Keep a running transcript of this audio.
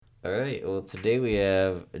All right. Well, today we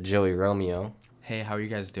have Joey Romeo. Hey, how are you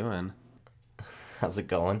guys doing? How's it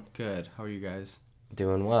going? Good. How are you guys?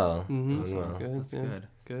 Doing well. Mm-hmm. Doing well. Good. That's yeah, good.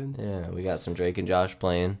 Good. Yeah, we got some Drake and Josh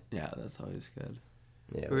playing. Yeah, that's always good.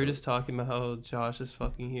 Yeah. We were just talking about how Josh is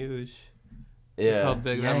fucking huge. How Yeah.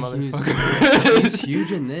 big Yeah, that he's motherfucker he's is.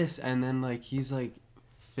 huge in this, and then like he's like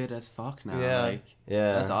fit as fuck now. Yeah. Like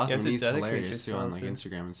Yeah. that's awesome. have to He's dedicate hilarious too on like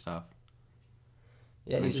yourself Instagram and stuff.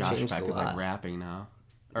 Yeah, And he's Josh changed Beck a is like lot. rapping now.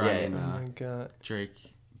 Or Yeah. I mean, Oh my god.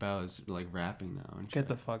 Drake Bell is like rapping now and shit. Get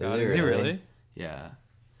the fuck Is out. he Is he really? really? Yeah.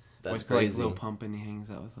 That's with crazy. like Lil Pump, and he hangs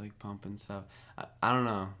out with like Pump and stuff. I don't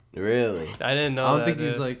know. Really? I didn't know I don't that, think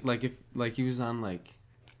he's dude. like if like he was on like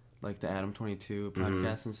the Adam 22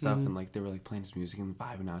 podcast and stuff, Mhm. and like they were like playing his music and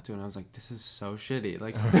vibing out to it, and I was like, this is so shitty.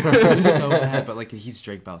 Like it was so bad, but like he's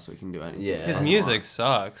Drake Bell, so he can do anything. Yeah. His Come music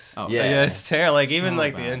sucks. Oh, Yeah. Yeah, it's terrible. Like even So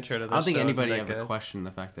like bad. the intro to the I don't think show anybody isn't that ever good. questioned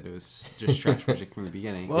the fact that it was just trash music from the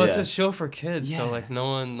beginning. Well, it's Yeah. a show for kids, so Yeah. like no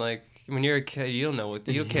one like when you're a kid, you don't know what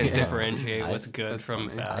you can't Yeah. differentiate I what's s- good that's from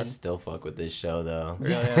funny. I bad. still fuck with this show though.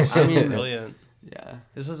 Really, Yeah. that I show's mean- brilliant. Yeah.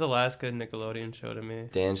 This was the last good Nickelodeon show to me.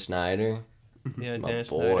 Dan Schneider. Yeah, He's my Dan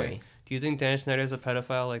boy. Schneider. Do you think Dan Schneider's a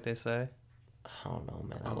pedophile, like they say? I don't know,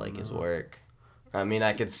 man. I I like don't his know. work. I mean,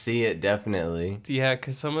 I could see it definitely. Yeah,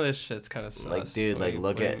 cause some of this shit's kind of sus. Like, dude, like,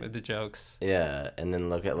 look at- the jokes. Yeah, and then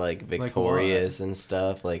look at like what? Victorious and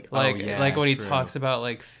stuff. Like, Like, yeah, like when he true. talks about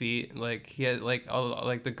like feet, like he had like all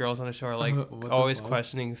like the girls on the show are like What the always fuck?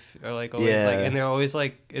 questioning, or like always Yeah. like, and they're always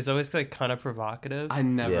like it's always like kind of provocative. I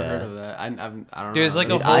never Yeah. heard of that. I don't There's know. like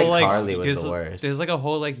Dude, a whole like iCarly was there's, the worst. there's like a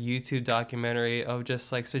whole like YouTube documentary of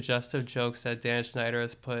just like suggestive jokes that Dan Schneider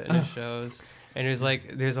has put in his shows, and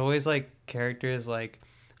there's always like characters like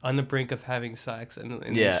on the brink of having sex in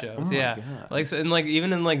Yeah. these shows. Oh my yeah, God. like so, and like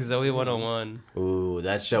even in like Zoe 101. ooh,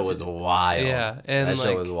 that show was wild. Yeah, and that show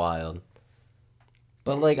like was wild.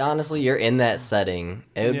 But like honestly, you're in that setting.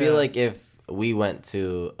 It would be Yeah. like if we went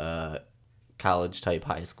to a college type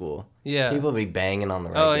high school. yeah. People would be banging on the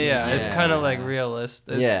regular. Oh yeah, it's Yeah. kind of like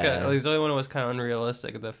realistic. Yeah. Like Zoe 101 was kind of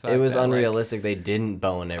unrealistic. The fact It was that, like- unrealistic. They didn't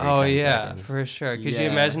bone every Oh 10 yeah, seconds. for sure. Could you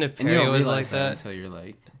Yeah. imagine if And you Perry don't was realize like that? until you're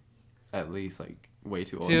like at least like way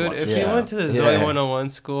too old. Dude, to watch if the you Yeah. went to the Yeah. Zoe 101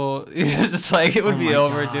 school, it's like it would Oh be my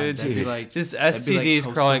over, God, dude. That'd be like Just that'd be like STDs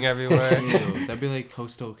coastal- crawling everywhere. Ew, that'd be like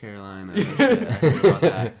coastal Carolina. And shit. I heard about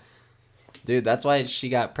that. Dude, that's why she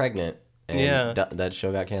got pregnant. And Yeah. that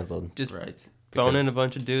show got canceled. Just Right. boning a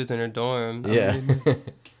bunch of dudes in her dorm. Yeah.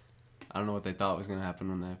 I don't know what they thought was gonna happen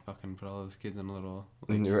when they fucking put all those kids in a little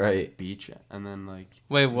like Right. beach, and then like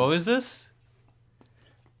Wait, what was this?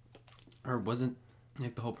 or wasn't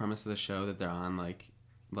like the whole premise of the show that they're on like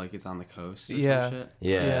it's on the coast or Yeah. some shit.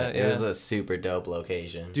 Yeah, Yeah, it was yeah. a super dope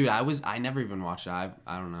location. Dude, I never even watched it. I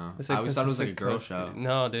don't know. It's I like- always it's thought it was like a like girl coast- show.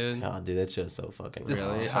 No, dude. Oh, dude, that show's so fucking This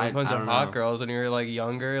Really? is wild. a bunch I of don't hot know. girls when you're like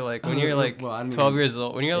younger, like when you're like Well, I don't 12 even- years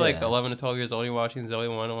old. When you're like Yeah. 11 to 12 years old, you're watching Zoe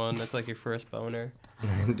 101. That's like your first boner.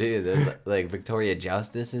 Dude, there's like Victoria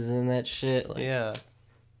Justice is in that shit. Like, Yeah.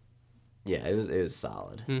 yeah, it was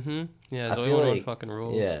solid. Mm-hmm. Yeah, I Zoe feel 101 like- fucking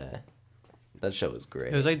rules. Yeah, that show was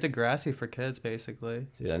great. It was like Degrassi for kids, basically.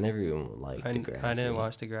 Dude, I never even liked Degrassi. I didn't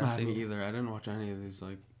watch Nah, me Degrassi. either. I didn't watch any of these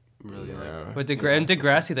like really No. like. But in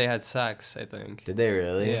Degrassi, they had sex, I think. Did they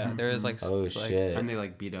really? Yeah, there was like. Oh like, shit. And they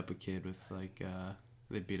like beat up a kid with like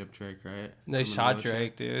they beat up Drake, right? They From the shot wheelchair?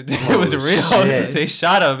 Drake, dude. Oh, it was real. shit. They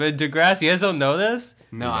shot him in Degrassi. You guys don't know this?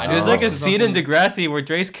 No, I No. There's like a Oh. scene in Degrassi where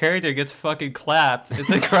Drake's character gets fucking clapped.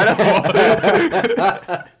 It's incredible.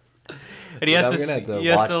 And he Dude, has I'm to, gonna have to he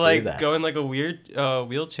has watch to through like that. go in like a weird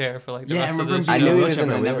wheelchair for like the Yeah, I rest of remember the him show. I being knew in he a was wheelchair, in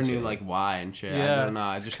but a I never knew wheelchair. like why and shit. Yeah, I don't know.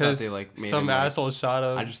 I just thought they 'cause like made some him like, asshole shot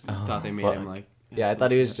him. I just thought they made fuck. him like. Yeah, I thought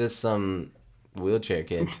he was just some wheelchair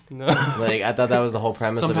kid. No. Like I thought that was the whole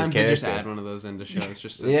premise Sometimes of they his just character. add one of those into shows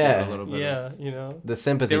just to Yeah. give it a little bit. Yeah, you know. The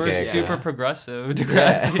sympathy They were character. super Yeah. progressive.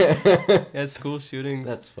 Degrassi. Yeah. He had school shootings.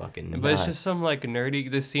 That's fucking nuts. But it's just some like nerdy.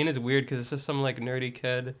 This scene is weird because it's just some like nerdy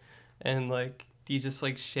kid, and like he's just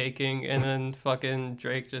like shaking, and then fucking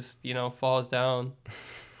Drake just falls down.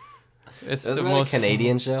 It's Isn't the that most a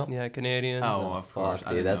Canadian show? Yeah, Canadian. Oh, of course. Fuck,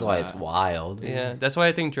 I dude, didn't that's know why that. it's wild. Yeah, that's why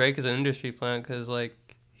I think Drake is an industry plant because like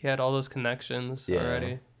he had all those connections Yeah.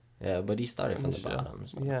 already. Yeah, but he started from the Shit. bottom.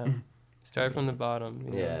 So. Yeah, started from the bottom.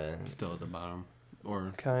 You know? Yeah. Still at the bottom.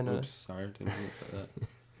 Or Kinda. Oops, sorry, didn't mean to say that.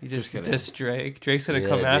 You Just just kidding. diss Drake. Drake's gonna Yeah,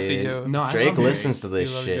 come after dude. you. No, I Drake love listens to this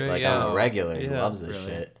You love shit Drake? like Yeah. on a regular. He Yeah. loves this Really?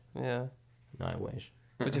 shit. Yeah. No, I wish.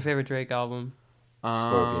 What's your favorite Drake album?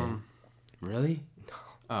 Scorpion. Really?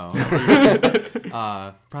 Oh.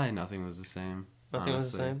 Probably Nothing Was the Same. Nothing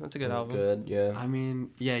was the honestly. same. That's a good That's album. good. Yeah. I mean,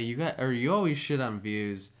 yeah, you always shit on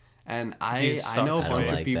Views, And He I know a sucks. I bunch don't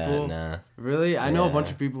of like people. that. Nah. Really, I know a bunch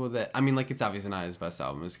Yeah. of people that. I mean, like it's obviously not his best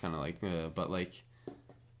album. It's kind of like, but like,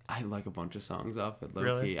 I like a bunch of songs off it low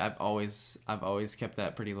Really? key. I've always kept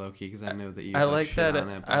that pretty low key because I know that you. I like shit that. On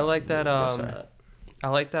it, I but- like that. What's that? I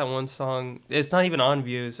like that one song. It's not even on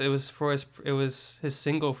Views. It was for his. It was his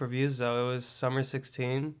single for Views though. It was Summer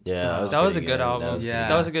 16. Yeah, That That was a pretty good album. That was Yeah.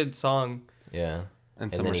 That was a good song. pretty- yeah.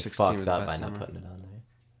 And And Summer then he 16 fucked was up by best not summer. putting it on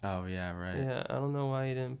there. Oh yeah, right. Yeah, I don't know why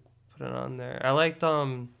he didn't put it on there. I liked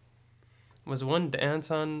was One Dance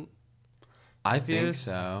on? I think Views?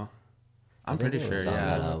 so. I I'm think pretty it sure. was on Yeah.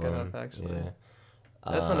 that Yeah. Look it album. up, actually. Yeah.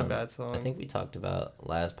 That's not a bad song. I think we talked about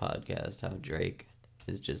last podcast how Drake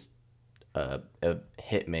is just a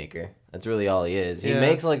hit maker. That's really all he is. He Yeah.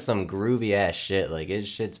 makes like some groovy ass shit. Like his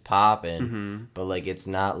shit's popping, Mm-hmm. but like it's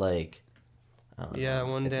not like I don't Yeah, know.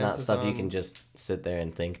 One It's Dance not is stuff you on- can just sit there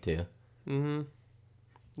and think to. Mm-hmm.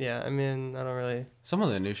 Yeah, I mean, I don't really. Some of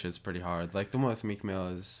the new shit's pretty hard. Like the one with Meek Mill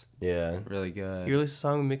is Yeah. really good. You released a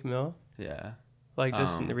song with Meek Mill? Yeah. Like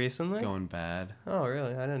just Um, recently? Going Bad. Oh,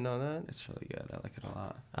 really? I didn't know that. It's really good. I like it a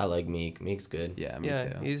lot. I like Meek. Meek's good. Yeah, me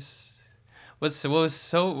Yeah, too. he's. What was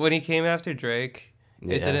so when he came after Drake,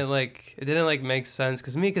 Yeah. it didn't like make sense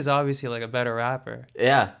because Meek is obviously like a better rapper.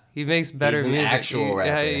 Yeah. He makes better He's an music. actual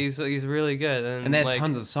rapper. Yeah, he's really good. And they had like,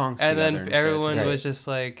 tons of songs And together. then shit. everyone Right. was just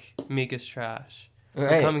like, Meek is trash. We're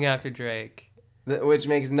Right. coming after Drake. Which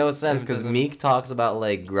makes no sense It because doesn't- Meek talks about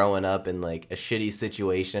like growing up in like a shitty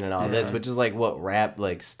situation and all this, Yeah. which is like what rap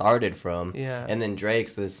like started from. Yeah. And then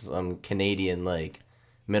Drake's this Canadian like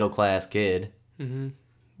middle class kid Mm-hmm.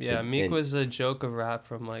 Yeah, And- Meek and- was a joke of rap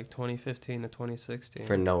from like 2015 to 2016.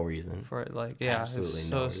 for no reason. For like, yeah, Absolutely it's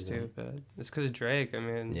no so reason. stupid. It's because of Drake. I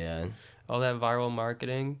mean, Yeah. all that viral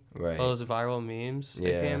marketing, Right. all those viral memes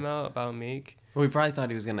Yeah. that came out about Meek. Well, we probably thought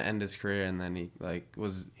he was gonna end his career, and then he like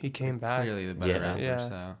was He came back. clearly the better Yeah. rapper. Yeah.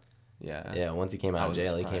 So, yeah. Yeah. Once he came I out of wasn't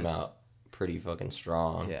jail, he came surprised. out pretty fucking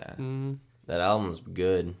strong. Yeah. Mm, That album's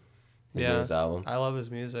good. His Yeah. newest album. I love his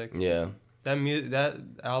music. Yeah. That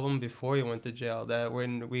album before he went to jail. That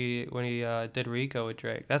when he did Rico with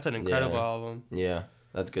Drake. That's an incredible Yeah. album. Yeah.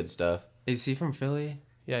 That's good stuff. Is he from Philly?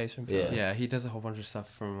 Yeah, he's from Yeah. Philly. Yeah, he does a whole bunch of stuff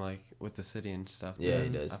from like with the city and stuff. Yeah, too. he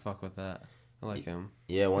does. I fuck with that. I like him.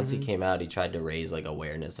 Yeah. Once Mhm. he came out, he tried to raise like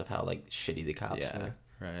awareness of how like shitty the cops Yeah. were.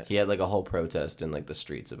 Right. He had like a whole protest in like the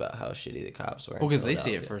streets about how shitty the cops were. in Well, because they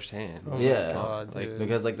see it Philadelphia. firsthand. Oh Yeah. my god, Like, dude.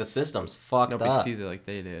 Because like the system's fucked Nobody up. sees it like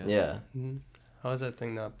they do. Yeah. Mhm. How is that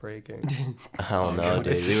thing not breaking? I don't Oh, know, God.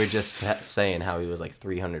 dude. We were just saying how he was like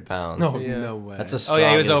 300 pounds. No, Yeah. no way. That's a Oh strong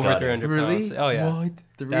yeah, he was as over gutter. 300 really? pounds. Oh yeah, What?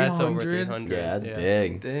 that's over 300? 300. Yeah, that's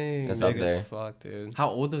big. Dang. That's Big up there. as fuck, dude. How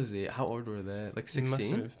old was he? How old were they? Like He must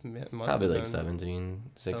 16? have- must Probably have like been. 17,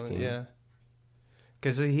 16. Yeah.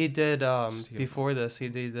 Because he did Just to get- before this, he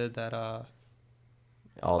did that All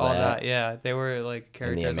all that. that. Yeah, they were like And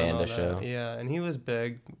characters the on all Amanda that. Show. Yeah, and he was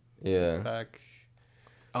big Yeah. back.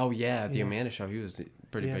 Oh yeah, the Yeah. Amanda Show. He was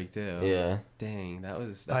pretty Yeah. big too. Yeah. Dang, that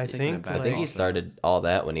was. I taking think, it back I think he like- also. started all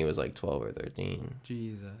that when he was like 12 or 13.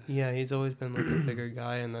 Jesus. Yeah, he's always been like a bigger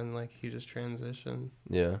guy, and then like he just transitioned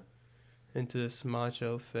Yeah. into this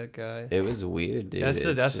macho fit guy. It was weird, dude. that's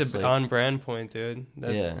It's that's just, the like, on brand point, dude.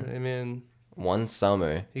 That's, Yeah. I mean, one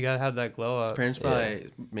summer. you gotta have that glow His up. parents Yeah.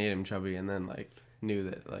 probably made him chubby and then like knew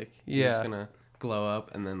that like he was Yeah. gonna glow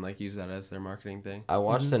up and then like use that as their marketing thing. I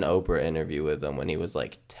watched Mhm. an Oprah interview with him when he was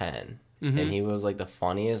like 10. Mhm. And he was like the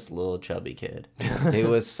funniest little chubby kid. He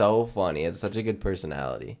was so funny. He had such a good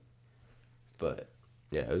personality. But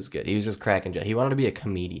yeah, it was good. He was just cracking jokes. He wanted to be a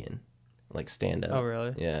comedian, like stand up. Oh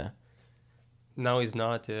really? Yeah. No, he's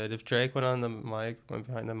not, dude. If Drake went on the mic, went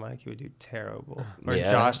behind the mic, he would do terrible. Or Yeah.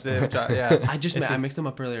 Josh did. Yeah. I just If I he- mixed them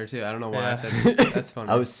up earlier too. I don't know why I Yeah. said that's funny.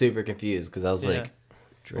 I was super confused because I was Yeah. like,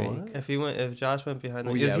 Drake. What? If Josh went behind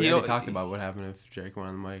the Well, mic, yeah, if we you already don't- talked about what happened if Drake went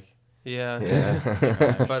on the mic. Yeah.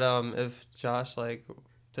 Yeah. But if Josh like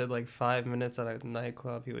did like 5 minutes at a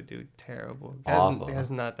nightclub, he would do terrible. Awful. That's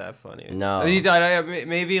not that funny. No.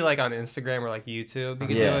 Maybe like on Instagram or like YouTube, he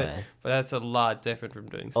could do it. Yeah. But that's a lot different from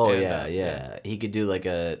doing Oh stand-up. yeah. He could do like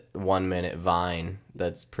a 1 minute Vine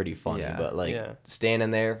that's pretty funny, Yeah. but like Yeah.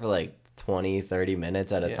 standing there for like 20, 30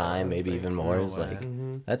 minutes at a Yeah, time, maybe like, even more, no is way. like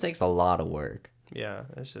hmm that takes a lot of work. Yeah,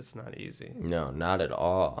 it's just not easy. No, not at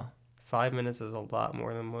all. 5 minutes is a lot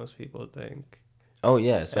more than most people think. Oh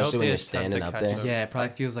yeah, especially when be you're a time standing to up catch there. up. Yeah, it probably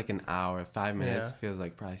feels like an hour. 5 minutes Yeah. feels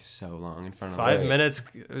like probably so long in front of 5 Right. minutes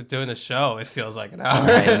doing the show, it feels like an hour.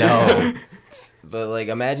 I know. But like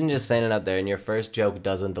imagine just standing up there and your first joke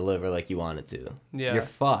doesn't deliver like you want it to. Yeah. You're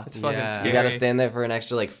fucked. It's fucking Yeah. scary. You gotta stand there for an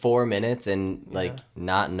extra like 4 minutes and like Yeah.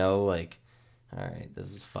 not know like, all right,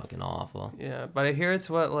 this is fucking awful. Yeah, but I hear it's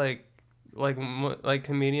what like like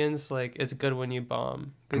comedians, like it's good when you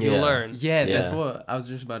bomb because you Yeah. learn. Yeah, that's Yeah. what I was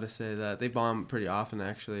just about to say. That they bomb pretty often,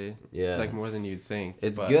 actually. Yeah. Like more than you'd think.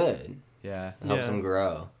 It's but, good. Yeah. It helps Yeah. them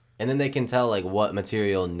grow. And then they can tell like what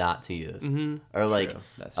material not to use. Mm-hmm. Or like True.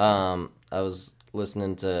 That's true. I was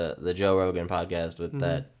listening to the Joe Rogan podcast with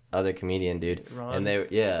that other comedian dude, Ron?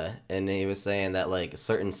 and he was saying that like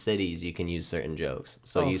certain cities you can use certain jokes,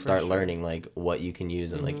 so Oh, you for start sure. learning like what you can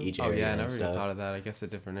use in like each Oh area yeah, I and never even stuff. thought of that. I guess the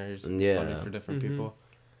different areas Yeah. funny for different people.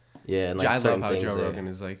 Yeah, and like I love certain how things Joe are- Rogan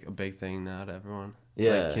is like a big thing now to everyone.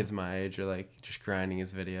 Yeah. Like kids my age are like just grinding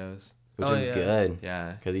his videos. which Oh, is yeah. good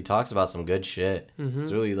Yeah. because he talks about some good shit. Mm-hmm.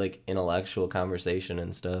 It's really like intellectual conversation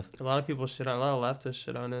and stuff. A lot of people shit on. A lot of leftists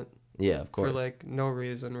shit on it Yeah, of course. for like no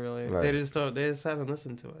reason really. Right. They just don't. They just haven't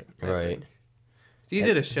listened to it. I Right. think. It's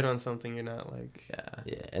easy to shit on something you're not like. Yeah.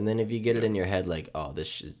 Yeah, and then if you get it in your head like, oh,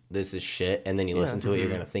 this is shit, and then you listen to it, you're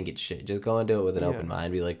Mhm. gonna think it's shit. Just go into it with an Yeah. open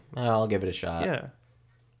mind. Be like, oh, I'll give it a shot. Yeah.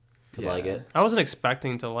 Could Yeah. like it. I wasn't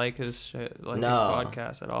expecting to like his shit, like No. his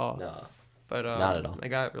podcast at all. No. But Not at all. I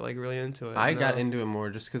got like really into it. I got No. into it more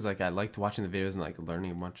just because like I liked watching the videos and like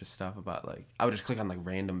learning a bunch of stuff about like I would just click on like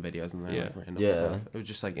random videos and learn Yeah. like random Yeah. stuff. It was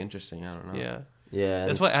just like interesting. I don't know. Yeah. Yeah.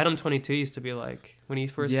 That's what Adam 22 used to be like when he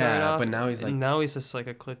first Yeah, started off. but now he's, and like- now he's just like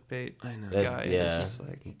a clickbait I know. That's- guy. yeah. It's just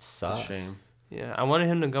like, It It's sucks. a shame. yeah, I wanted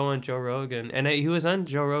him to go on Joe Rogan, and he was on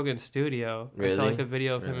Joe Rogan's studio. I saw Really? like a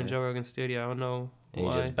video of him in Really? Joe Rogan's studio. I don't know And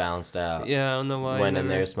why. he just bounced out. Yeah, I don't know why. Went he in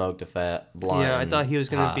never- there, smoked a fat blunt. Yeah, I thought he was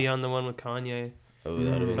gonna hop. be on the one with Kanye, Oh,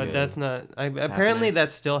 that would've been but good. that's not. Apparently, Happening.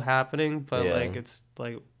 that's still happening, but Yeah. like it's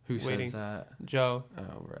like Who waiting. says that? Joe.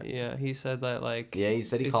 Oh right. Yeah, he said that like. Yeah, he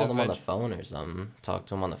said he it's called him on the eventu- phone or something. Talked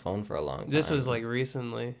to him on the phone for a long time. This was like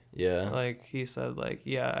recently. Yeah. Like he said, like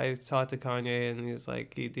yeah, I talked to Kanye, and he's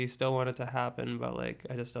like he still wanted to happen, but like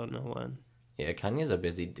I just don't know when. Yeah, Kanye's a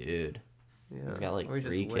busy dude. Yeah, He's got like Or he's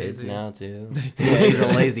 3 just kids lazy. now too. Yeah, he's a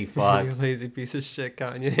lazy fuck. You lazy piece of shit,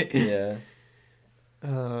 Kanye. Yeah.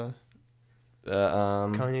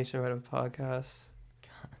 Kanye should write a podcast.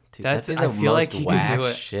 Dude, That's- that'd I be the feel like most he could do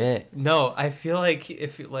whack it. Shit. No, I feel like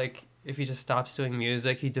if he just stops doing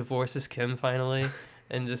music, he divorces Kim finally,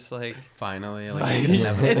 and just like Finally, like, like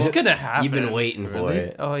it's gonna happen. You've been waiting for Really?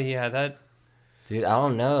 it. Oh yeah, that Dude, I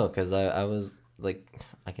don't know, cause I was like,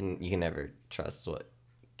 you can never trust what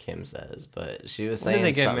Kim says, but she was When did saying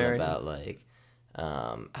they get something married? about like,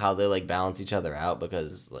 how they like balance each other out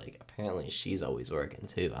because like apparently she's always working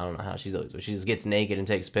too. I don't know how she's always, she just gets naked and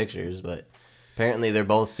takes pictures, but apparently they're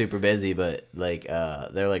both super busy, but like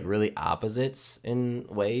they're like really opposites in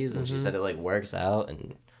ways, and she said it like works out,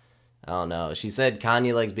 and I don't know. She said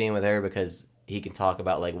Kanye likes being with her because he can talk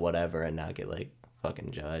about like whatever and not get like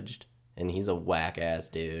fucking judged. And he's a whack ass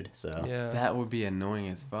dude, so yeah. that would be annoying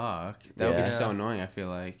as fuck. That would be Yeah. so annoying. I feel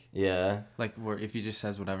like yeah. where if he just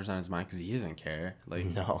says whatever's on his mind because he doesn't care. Like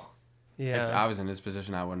No, yeah. if I was in his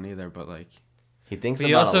position, I wouldn't either. But like he thinks But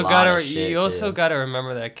you about also a lot gotta of shit you also too. gotta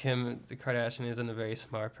remember that Kim Kardashian isn't a very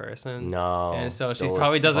smart person. No, And so she dull as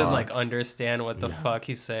probably doesn't fuck. like understand what the fuck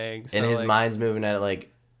he's saying. So and his like, mind's moving at like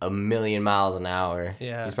a million miles an hour.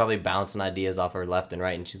 Yeah. he's probably bouncing ideas off her left and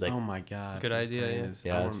right, and she's like, oh my god, Good his idea, brain yeah. is-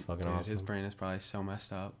 Yeah, I it's want- fucking dude, awesome. His brain is probably so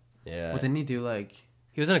messed up. yeah, Well, didn't he do like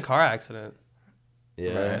he was in a car accident. yeah.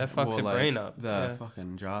 Right. That fucks your like, brain up, The yeah.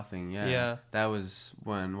 fucking jaw thing. Yeah. Yeah. That was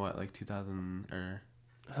when what like 2000 or.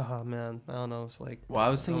 Oh man, I don't know. It's like Well, I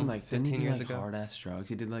was thinking Oh, like didn't he 15 do years like ago. hard ass drugs?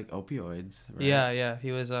 He did like opioids. Right? yeah.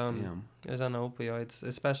 He was Damn. he was on opioids,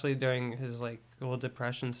 especially during his like little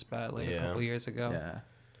depression spat like a Yeah. couple years ago. Yeah.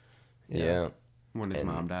 Yeah, When his And-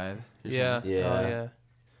 mom died. or Yeah. something. Yeah. Oh yeah.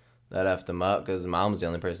 that effed him up because mom's the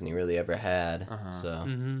only person he really ever had. Uh-huh. So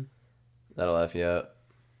Mhm. that'll F you up.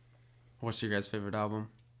 What's your guys' favorite album?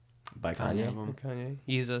 By Kanye Kanye? album? Kanye.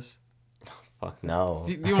 Jesus. Fuck no.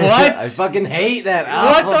 What? I fucking hate that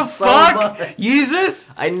What album the so fuck? much. Jesus?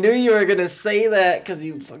 I knew you were gonna say that because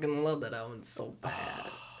you fucking love that album so bad.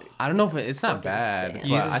 I don't know if it's not Fucking bad, stand. but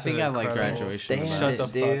Jesus I think is I like incredible. Graduation. Stand the Shut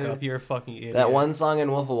best. the it, dude. fuck up. You're a fucking idiot. That one song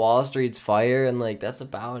in Wolf of Wall Street's fire, and like that's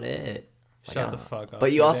about it. Like, Shut I the don't- fuck up.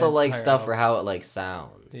 But you The also like entire stuff for album. how it like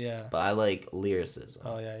sounds. Yeah. But I like lyricism.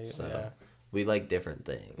 Oh yeah. So Yeah. we like different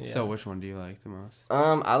things. Yeah. So which one do you like the most?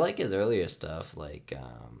 I like his earlier stuff, like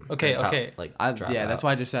Okay, like, okay. like Yeah, that's Dropout.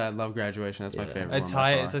 why I just said I love Graduation. That's my Yeah. favorite A one.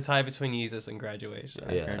 tie. by It's far. a tie between Jesus and Graduation.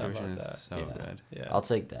 Yeah. How Graduation about is that? so Yeah. good. Yeah. I'll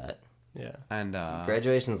take that. Yeah. And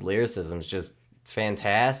Graduation's lyricism is just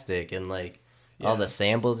fantastic, and like all Yeah. the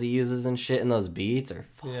samples he uses and shit in those beats are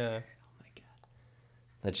Yeah.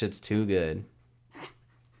 that shit's too good.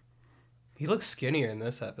 He looks skinnier in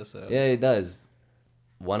this episode. Yeah, he does.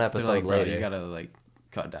 One they're episode like, bro, later. you gotta like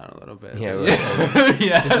cut down a little bit. Yeah, Like,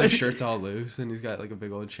 Yeah. his like shirt's all loose and he's got like a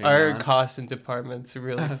big old chain. Our on. costume department's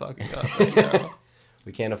really fucking up right now.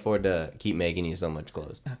 We can't afford to keep making you so much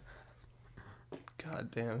clothes. God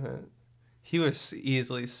damn it. He was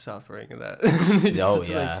easily suffering that. Oh,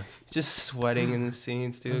 Just, yeah. like, just sweating in the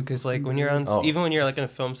scenes, dude. Because like when you're on, Oh. even when you're like in a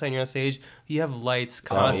film set, and you're on stage, you have lights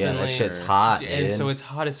Oh, yeah, constantly. that shit's hot, And dude. so it's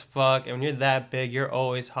hot as fuck. And when you're that big, you're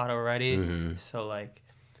always hot already. Mhm. So like,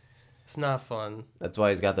 it's not fun. That's why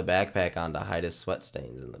he's got the backpack on to hide his sweat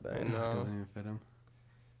stains in the I back. know. Doesn't even fit him.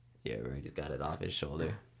 Yeah, right. He's got it off his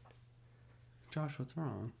shoulder. Josh, what's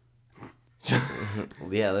wrong?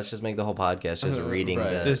 Yeah, let's just make the whole podcast just reading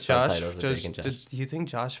Right. the Does Josh? subtitles of Drake and Josh. Do you think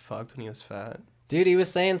Josh fucked when he was fat? Dude, he was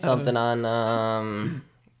saying something on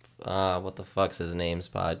what the fuck's his name's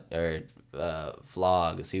vlogs.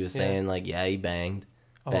 He was Yeah. saying like, yeah, he banged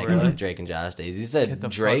Oh, back really? in the Drake and Josh days. He Get said the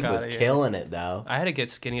Drake fuck was outta here. killing it though. I had to get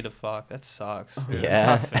skinny to fuck. That sucks. Dude.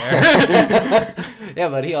 Yeah. It's not fair. Yeah,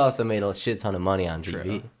 but he also made a shit ton of money on TV.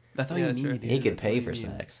 True. That's all Yeah, you true. need. He dude. could That's all pay you for need.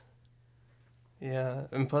 sex. Yeah,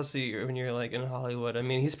 and plus when you're like in Hollywood, I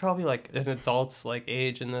mean, he's probably like an adult's like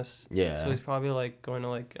age in this. Yeah. So he's probably like going to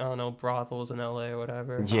like I don't know brothels in LA or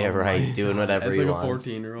whatever. Yeah, Oh right. my Doing God. whatever As he like a wants.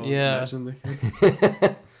 14-year-old. Yeah. Imagine the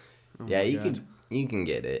kid. Oh Yeah, my you God. can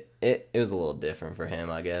get it. It was a little different for him,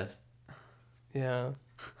 I guess. Yeah,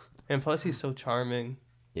 and plus he's so charming.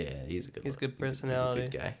 Yeah, he's a good. He's good He's a personality.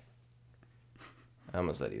 good guy. I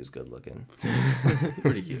almost said he was good looking.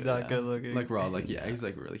 Pretty He's cute. not yeah. good looking. Like we're all like, yeah, he's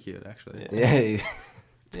like really cute actually. Yeah. Yeah, he's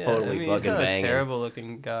Yeah, totally I mean, he's fucking not banging. a terrible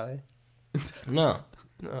looking guy. No,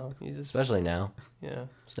 No, he's just especially now. yeah.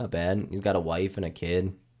 He's not bad. He's got a wife and a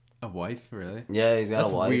kid. A wife, really? Yeah, he's got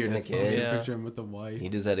That's a wife weird. and a It's funny kid. to Yeah. picture him with a wife. He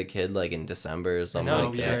just had a kid like in December or something know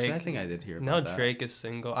like yeah, that. Drake- actually, I think I did hear about Now that. Drake is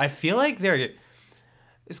single. I feel like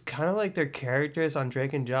it's kind of like their characters on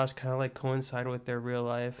Drake and Josh kind of like coincide with their real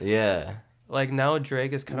life. Yeah, Like now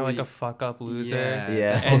Drake is kind of Well, like a fuck up loser.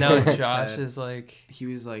 Yeah. And now that's what he Josh said. is like He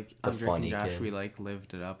was like, The on Drake funny and Josh, kid. we like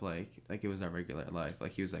lived it up like it was our regular life.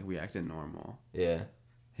 Like he was like, we acted normal. yeah,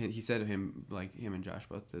 He said him and Josh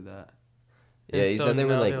both did that. yeah. He so said they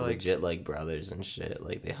were now like they're, like- legit like brothers and shit.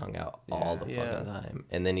 Like they hung out all the Yeah. fucking time.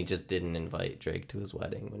 And then he just didn't invite Drake to his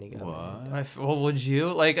wedding when he got married. What? well, would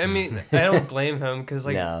you? Like, I mean, I don't blame him because,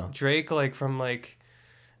 like, No. Drake, like, from, like,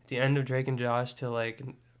 the end of Drake and Josh to, like,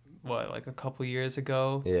 what, like, a couple years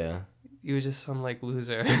ago, Yeah, he was just some, like,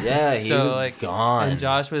 loser. yeah. He So, was like, gone, And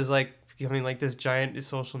Josh was, like, becoming, like, this giant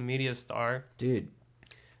social media star. dude.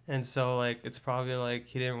 And so, like, it's probably, like,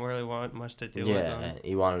 he didn't really want much to do with Yeah, him.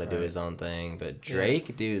 he wanted to do Right. his own thing, but Yeah.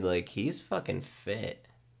 Drake, dude, like he's fucking fit.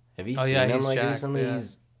 Have you Oh, seen yeah, him he's like jacked, recently? yeah.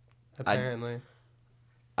 He's Apparently.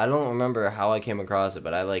 I don't remember how I came across it,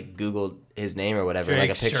 but I like Googled his name or whatever, like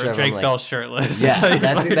a picture of Drake him. Like, Bell shirtless. yeah, how you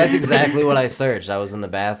that's fucking- that's exactly what I searched. I was in the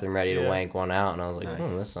bathroom ready to Yeah. wank one out, and I was like,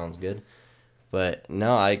 Nice. this sounds good. But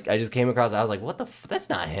no, I just came across. I was like, what the? That's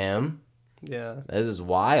not him. Yeah. That is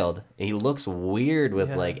wild. He looks weird with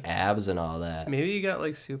Yeah. like abs and all that. Maybe he got,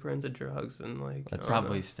 like, super into drugs and, like, That's I don't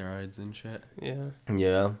Probably know. steroids and shit. Yeah.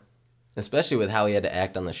 Yeah, especially with how he had to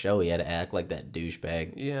act on the show. He had to act like that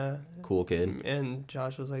douchebag, Yeah. cool kid. And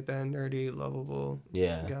Josh was like that nerdy, lovable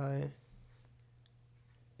Yeah. guy.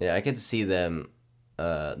 Yeah, I could see them.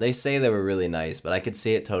 They say they were really nice, but I could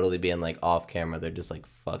see it totally being like off camera. They're just like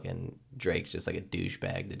fucking Drake's just like a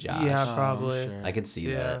douchebag to Josh. Yeah. Oh, Probably. sure. I could see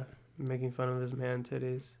Yeah. that. Making fun of his man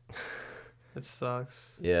titties. It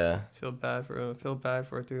sucks. Yeah, Feel bad for him. Feel bad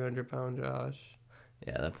for a 300-pound Josh.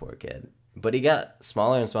 yeah, that poor kid. But he got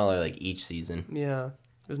smaller and smaller like each season, Yeah.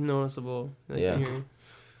 It was noticeable. Like, Yeah. you're-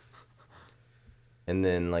 and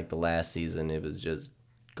then like the last season, it was just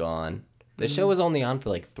gone. The show was only on for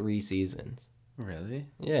like 3 seasons. Really?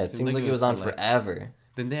 Yeah, it Seems seems like it was on for, like, forever.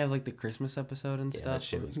 Didn't they have like the Christmas episode and Yeah, stuff? that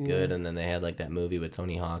shit was Yeah. good. And then they had like that movie with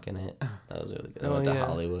Tony Hawk in it. That was really good. They Oh, went to yeah.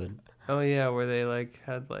 Hollywood. Oh, yeah, where they, like,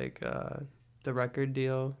 had, like, the record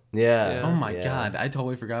deal. Yeah. Yeah. Oh my Yeah. god, I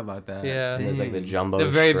totally forgot about that. Yeah. It was like the Dang. jumbo the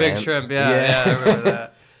very big shrimp. shrimp. Yeah, I remember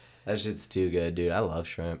that. That shit's too good, dude. I love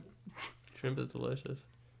shrimp. Shrimp is delicious.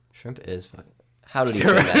 Shrimp is fucking. How did he fit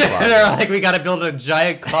in that They're closet? like, we gotta build a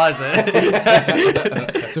giant closet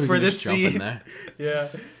So we for can this just jump in scene. there. Yeah.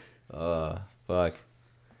 Fuck.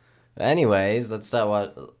 Anyways, let's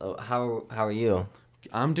start. How are you?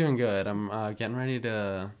 I'm doing good. I'm getting ready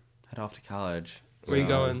to head off to college. Where you So,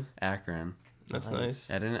 going? Akron. That's Nice.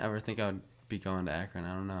 nice. I didn't ever think I would be going to Akron.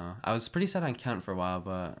 I don't know. I was pretty set on Kent for a while,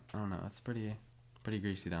 but I don't know. It's pretty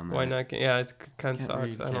greasy down there. Why not? Yeah, it kind of Can't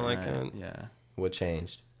read sucks. I don't like Kent, it. right? Yeah. What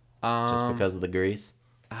changed? Just Um, because of the grease?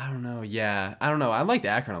 I don't know. Yeah, I don't know. I liked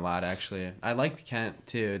Akron a lot actually. I liked Kent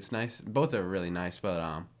too. It's nice. Both are really nice, but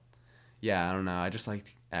yeah, I don't know. I just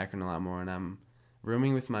liked Akron a lot more, and I'm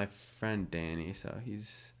rooming with my friend Danny, so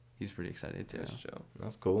he's pretty excited too. That's chill.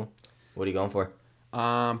 That's cool. What are you going for?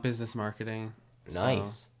 Business marketing.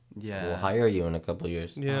 Nice. So, yeah. We'll hire you in a couple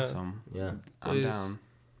years. Yeah. Awesome. Yeah. I'm Please. down.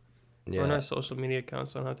 On our Yeah. social media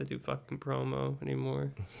accounts, don't have to do fucking promo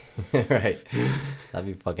anymore. Right. That'd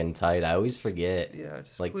be fucking tight. I always forget. Yeah,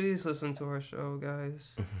 just Like- please listen to our show,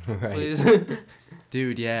 guys. Right. Please.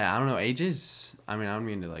 Dude, yeah, I don't know. AJ's. I mean, I don't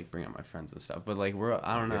mean to like bring up my friends and stuff, but like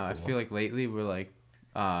I don't know. You're I cool. feel like lately we're like,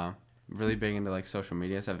 really big into like social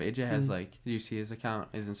media stuff. AJ has Mhm. like, do you see his account?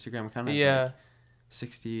 His Instagram account has Yeah. like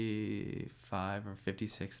 65 or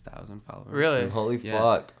 56,000 followers. Really? Holy Yeah.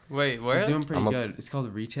 fuck. Wait, where? He's doing pretty I'm a- good. It's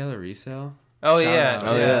called Retail or Resale. Oh Shout yeah. out.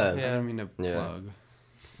 Oh, yeah. yeah. I didn't mean to Yeah. plug.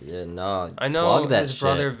 Yeah, no. I know plug that his shit.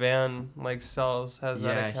 brother Van like has that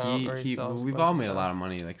Yeah, account. Or he sells we've a bunch all of made a stuff. lot of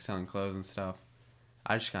money like selling clothes and stuff.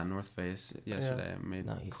 I just got North Face yesterday. I made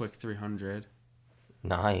Nice. quick 300.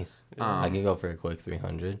 Nice. Yeah. I can go for a quick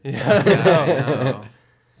 300. Yeah. Yeah, I know.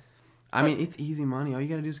 I mean, it's easy money. All you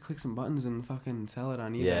gotta do is click some buttons and fucking sell it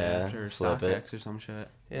on eBay Yeah, after flip it. StockX or some shit.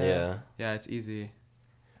 Yeah. Yeah, it's easy.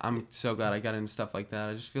 I'm so glad I got into stuff like that.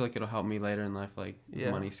 I just feel like it'll help me later in life, like with Yeah,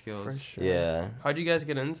 money For skills. sure. Yeah. How'd you guys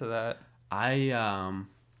get into that? I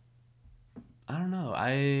don't know.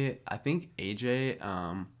 I think AJ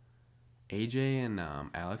and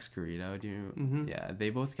Alex Garrido, Mhm. yeah, they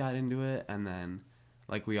both got into it, and then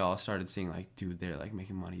like we all started seeing like, dude, they're like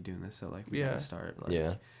making money doing this, so like we Yeah. gotta start. Like,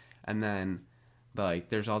 Yeah. And then like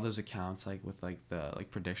there's all those accounts like with like the like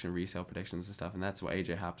resale predictions and stuff, and that's what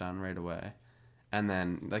AJ hopped on right away. And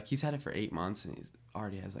then like he's had it for 8 months and he's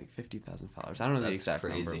already has like 50,000 followers. I don't know the That's exact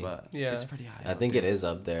number, crazy. but Yeah. it's pretty high. I think it is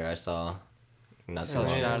up there. I saw. Not so So long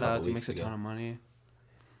ago, a shout couple outs, he weeks makes a ago. ton of money.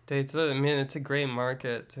 I mean, it's a great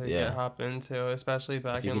market to Yeah. hop into, especially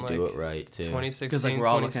back If you in could like do it right too. 2016. Because like we're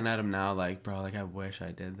all 20 looking at him now, like bro, like I wish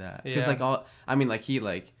I did that. Because Yeah. I mean, like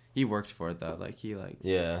he worked for it though. Like he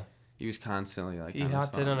Yeah. was constantly like He on his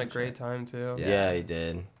hopped in phone on a and great shit. time too. Yeah. Yeah, he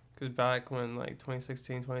did. Because back when like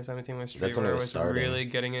 2016, 2017 when That's when it streetwear was was starting. really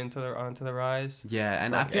getting onto the rise. Yeah,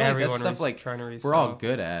 and Like, I feel like that everyone stuff was like trying to resell. we're all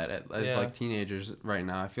good at it as Yeah. like teenagers right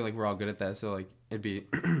now. I feel like we're all good at that. So like it'd be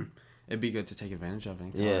it'd be good to take advantage of it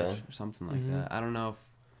in college Yeah. or something like Mhm. that. I don't know if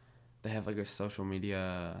they have like a social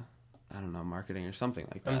media, I don't know, marketing or something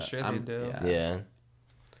like that. I'm sure they do. Yeah.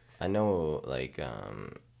 I know, like,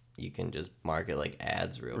 you can just market like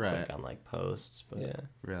ads real Right. quick on like posts, but Yeah.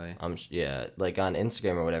 Really. yeah, like on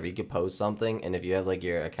Instagram or whatever, you could post something, and if you have like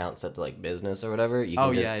your account set to like business or whatever, you can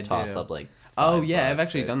Oh, just yeah, I toss do. up like. Oh $5 yeah, I've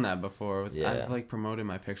actually or- done that before. Yeah. I've like promoted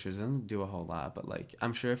my pictures. It doesn't do a whole lot, but like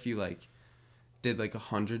I'm sure if you like did like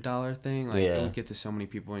 $100 thing, like Yeah. it would get to so many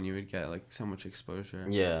people and you would get like so much exposure.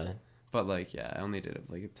 Yeah, But like yeah, I only did it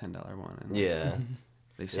like a $10 one. And, like, yeah,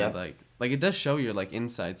 They said Yeah. like it does show your like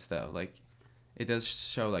insights though. Like it does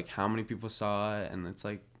show like how many people saw it, and it's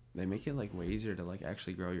like they make it like way easier to like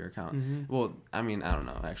actually grow your account. Mhm. Well, I mean I don't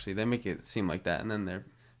know actually. They make it seem like that, and then their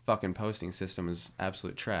fucking posting system is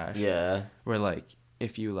absolute trash. yeah, Where like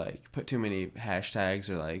if you like put too many hashtags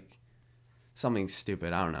or like something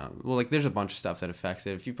stupid, I don't know. Well, like there's a bunch of stuff that affects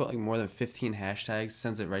it. If you put like more than 15 hashtags, it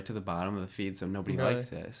sends it right to the bottom of the feed, so nobody Really?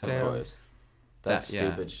 likes it. So of Damn. course. That's That-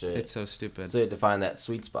 yeah, stupid shit. it's so stupid. So you have to find that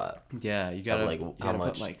sweet spot. Yeah, you gotta like, you how gotta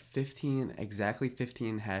much? put like exactly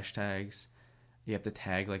 15 hashtags. You have to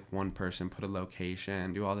tag like one person, put a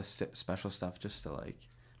location, do all this special stuff just to like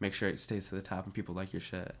make sure it stays to the top and people like your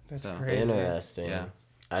shit. That's so, crazy. Interesting. Yeah.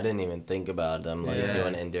 I didn't even think about them like Yeah.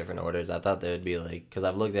 doing it in different orders. I thought they would be like, because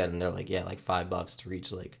I've looked at it and they're like, yeah, like $5 to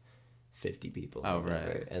reach like 50 people. Oh, or whatever.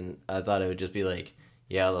 right. And I thought it would just be like,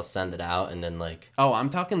 yeah, they'll send it out and then like, Oh, I'm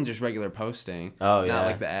talking just regular posting. Oh, yeah. Not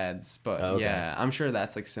like the ads, but Oh, okay. yeah, I'm sure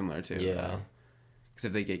that's like similar too. Yeah. Because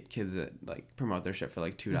if they get kids that like promote their shit for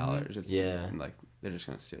like $2, it's Yeah. like they're just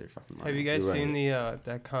gonna steal your fucking money. Have you guys You're seen the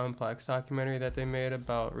that Complex documentary that they made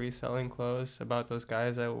about reselling clothes, about those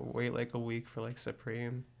guys that wait like a week for like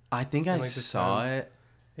Supreme? I think I like, the saw times? it,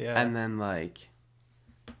 Yeah. and then like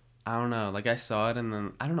I don't know, like I saw it, and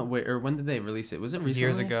then I don't know where or when did they release it? Was it recently?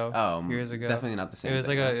 Years ago. Oh, Years ago. Definitely not the same. it was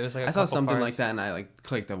thing, like though. it was like a I saw couple something like parts. that, and I like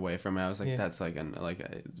clicked away from it. I was like, Yeah. that's like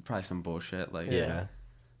it's probably some bullshit. Like, yeah.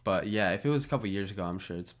 But yeah, if it was a couple years ago, I'm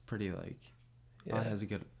sure it's pretty like. Yeah. Probably has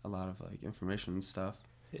a lot of like information and stuff.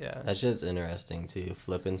 Yeah. That's just interesting too,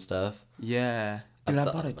 flipping stuff. Yeah, I've dude, I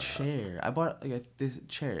thought bought a about it. chair. I bought like this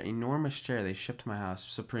chair, enormous chair. They shipped to my house,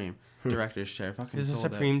 Supreme director's chair. Fucking There's a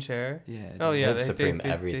sold Supreme chair. It. Yeah. Oh dude. yeah, have Supreme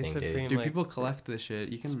everything, dude. Supreme, Dude, like, people collect this shit.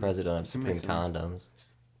 You It's can. president of you can Supreme make some- condoms.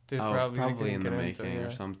 Dude, probably in the get into, making yeah.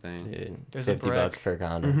 or something. Dude, There's a $50 brick. per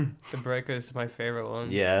condom. The brick is my favorite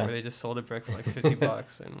one. Yeah. Where they just sold a brick for like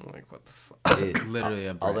 $50, and I'm like, what the fuck? Dude, Literally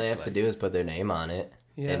a all brick, they have to like- do is put their name on it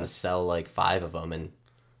Yeah. and sell like 5 of them, and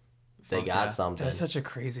they Fuck got yeah. something. That's such a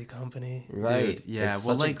crazy company. Right. Dude, yeah, It's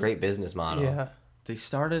well, such a like- great business model. Yeah. They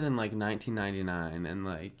started in like 1999 and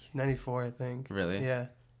like 94, I think. really. Yeah.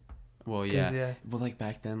 Well, 'Cause, yeah. yeah. Well, like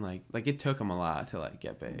back then, like it took them a lot to like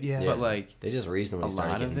get big. Yeah. But like They just recently a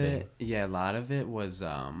started lot of getting it, yeah, a lot of it was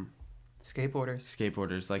Skateboarders.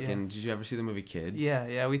 skateboarders. Like, Yeah. and did you ever see the movie Kids?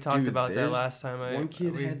 Yeah, we talked Dude, about that there's last time. One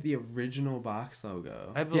kid we, had the original box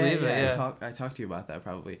logo. I believe it, yeah. I talked to you about that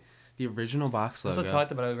probably. The original box logo. also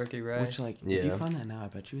talked about it with Ricky Ray. Which like if you Yeah. find that now, I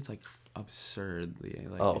bet you it's like absurdly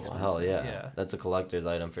like Oh expensive. hell yeah. Yeah. That's a collector's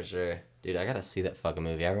item for sure, dude. I gotta see that fucking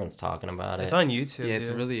movie. Everyone's talking about it. It's on YouTube. Yeah, it's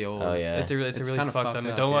dude. really old. Oh yeah. It's a It's really kinda fucked fucked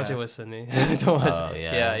up. up, Don't watch yeah. it with Sydney. Don't watch Oh, it.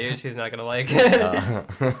 yeah. She's not gonna like it.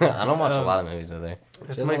 I don't watch a Um, lot of movies with her. She it's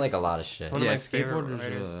doesn't my- like a lot of shit. one of Yeah, my favorite skateboarders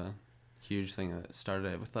writers. are a huge thing that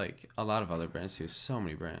started it with like a lot of other brands too. So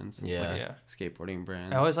many brands. Yeah. Like, Yeah. skateboarding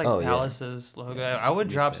brands. I always liked Oh, yeah. Palace's logo. Yeah, I would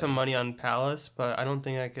me drop too. some money on Palace, but I don't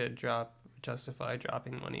think I could justify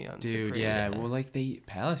dropping money on Dude, Supreme. yeah. Yeah. Well, like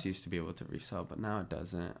Palace used to be able to resell, but now it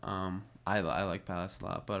doesn't. I like Palace a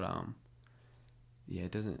lot, but yeah,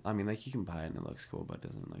 it doesn't. I mean, like you can buy it and it looks cool, but it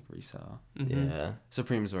doesn't like resell. Mhm. Yeah.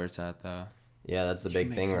 Supreme's where it's at though. Yeah, that's the You big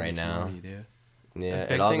make thing so right much now. money, dude. Yeah,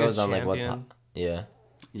 big it all thing is goes on like what's Champion. hot. Yeah.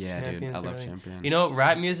 Yeah, dude. Champion's I love really- Champion. You know,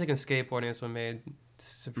 rap music and skateboarding is what made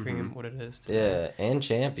Supreme Mhm. what it is today. Yeah, and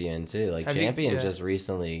Champion too. Like Have you- Champion yeah. just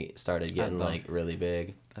recently started getting love- like really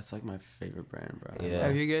big. That's like my favorite brand, bro. Yeah.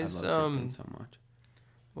 Have you guys, I love Champion so much.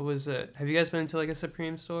 What was it? Have you guys been to like a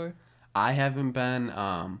Supreme store? I haven't been.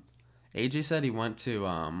 AJ said he went to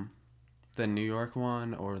the New York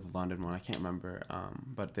one or the London one. I can't remember.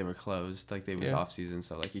 But they were closed. Like they was Yeah. off season,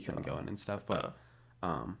 so like he couldn't go in and stuff. But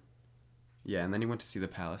yeah, and then he went to see the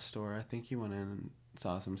Palace store. I think he went in and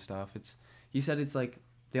saw some stuff. He said it's like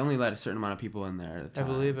they only let a certain amount of people in there at a I time.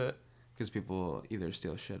 believe it. Because people either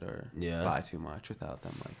steal shit or Yeah. buy too much without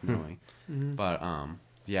them like knowing. Mhm. But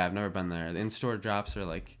yeah, I've never been there. The in-store drops are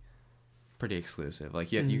like pretty exclusive.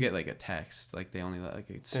 Like you Mhm. get like a text. Like they only let like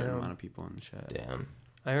a certain Damn. amount of people in the shit. Damn.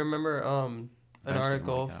 I remember an Eventually I'm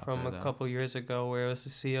article gonna get out from there, a though. couple years ago where it was the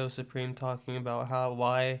CEO of Supreme talking about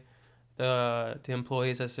why the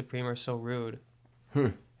employees at Supreme are so rude. Hmm.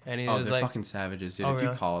 And he Oh, was they're like, fucking savages, dude. Oh, If you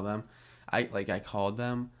really? call them, I called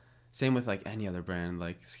them. Same with like any other brand,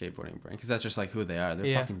 like skateboarding brand, because that's just like who they are. They're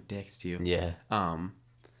Yeah. fucking dicks to you. Yeah.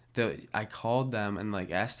 I called them and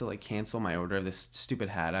like asked to like cancel my order of this stupid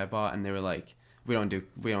hat I bought, and they were like, we don't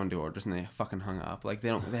do orders, and they fucking hung up. Like they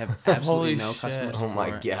have absolutely Holy no shit. customer Oh support. my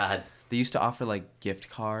god. They used to offer like gift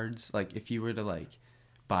cards. Like if you were to like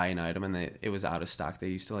buy an item and it was out of stock, they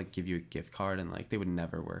used to like give you a gift card, and like they would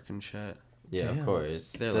never work and shit. Yeah, Damn. of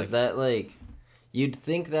course. They're Does that like you'd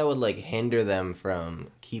think that would like hinder them from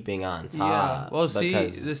keeping on top? yeah. Well, see,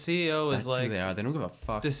 because- the CEO is That's who like, they are. They don't give a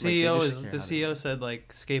fuck. the Like, they CEO just is care the how to- CEO said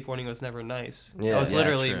like skateboarding was never nice. Yeah. That was Yeah,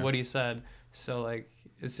 literally true. what he said. So like,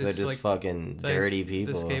 it's they're just just like fucking the- dirty The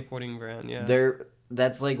people. skateboarding brand, yeah.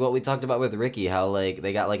 That's like what we talked about with Ricky, how like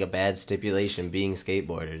they got like a bad stipulation being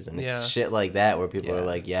skateboarders, and it's Yeah. shit like that where people are Yeah.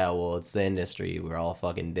 like, yeah, well, it's the industry, we're all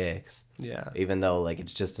fucking dicks, Yeah. even though like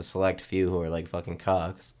it's just a select few who are like fucking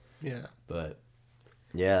cocks. Yeah. But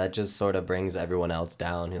yeah, it just sort of brings everyone else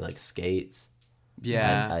down who like skates.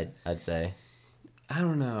 Yeah. I'd say. I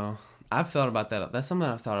don't know. I've thought about that. That's something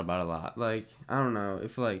I've thought about a lot. Like, I don't know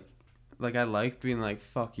if like I like being like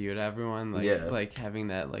fuck you to everyone. Like, Yeah. like having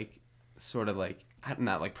that like sort of like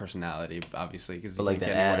not like personality obviously because But, you like,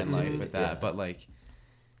 can't the get anywhere in attitude, life with that. yeah. But like,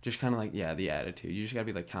 just kind of like the attitude. You just gotta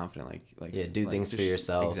be like confident. Like Yeah, do like, things for just-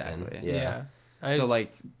 yourself. Exactly. And, yeah. So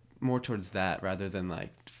like more towards that rather than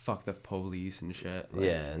like fuck the police and shit. Like,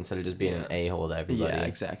 Yeah, instead of just being an Yeah. a-hole to everybody. Yeah.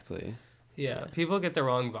 Exactly. Yeah, people get the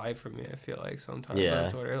wrong vibe from me. I feel like sometimes Yeah.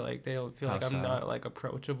 on Twitter, like they don't feel How like I'm so? not like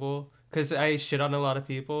approachable because I shit on a lot of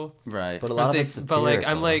people. Right. But a lot of they, it's but like I'm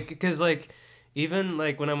satirical. like, because like even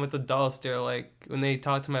like when I'm with adults, they're like when they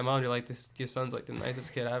talk to my mom, they're like, "This your son's like the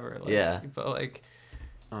nicest kid ever." Like, Yeah. But like,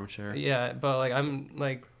 I'm sure. yeah, but like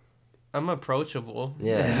I'm approachable.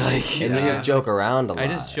 Yeah. like And you Yeah. just joke around a lot. I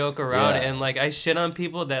just joke around Yeah. and like I shit on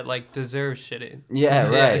people that like deserve shitting. Yeah,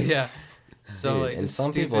 Yeah, right. yeah. So Dude, like and just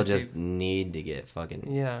some people stupid just need to get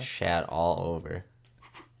fucking Yeah. shat all over.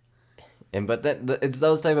 And but it's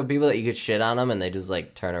those type of people that you could shit on them and they just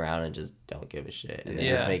like turn around and just don't give a shit and they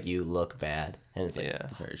just Yeah. make you look bad. And it's like Yeah.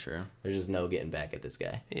 Very true. there's just no getting back at this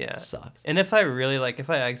guy. Yeah. It sucks. And if I really like, if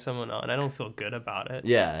I egg someone on, I don't feel good about it.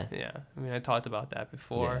 Yeah. Yeah. I mean, I talked about that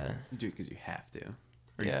before. Yeah. You do it because you have to.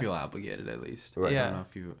 or Yeah. you feel obligated at least. Right. I Yeah. don't know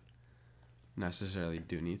if you necessarily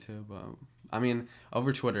do need to, but I mean,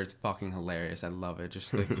 over Twitter, it's fucking hilarious. I love it.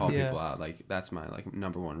 Just like call Yeah. people out. Like that's my like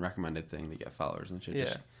number one recommended thing to get followers and shit. Yeah.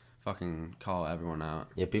 Just fucking call everyone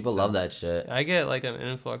out. Yeah, people So- love that shit. I get like an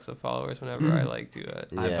influx of followers whenever I like do it.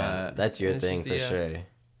 I Yeah, bet. that's your It's thing just- for yeah. sure.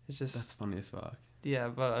 It's just That's funny as fuck. yeah,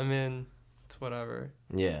 but I mean, it's whatever.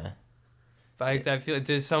 Yeah. But I feel like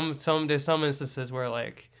there's some instances where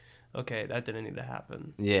like, okay, that didn't need to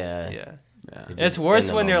happen. Yeah. Yeah. Yeah. It It's just worse in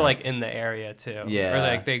the when they're moment. like in the area too. Yeah. Or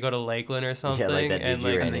like they go to Lakeland or something. Yeah, like that dude and you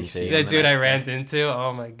like ran and they into. see that him the dude I next ran day. into.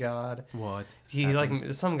 Oh my god. What? He happened?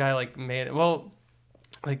 like some guy like made well,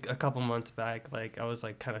 like a couple months back. Like I was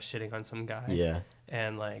like kind of shitting on some guy. Yeah.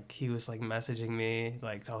 And like he was like messaging me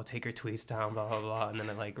like, "Oh, take your tweets down, blah blah blah." And then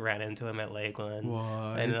I like ran into him at Lakeland. What?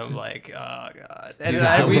 And I'm like, oh god. And Dude, then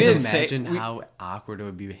I we always didn't say imagine we- how awkward it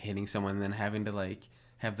would be hitting someone and then having to like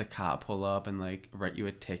have the cop pull up and like write you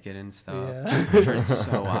a ticket and stuff. Yeah. I'm sure it's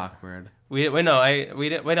so awkward. I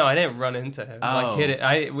didn't run into him. Oh. Like hit it.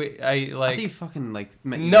 I I like. think you fucking like.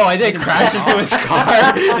 No, I didn't crash into his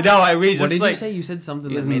car. No, we just What did like. you say? You said something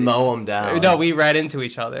You that just made mow him down. No, we ran into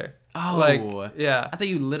each other. Oh, Like, yeah. I thought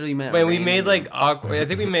you literally meant. When we ran made into like him. awkward. I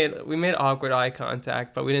think we made awkward eye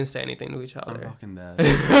contact, but we didn't say anything to each I'm other. fucking dead.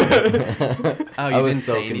 We Oh, you I was didn't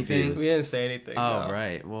so say anything. confused. didn't say anything. Oh no.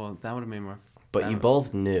 right. Well, that would have made more. But you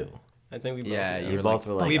both knew. I think we both. Yeah, knew. you You were both like,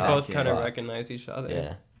 were like, we "Oh, both fuck." kind of recognized each other.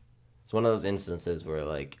 Yeah. It's one of those instances where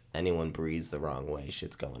like anyone breathes the wrong way,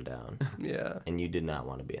 shit's going down, Yeah. and you did not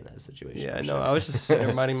want to be in that situation. Yeah. for No, sure. I was just sitting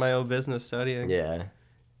there minding my own business, studying. Yeah.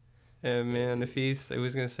 And man, if he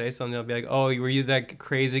was gonna say something, I'll be like, "Oh, were you that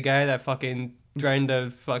crazy guy that fucking trying to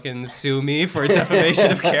fucking sue me for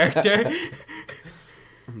defamation of character?"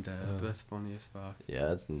 I'm dead. That's funny as fuck. Yeah,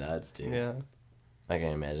 that's nuts, dude. Yeah. I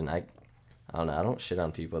can imagine. I don't know. I don't shit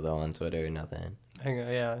on people though on Twitter or nothing.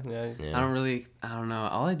 Yeah. Yeah. I don't know.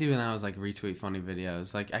 All I do now is like retweet funny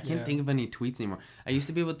videos. Like I can't Yeah. think of any tweets anymore. I used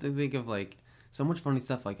to be able to think of like so much funny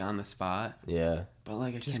stuff like on the spot, Yeah. but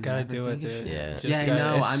like I Just can gotta never do it, think of dude. shit. Yeah. Just Yeah, I gotta-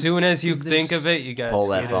 know. As I'm- soon as you 'cause think there's- of it, you gotta Pull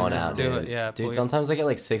that tweet it, phone just out, do dude. it. Yeah. Dude, pull your- sometimes I get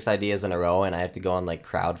like 6 ideas in a row, and I have to go on like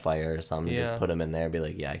Crowdfire or something. Yeah. Just put them in there and be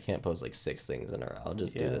like, yeah, I can't post like 6 things in a row. I'll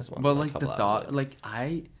just do Yeah. this one. But for a like the couple hours thought, later. like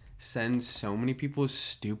I send so many people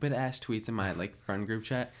stupid ass tweets in my like friend group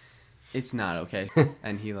chat. It's not okay.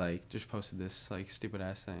 And he like just posted this like stupid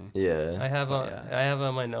ass thing. Yeah. I have But, I have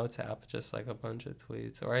on my notes app just like a bunch of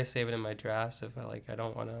tweets, or I save it in my drafts if I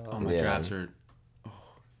don't want to. Oh, my Yeah. drafts are. Oh,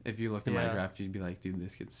 if you looked at my Yeah. draft, you'd be like, dude,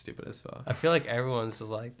 this kid's stupid as fuck. I feel like everyone's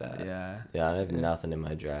like that. Yeah. Yeah, I have nothing in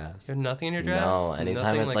my drafts. You have nothing in your drafts? No, anytime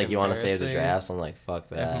Nothing, it's like you want to save the embarrassing? drafts, I'm like, fuck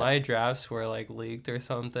that. If my drafts were like leaked or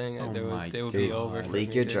something, Oh my they would Dude, be over. for leak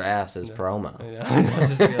me, your dude. drafts as Yeah. promo. Yeah. I'll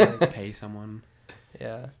just be like, Pay someone.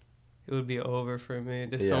 yeah, it would be over for me.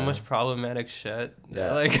 There's Yeah. so much problematic shit.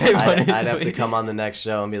 Yeah. Like I'd have to come on the next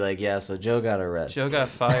show and be like, yeah, so Joe got arrested. Joe got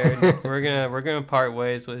fired. we're gonna part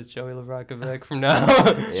ways with Joey Lavakovic from now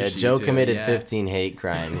on. Yeah, Just Joe you two, committed yeah. 15 hate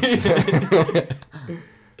crimes.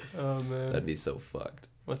 Oh man, That'd be so fucked.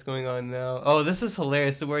 what's going on now? Oh, this is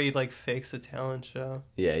hilarious. The where he like fakes a talent show.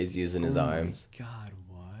 Yeah, he's using his Oh arms. My God,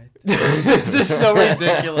 what? This is so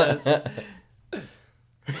ridiculous.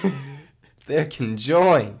 They're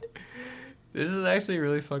conjoined. This is actually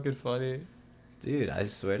really fucking funny. Dude, I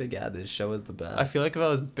swear to God, this show is the best. I feel like if I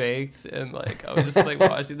was baked and like I was just like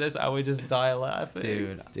watching this, I would just die laughing.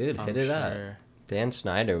 Dude, Hit it up. Dan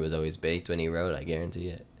Schneider was always baked when he wrote, I guarantee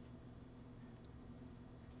it.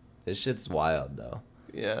 This shit's wild, though.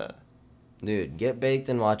 Yeah. Dude, get baked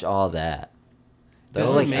and watch all that. Does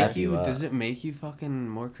That'll, it make F you? up. Does it make you fucking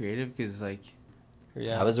more creative? Cause like,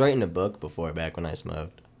 Yeah. I was writing a book before, back when I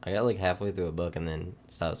smoked. I got like halfway through a book and then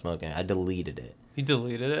stopped smoking. I deleted it. You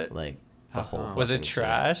deleted it? Like, the How whole come? Was it fucking shit.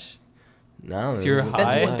 trash? No. So you're it was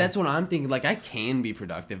high? fine. that's what I'm thinking. Like, I can be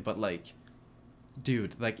productive, but like,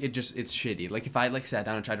 dude, like it's shitty. Like if I like sat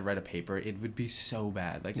down and tried to write a paper, it would be so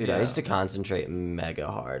bad. Like, Dude, Yeah. I used to concentrate mega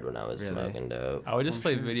hard when I was Really? smoking dope. I would just I'm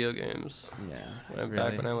play sure. video games. yeah,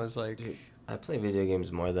 Back when I was like, Dude, I play video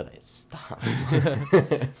games more than I stop.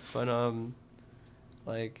 but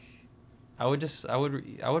like, I would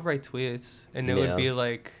write tweets and it would Yeah. be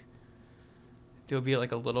like, it would be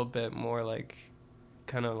like a little bit more like,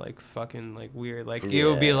 kind of like fucking like weird. Like it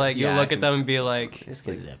would be Yeah. like you Yeah, I look at can- them and be like, This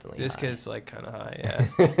kid's definitely this high. kid's like kind of high.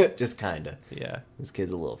 Yeah. Just kinda. Yeah. This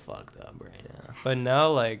kid's a little fucked up right now. But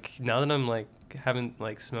now that I'm like haven't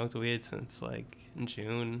like smoked weed since like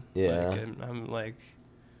June. Yeah. Like, I'm like,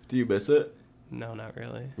 Do you miss it? no, not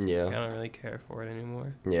really. Yeah. I don't really care for it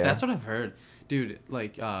anymore. Yeah. That's what I've heard, dude.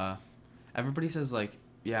 Like, everybody says like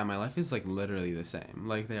Yeah, my life is like literally the same.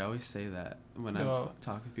 Like they always say that when I No.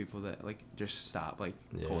 talk to people that like just stop like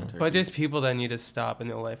Yeah. cold turkey. But there's people that need to stop and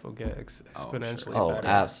their life will get Oh, sure. exponentially Oh, better.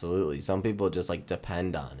 absolutely. Some people just like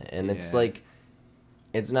depend on it, and it's Yeah. like,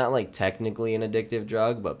 it's not like technically an addictive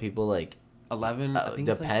drug, but people like 11. I think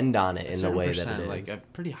it's, like, depend on it a in the certain way that percent, it is. like a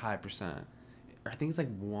pretty high percent. I think it's like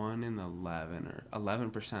 1 in 11 or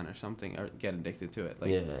 11% or something or get addicted to it. Like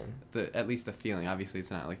yeah, at least the feeling. Obviously, it's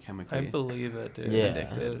not like chemically. I believe it, dude. Yeah.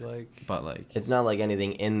 Addicted, like But like it's not like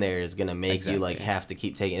anything in there is gonna make you like Exactly. have to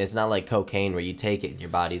keep taking. It's not like cocaine where you take it and your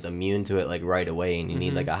body's immune to it like right away, and you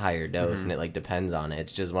need Mhm. like a higher dose, and it like depends on it.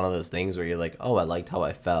 It's just one of those things where you're like, oh, I liked how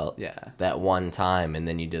I felt yeah. that one time, and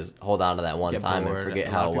then you just hold on to that one Get time bored. and forget A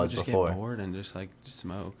lot how of it people was just before. Get bored and just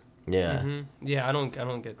smoke. Yeah, Mhm. Yeah, I don't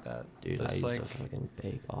get that. dude, I Just, used like, to fucking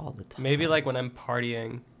bake all the time. maybe like when I'm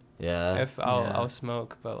partying, yeah, if I'll Yeah. I'll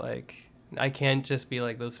smoke, but like I can't just be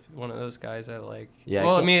like one of those guys that like. Yeah, I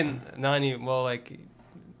Well, I can't- mean, not any. Well, like,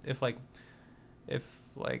 if I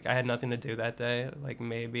had nothing to do that day, like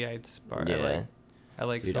maybe I'd spark. yeah. I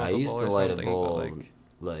like Dude, smoke I a used bowl to or light a something, but, bowl like,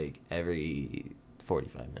 like every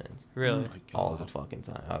 45 minutes. really. Oh my All the God. fucking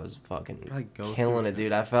time. I was fucking Probably go killing through it,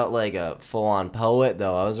 dude. I felt like a full-on poet,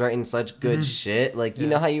 though. I was writing such good Mhm. shit. Like, you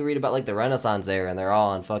Yeah. know how you read about, like, the Renaissance era, and they're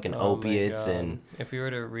all on fucking Oh my opiates God. and... If we were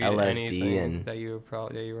to read LSD anything and- that you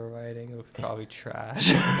were writing, it would probably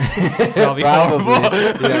trash. Probably. horrible.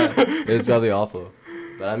 Yeah, it was probably awful.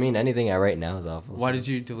 But, I mean, anything I write now is awful. Why so did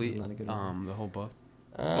you it's delete not a good one. the whole book?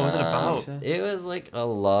 What was it about? It was, like, a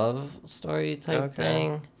love story type Okay.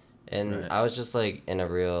 thing. And Right. I was just, like, in a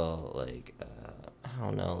real, like... I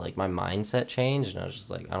don't know, like my mindset changed, and I was just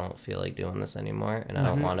like, I don't feel like doing this anymore, and I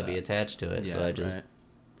don't Mhm. want to be attached to it, so I just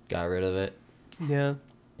got rid of it. Yeah.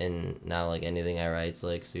 And now, like, anything I write's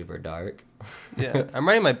like super dark. Yeah. I'm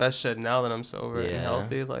writing my best shit now that I'm sober and Yeah.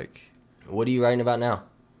 healthy. Like, What are you writing about now?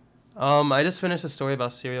 I just finished a story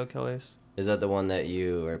about serial killers. Is that the one that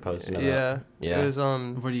you are posting about? Yeah. Yeah. It was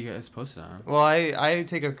What do you guys posted on? Well, I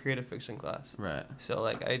take a creative fiction class, Right. so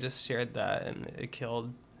like I just shared that and it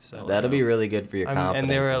killed. So That'll be really good for your confidence. and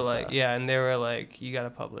they were and like, stuff. yeah, and they were like, you gotta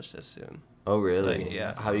publish this soon. Oh, really? Like,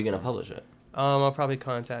 yeah. How are you gonna publish it? I'll probably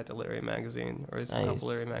contact a literary magazine or a Nice, couple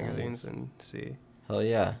literary magazines nice. and see. Hell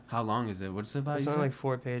yeah, How long is it? What's it about? It's you only said? like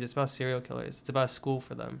 4 pages. It's about serial killers. It's about school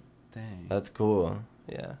for them. Dang. that's cool.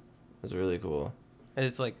 Yeah, That's really cool.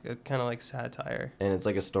 it's like a kind of like satire. And it's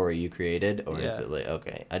like a story you created, or is Yeah. it like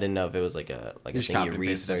okay? I didn't know if it was like a Just thing you copied and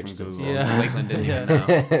pasted it researched. from and Google. stuff. Yeah. Lakeland didn't Yeah. even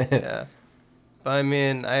know. Yeah, but I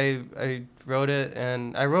mean, I wrote it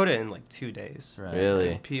and I wrote it in like 2 days. Right. Really?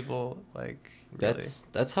 And people like really.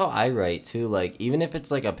 That's how I write too. Like even if it's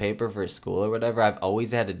like a paper for school or whatever, I've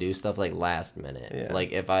always had to do stuff like last minute. Yeah.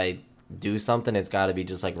 Like if I do something, it's got to be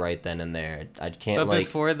just like right then and there. I can't But like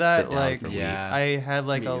before that, sit down like for Yeah. weeks. I had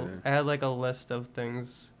like Me either. I had like a list of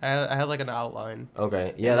things. I had like an outline.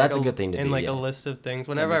 Okay, yeah, And, that's like, a good thing to and do. like yeah. a list of things.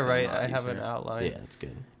 Whenever I makes it a write, lot I have an easier. outline. Yeah, it's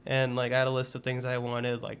good. And like I had a list of things I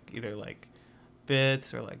wanted, like either like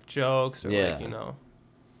bits or like jokes or Yeah. like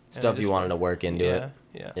Stuff just you wanted to work into yeah, it,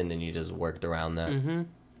 Yeah. and then you just worked around that. Mhm.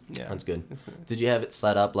 Yeah. That's good. It's- Did you have it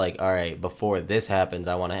set up like, all right, before this happens,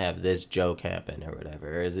 I want to have this joke happen or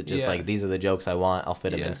whatever? Or is it just Yeah. like, these are the jokes I want, I'll fit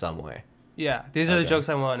them Yeah. in somewhere? Yeah. These are the Okay. jokes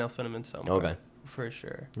I want, and I'll fit them in somewhere. Okay. For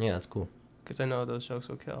sure. Yeah, that's cool. Because I know those jokes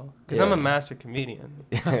will kill. Because I'm Yeah. a master comedian.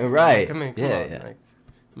 Right. Come on, Yeah, on, yeah. Like,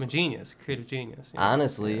 I'm a genius, creative genius. you know?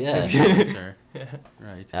 Honestly, Yeah. yeah. Sir. Yeah.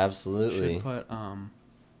 Right. Absolutely.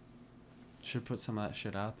 Should put some of that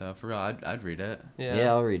shit out though. For real, I'd read it. Yeah.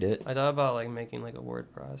 I'll read it. I thought about like making like a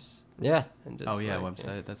WordPress Yeah, and just. Oh yeah, like,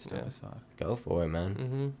 website. That's dope as fuck. go for it, man.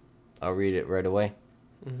 Mhm. I'll read it right away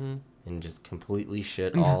Mhm. and just completely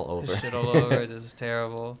shit all over. Shit all over. This is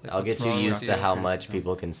terrible. Like, I'll what's get you wrong used with to you? how much Criticism.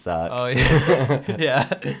 people can suck. Oh yeah.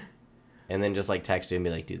 Yeah. And then just like text you and be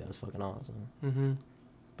like, dude, that was fucking awesome. Mhm.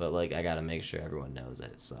 But like, I gotta make sure everyone knows that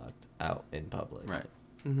it sucked out in public. Right.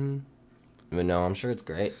 Mhm. But no, I'm sure it's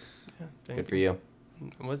great. Yeah. Thank Good for you.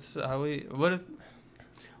 What's how we? What if?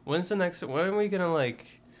 When's the next? When are we gonna like?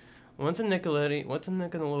 When's a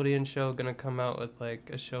Nickelodeon show gonna come out with like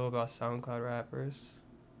a show about SoundCloud rappers?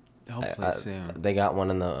 Hopefully soon. They got one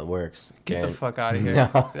in the works. Get the Karen. fuck out of here. No.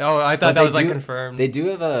 Oh, I But thought that they was like do- confirmed. They do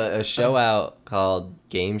have a show out called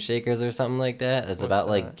Game Shakers or something like that. It's What's about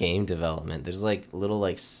like that? game development. There's like little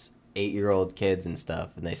like 8-year-old kids and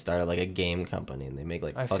stuff, and they started like a game company, and they make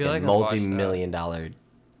like I feel fucking like I've watched that. multi-million-dollar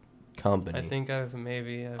company. I think I've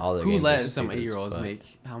maybe. All their Who games are let some stupid as 8-year-olds fuck.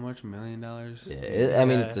 make how much $1 million? Yeah, I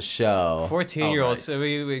mean, Yeah. it's a show. 14-year-olds. Oh, right.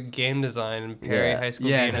 So we game design and Perry Yeah. High School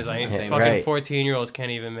Yeah, game that's design. what I'm saying. Fucking Right. 14-year-olds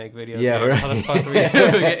can't even make videos. Yeah, games. How the right. fuck are we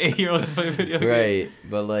gonna get 8-year-olds to play video games? Right,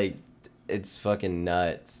 but like, it's fucking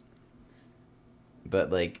nuts.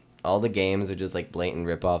 But like all the games are just like blatant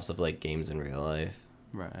ripoffs of like games in real life.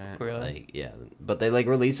 Right. Really? Like yeah, but they like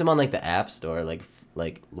release them on like the App Store, like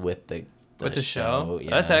with the With the show? Yeah.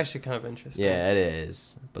 That's actually kind of interesting. Yeah, it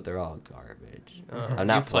is. But they're all garbage. Uh-huh. I've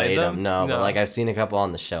not You played played them, no, No. but like I've seen a couple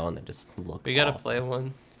on the show and they just look. We gotta awful. play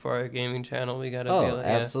one for our gaming channel. We gotta. Oh, be like,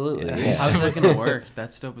 absolutely, yeah. How's that gonna work?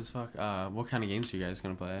 That's dope as fuck. What kind of games are you guys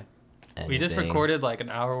gonna play? We just Anything. recorded like an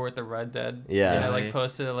hour worth of Red Dead. Yeah. And I Really? like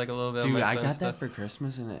posted like a little bit. Dude, on my I phone got and that stuff. for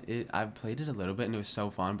Christmas and I played it a little bit and it was so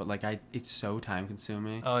fun, but like it's so time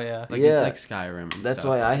consuming. Oh yeah. Like Yeah. it's like Skyrim. And That's stuff.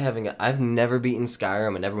 why I've never beaten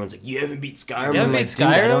Skyrim, and everyone's like, "You haven't beat Skyrim." You haven't I'm beat like, "Dude,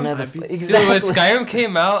 I don't Skyrim? have the I beat- Dude, exactly." when Skyrim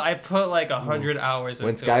came out, I put like 100 hours. When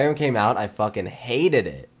into Skyrim it. came out, I fucking hated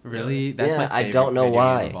it. Really? That's Yeah, my I favorite don't know video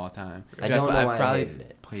why. game of all time. I don't know I've why I probably hated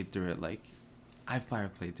it. played through it like I've probably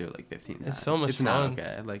played through it like 15 times. It's so much It's not fun.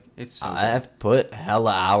 okay. Like it's so I've put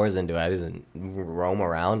hella hours into it. I just roam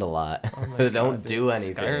around a lot. Oh my Don't God, do dude.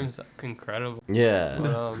 anything. Skyrim's incredible. Yeah,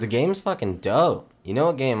 But, the game's fucking dope. You know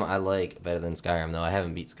what game I like better than Skyrim though? I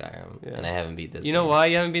haven't beat Skyrim, Yeah. and I haven't beat this. You know game. why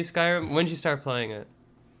you haven't beat Skyrim? When did you start playing it?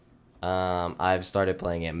 I've started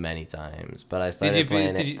playing it many times, but I Did started you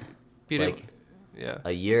playing beat? it Did you beat like it? Yeah.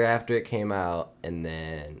 a year after it came out, and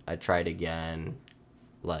then I tried again,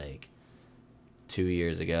 like 2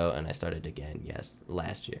 years ago, and I started again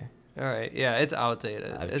last year. All right. Yeah, it's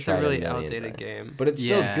outdated. I've It's tried a a really million outdated times. game. But it's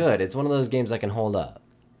still Yeah. good. It's one of those games that can hold up,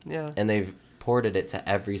 Yeah. and they've ported it to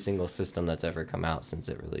every single system that's ever come out since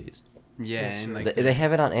it released. yeah, That's and true. like They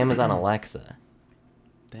have it on Amazon Alexa.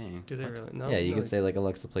 dang. Do they What? really? No. Yeah, you no, can say like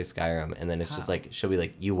Alexa play Skyrim, and then it's just How? like she'll be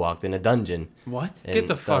like, "You walked in a dungeon." What? And Get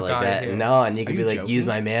the stuff fuck like outta that. here. No, and you could Are be you like, "Use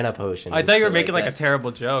joking? my mana potion." I and thought you were shit making like a that.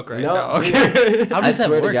 terrible joke right No, now. dude. Okay. How I does that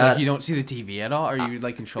swear to work? God. Like you don't see the TV at all, or you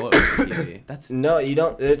like control it with the TV? That's No, you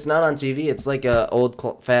don't. It's not on TV. It's like a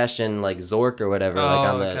old-fashioned like Zork or whatever, like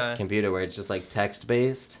Oh, on the okay. computer, where it's just like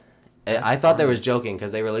text-based. That's I thought they funny. was joking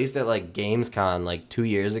because they released it like Gamescom like 2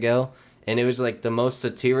 years ago, and it was like the most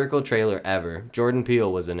satirical trailer ever. Jordan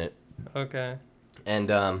Peele was in it, Okay. and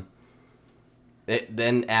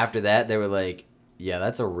then after that they were like, "Yeah,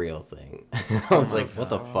 that's a real thing." I was like, "What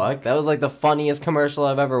the fuck?" That was like the funniest commercial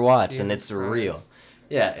I've ever watched, and Jesus it's real. Christ.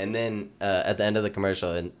 Yeah, and then at the end of the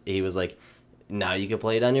commercial, and he was like, "Now you can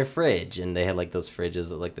play it on your fridge," and they had like those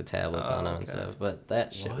fridges with like the tablets on them and okay. stuff. But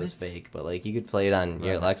that shit was What? fake. But like you could play it on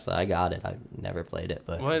your Right. Alexa. I got it. I've never played it,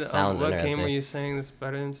 but What it sounds what interesting. game were you saying that's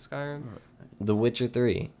better than Skyrim? The Witcher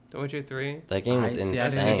 3. The Witcher 3? That game was I see, I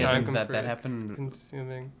That's didn't insane. think time that compre- happened.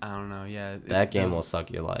 consuming. I don't know. Yeah, That game will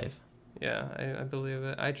suck your life. Yeah, I believe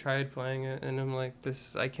it. I tried playing it and I'm like,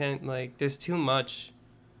 I can't, like, there's too much.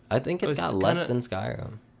 I think it's It got was less kinda- than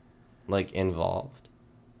Skyrim, like involved.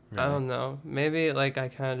 I don't know. Maybe, like, I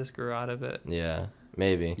kind of just grew out of it. Yeah,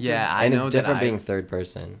 maybe. Yeah, I and know it's that different being I third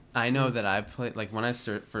person. that I played like when I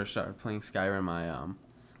first started playing Skyrim. I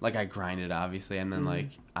like I grinded obviously, and then Mhm. like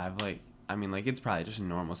I've like I mean like it's probably just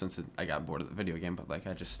normal since I got bored of the video game, but like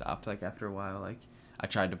I just stopped like after a while. Like I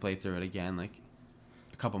tried to play through it again like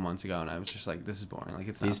a couple months ago, and I was just like, this is boring. Like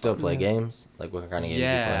it's Do not you still fun. play Yeah. games? Like what kind of games do you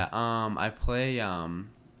Yeah, play? I play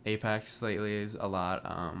Apex lately is a lot.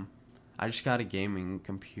 I just got a gaming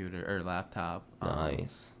computer or laptop.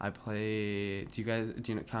 Nice. I play. Do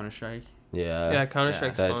you know Counter Strike? Yeah. Yeah,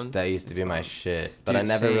 Counter-Strike's That, fun. that used to It's be my fun. shit, but Dude, I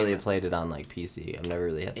never really same. played it on like PC. I've never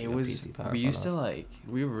really had like, It a was. PC power. We used to like.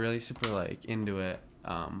 We were really super like into it.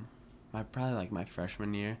 Probably like my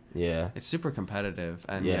freshman year. Yeah. It's super competitive,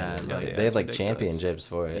 and Yeah. yeah, Yeah, like, yeah. they have it's like ridiculous. championships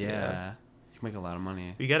for yeah, it. you can make a lot of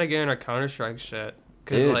money. We gotta get in our Counter-Strike shit.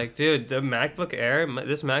 Because, Dude. like, dude, the MacBook Air,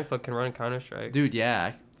 this MacBook can run Counter-Strike. Dude,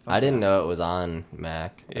 yeah. I didn't know it was on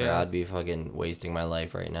Mac, or Yeah. I'd be fucking wasting my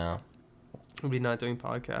life right now. We'll be not doing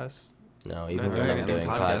podcasts. No, Not even doing when I'm any doing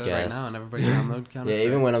podcasts podcasts. right now, and everybody download Counter. Yeah,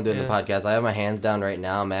 even when I'm doing Yeah. the podcast, I have my hands down right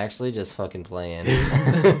now. I'm actually just fucking playing.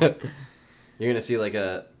 You're gonna see like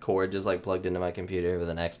a cord just like plugged into my computer with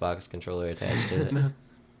an Xbox controller attached to it.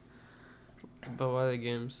 But what other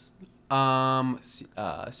games?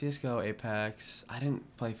 CS:GO, Apex. I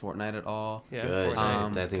didn't play Fortnite at all. Yeah, Good.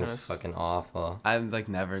 Fortnite That is thing is kinda fucking awful. I like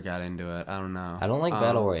never got into it. I don't know. I don't like Um,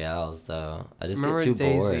 battle royales though. I just Remember get too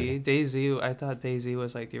DayZ? bored. DayZ, I thought DayZ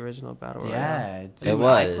was like the original battle royale. Yeah, dude, It I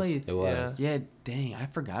was. played- It was. Yeah, dang, I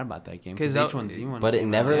forgot about that game. 'Cause Because that- H1Z1. But it came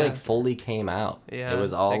never out. Yeah. like fully came out. Yeah. It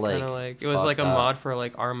was all they like kinda, it was like a fucked up. mod for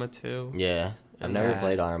like Arma 2. Yeah. I've never Yeah.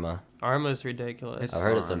 played Arma. Arma's ridiculous. It's I've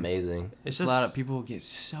heard it's fun. amazing. It's A lot of people get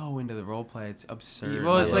so into the role play. It's absurd.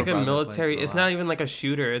 Well, My it's little like a brother military. plays it It's a lot. not even like a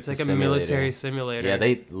shooter. It's It's like a a military simulator. simulator. Yeah,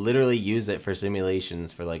 they literally use it for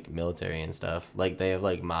simulations for like military and stuff. Like they have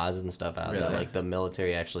like mods and stuff out that Really? like the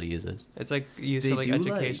military actually uses. It's like used They for like do, like-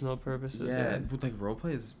 educational purposes. Yeah, with like role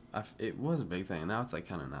play is it was a big thing. Now it's like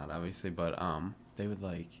kind of not obviously, but they would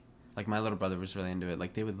like my little brother was really into it.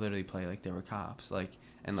 Like they would literally play like they were cops, like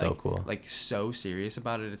and So like cool. like so serious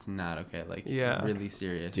about it. It's not okay. Like Yeah. really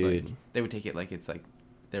serious. Dude. Like, they would take it like it's like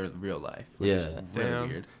their real life. Which Yeah. is really Damn.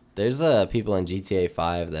 weird. There's people in GTA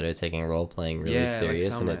 5 that are taking role playing really yeah, serious,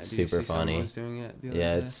 like and Selma. it's Did you super see Selma funny. was doing it the other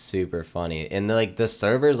Yeah, day? it's super funny. And like the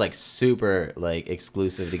server's like super like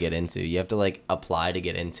exclusive to get into. You have to like apply to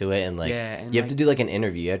get into it, and like Yeah, and, you have to like- do like an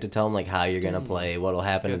interview. You have to tell them like how you're gonna Dang. play, what'll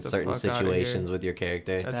happen Get in the certain fuck outta situations here. with your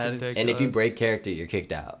character. That's That is- ridiculous. And if you break character, you're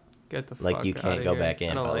kicked out. get the like, fuck you can't outta go here. back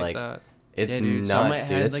in, I don't but, like, that. It's yeah, dude, Selma nuts,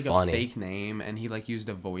 dude. had It's like funny. a fake name, and he like used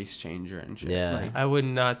a voice changer and shit. Yeah. Like, I would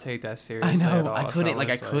not take that I seriously. at know. all I if couldn't. was,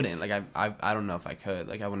 Like, I couldn't. Like, I don't know if I could.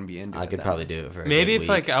 Like, I wouldn't be into it. I could that probably much. do it for a Maybe good if week.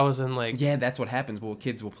 like I was in like Yeah, that's what happens. Well,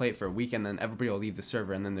 kids will play it for a week, and then everybody will leave the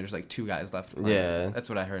server, and then there's like 2 guys left. playing. Yeah. That's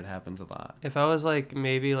what I heard happens a lot. if I was like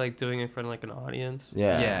maybe like doing it in front of like an audience.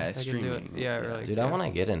 Yeah. I could do streaming. it. Yeah, or, like, Dude, I want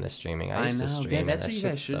to get into streaming. I I used know. to stream. Yeah, and that's that what you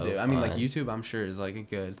guys shit's should so do. I mean, like fun. YouTube, I'm sure is like a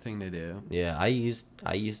good thing to do. Yeah, I used to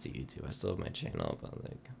YouTube. I still have my channel, but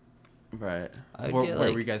like Right. I'd Where get, were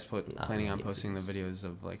like- you guys Nah, planning on YouTube posting the is- videos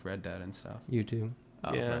of like Red Dead and stuff? YouTube.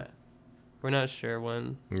 Oh, Yeah. right. We're not sure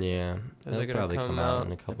when. Yeah, Is it'll it gonna probably come come out out? in a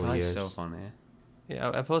They're couple probably years. so funny. Yeah,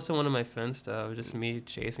 I posted one of my Finsta of just me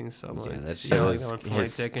chasing someone. Yeah, that shit yelling, was "I wanna put my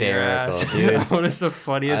dick in your hysterical, ass." dude. What is the I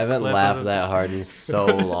funniest? haven't clip laughed of that hard in so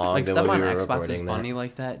long. Like than stuff when on we were Xbox is recording that. funny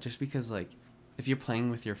like that, just because like if you're playing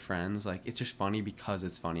with your friends, like it's just funny because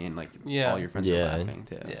it's funny and like Yeah. all your friends Yeah. are laughing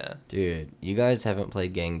too. Yeah. Dude, you guys haven't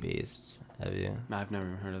played Gang Beasts, have you? I've never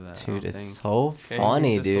even heard of that. I Dude, don't it's think. so Gang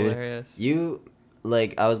funny, Beasts is dude. hilarious. You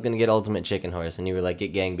like I was gonna get Ultimate Chicken Horse, and you were like,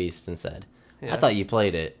 get Gang Beasts instead. Yeah. I thought you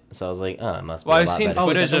played it, so I was like, oh, it must be Well, a I've lot seen better. Oh,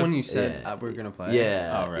 is footage that the of- one you said Yeah. we're gonna play?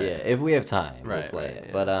 Yeah, Oh, right. yeah. If we have time, we'll Right, play right, it.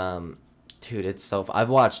 yeah. But dude, it's so. I've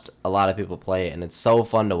watched a lot of people play it, and it's so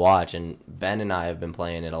fun to watch. And Ben and I have been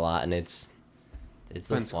playing it a lot, and it's the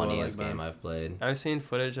Ben's cool, I like funniest Ben. game I've played. I've seen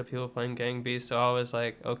footage of people playing Gang Beasts, so I was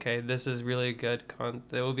like, okay, this is really good.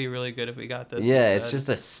 It would be really good if we got this. Yeah, it's instead. just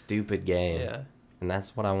a stupid game, Yeah. and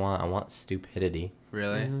that's what I want. I want stupidity.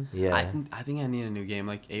 Really? Mhm. Yeah, I think I need a new game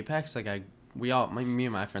like Apex. Like me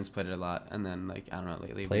and my friends played it a lot, and then like I don't know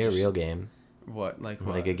lately. play we a just- real game, What like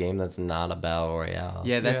what? like a game that's not a battle royale.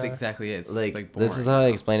 Yeah, that's Yeah. exactly it. It's Like, like this is boring how I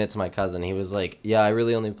now. explained it to my cousin. He was like, "Yeah, I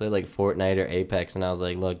really only play like Fortnite or Apex," and I was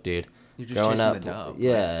like, "Look, dude, You're just growing chasing up, the dub.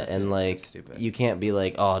 yeah, that's and it. like That's stupid. you can't be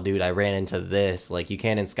like, oh, dude, I ran into this. Like you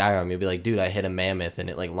can in Skyrim. You'll be like, dude, I hit a mammoth and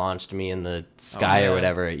it like launched me in the sky yeah. or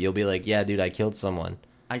whatever. You'll be like, yeah, dude, I killed someone.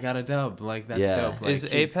 I got a dub. Like that's Yeah. dope. Like, Is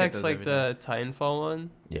kids get Apex those like every the Titanfall one?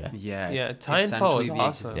 Yeah, day. Yeah. Yeah, it's Titanfall essentially is the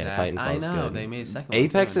awesome. Yeah, exact- I Titanfall's know good. they made a second.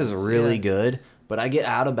 Apex one is too. really Yeah. good, but I get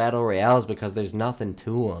out of battle royales because there's nothing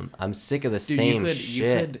to them. I'm sick of the Dude, same you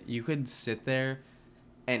shit. could sit there,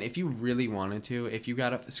 and if you really wanted to, if you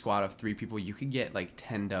got a squad of 3 people, you could get like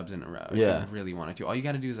 10 dubs in a row. If Yeah. you really wanted to. All you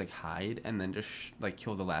got to do is like hide and then just like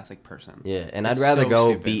kill the last like person. Yeah, and It's I'd rather so go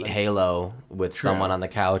stupid, beat like- Halo with True. someone on the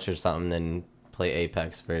couch or something than play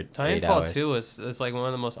Apex for 8 Titanfall hours. 2 is like one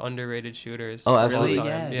of the most underrated shooters. Oh, of all absolutely. Really?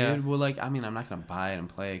 time. Yeah, dude. Well, like I mean, I'm not gonna buy it and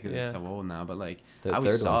play it because Yeah. it's so old now. But like, The I third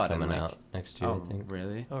always saw one's it and coming like, out next year, oh I think.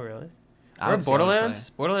 really? Oh, really? I Or would say I would play.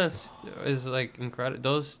 Borderlands is like incredible.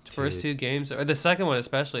 Those first Dude. 2 games, or the second one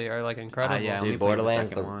especially, are like incredible. yeah. I only Dude, played the Borderlands,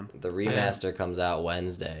 second one. the remaster comes out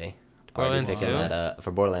Wednesday. Borderlands Already picking 2? that up for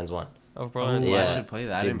Borderlands 1. Oh, Borderlands. Ooh, Yeah. I should play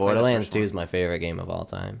that. I Dude, didn't play the Borderlands first 2 one. is my favorite game of all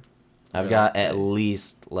time. I've Really? got at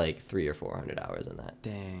least like 300 or 400 hours in that.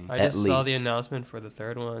 Dang. I At just saw the least. announcement for the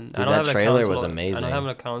third one. Dude, I don't that have a trailer was console. I amazing. don't have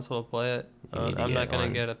a console to play it. You need to I'm get not gonna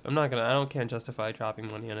one. get it. I'm not gonna. I don't can't justify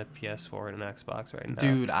dropping money on a PS4 and an Xbox right now.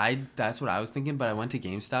 Dude, that's what I was thinking, but I went to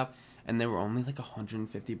GameStop and they were only like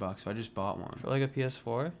 $150, so I just bought one. for like a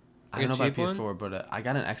PS4. I Like don't a know cheap about one? PS4, but I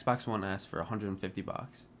got an Xbox One S for $150.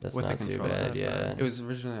 That's with not a too controller. bad, yeah. It was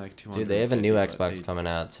originally like 200. Dude, they have a new Xbox coming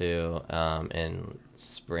out too, in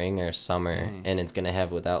spring or summer, Dang. and it's gonna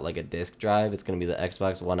have without like a disc drive. It's gonna be the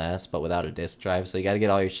Xbox One S, but without a disc drive. So you got to get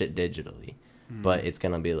all your shit digitally. Hmm. But it's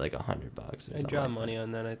gonna be like $100 or I something. drop like money that.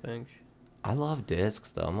 on that. I think. I love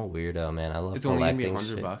discs though. I'm a weirdo, man. I love It's only gonna collecting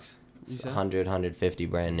be shit. $100. You It's said? 100, 150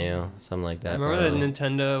 brand new, something like that. I remember so- the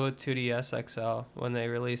Nintendo with 2DS XL when they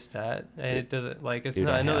released that, and it doesn't like it's Dude,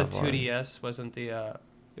 not. I I know the have one. 2DS wasn't the.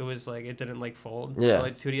 It it was like it didn't like fold. Yeah. But,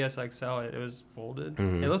 like 2DS XL, it was folded.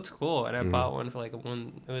 Mhm. It looked cool, and I Mhm. bought one for like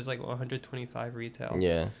it was like 125 retail.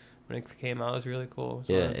 Yeah. When it came out, it was really cool.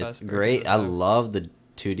 Yeah, it's great. I love the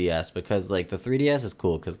 2DS because like the 3DS is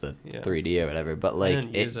cool because the Yeah. 3D or whatever, but like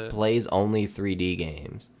didn't use it. plays only 3D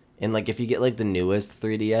games. And like if you get like the newest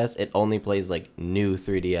 3DS, it only plays like new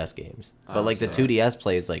 3DS games. But Oh, like the so- 2DS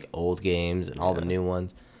plays like old games and all the Yeah. new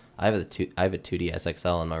ones. I have a 2DS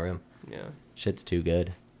XL in my room. Yeah. Shit's too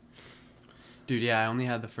good. Dude, yeah, I only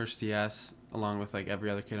had the first DS along with like every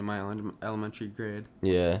other kid in my elementary grade.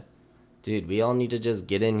 Yeah. Dude, we all need to just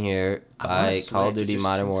get in here, I want a buy Call of Switch, Duty it's just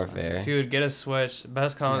Modern too Warfare. expensive. Dude, get a Switch.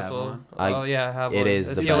 Best you have console. one? Oh yeah, I have It one. is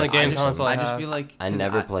It's the the only best. game I just- console I I just have. feel like I 'cause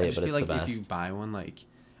never play it, just but feel it's the like if you best. buy one, like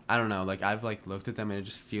I don't know, like I've like looked at them and it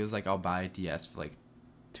just feels like I'll buy a DS for like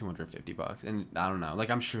 $250, and I don't know, like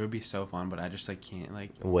I'm sure it'd be so fun, but I just like can't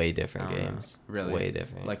like. Way different I don't know. games. Really? Way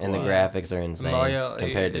different. Like and what? the graphics are insane Mario,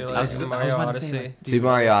 compared to you DS. like I was Mario about to say, Odyssey. like, Super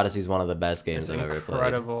Mario Odyssey is one of the best games It's I've ever played.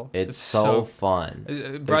 incredible. It's so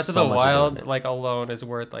fun. Breath of so the much to do in Wild, it. like alone, is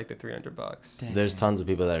worth like the $300. Dang. There's tons of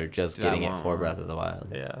people that are just Dude, I getting it want for one. Breath of the Wild.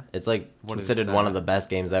 Yeah. It's like What is considered one that? of the best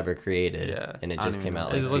games ever created. Yeah. And it I don't just even came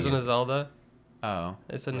out know. like Is 2 Legend of years. Zelda? Oh,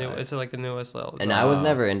 It's a new. Right. It's like the newest Zelda. And I was Oh.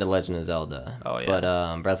 never into Legend of Zelda. Oh, yeah.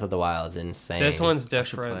 But Breath of the Wild's insane. This one's I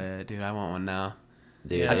should play different. it, dude. I want one now.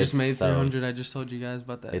 Dude, Yeah. I just it's made so, 300. I just told you guys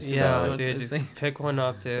about that. It's Yeah, so- dude, This just thing. pick one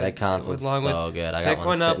up, dude. That console's Along with- so good. I pick got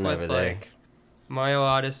one up sitting with over there. like Mario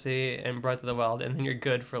Odyssey and Breath of the Wild, and then you're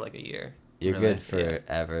good for like a year. You're Really? good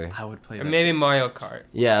forever. I would play. Or that maybe shit. Mario Kart.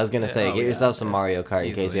 Yeah, I was gonna say, Oh, get yeah. yourself some Mario Kart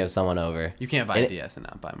in case Easily. you have someone over. You can't buy And a it- DS and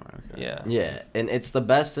not buy Mario Kart. Yeah. Yeah, and it's the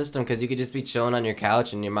best system because you could just be chilling on your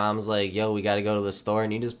couch and your mom's like, "Yo, we got to go to the store,"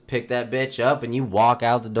 and you just pick that bitch up and you walk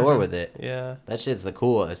out the door with it. Yeah. That shit's the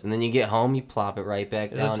coolest. And then you get home, you plop it right back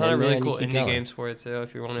There's down a ton in of there really and you cool keep indie going. games for it too.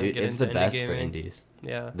 If you want to Dude, get it's into the indie best for gaming. indies.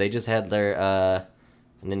 Yeah. They just had their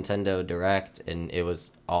Nintendo Direct, and it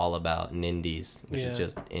was all about Nindies, which Yeah. is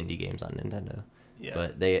just indie games on Nintendo. Yeah.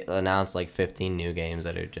 But they announced like 15 new games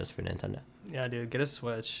that are just for Nintendo. Yeah, dude, get a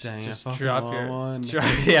Switch. Dang, I Just fucking drop want your.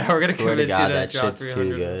 one. Yeah, we're gonna Swear to convince God, you to that drop shit's too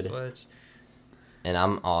 300 good. on the Switch. And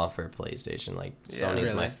I'm all for PlayStation. Like Yeah.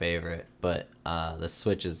 Sony's my Really? favorite, but the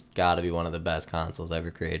Switch has got to be one of the best consoles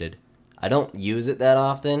ever created. I don't use it that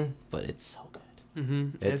often, but it's so good. Mm-hmm.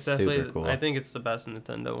 It's definitely. super cool. I think it's the best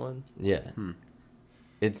Nintendo one. Yeah, Hmm.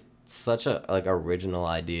 it's such a like original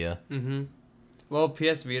idea. Mm-hmm. Well,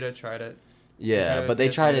 PS Vita tried it. Yeah, Yeah, but they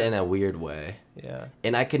PS tried it Vita. in a weird way. Yeah.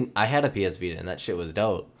 And I had a PS Vita, and that shit was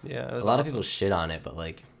dope. Yeah. It A was lot of awesome. people shit on it, but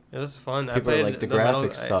like It was fun. I people are played like the Metal-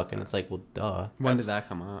 graphics suck, and it's like, well, duh. When did that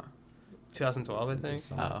come out? 2012, I think.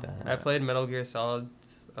 Something like Oh. that. I played Metal Gear Solid,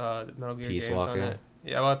 Metal Gear Peace games on Walker. it.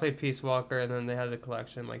 Yeah, well, I played Peace Walker, and then they had the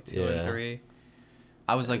collection like 2 Yeah. and 3.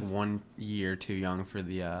 I was like 1 year too young for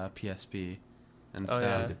the PSP and Oh, stuff.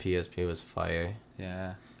 yeah. The PSP was fire.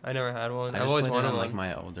 Yeah. I never had one. I I've just always played it wanted on one. like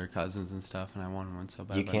my older cousins and stuff, and I wanted one so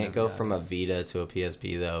bad. You but I can't never go got from it. a Vita to a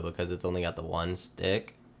PSP though because it's only got the one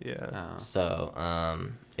stick. Yeah. Oh. So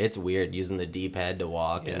it's weird using the D-pad to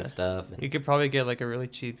walk Yeah. and stuff. And You could probably get like a really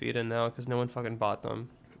cheap Vita now because no one fucking bought them.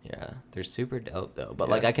 yeah, they're super dope though. But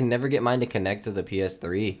Yeah. like I can never get mine to connect to the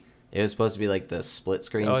PS3. It was supposed to be like the split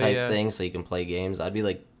screen Oh, type yeah. thing so you can play games. I'd be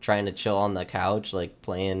like trying to chill on the couch like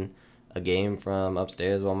playing a game from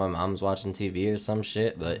upstairs while my mom's watching TV or some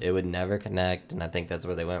shit, but it would never connect, and I think that's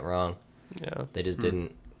where they went wrong. Yeah. They just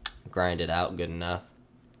didn't grind it out good enough.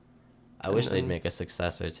 I And wish they'd then- make a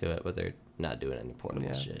successor to it, but they're not doing any portable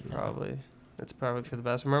Yeah, shit. now. probably. It's probably for the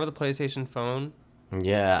best. Remember the PlayStation phone?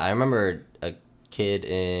 Yeah, I remember a kid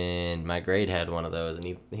in my grade had one of those, and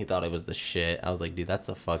he thought it was the shit. I was like, dude, that's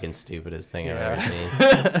the fucking stupidest thing I've ever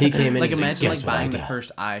seen. He came in, Like he's imagine "Guess like what I buying the got?"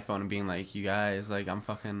 first iPhone and being like, you guys, like I'm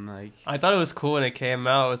fucking like. I thought it was cool when it came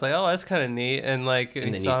out. I was like, oh, that's kind of neat. And like, And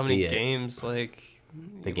you then saw you how many see it. games, like,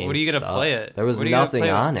 The what game are you going to sucked. play it? There was What are you gonna nothing play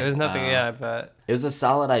it? on it. There was nothing, Oh. yeah, but It was a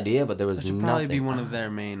solid idea, but there was That should nothing. probably be one of on it. their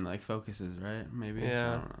main like focuses, right? Maybe. Yeah.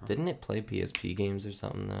 I don't know. Didn't it play PSP games or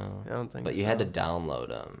something though? I don't think But so. you had to download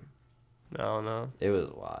them. No. It was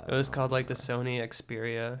wild. It was called like the Sony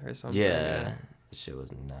Xperia or something. Yeah, this shit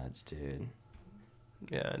was nuts, dude.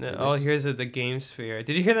 Yeah. No. Dude, Oh, this- here's the Game Sphere.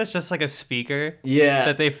 Did you hear that's just like a speaker Yeah,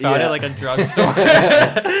 that they found yeah. at like a drugstore?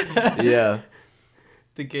 Yeah.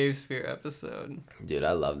 The Game Sphere episode. Dude,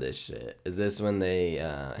 I love this shit. Is this when they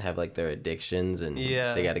have like their addictions and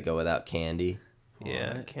Yeah. they got to go without candy?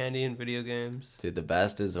 Yeah, What? candy and video games. Dude, the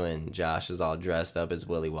best is when Josh is all dressed up as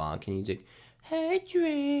Willy Wonka and he's like, "Hey,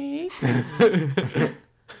 drinks."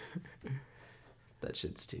 That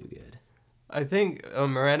shit's too good. I think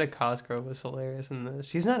Miranda Cosgrove was hilarious in this.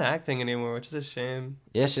 She's not acting anymore, which is a shame.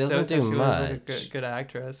 Yeah, she doesn't do She much. was like a good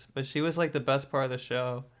actress, but she was like the best part of the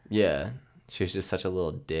show. Yeah, she was just such a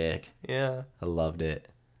little dick. Yeah, I loved it.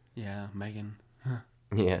 Yeah, Megan.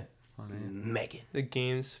 Yeah. Funny. Megan. the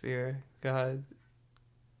game sphere. God,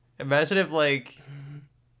 imagine if like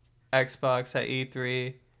Xbox at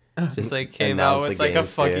E3 just like came out Announced with the like a Game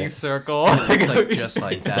Sphere. fucking circle. It's like just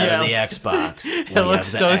like Instead that. of the Xbox, we It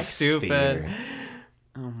looks have the so X stupid. Sphere.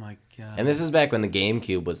 Oh my god. And this is back when the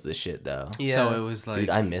GameCube was the shit, though. Yeah. So it was like Dude,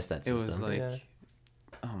 I miss that it system. was like Yeah.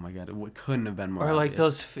 oh my god, it couldn't have been more Or like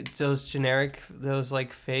obvious. those generic, those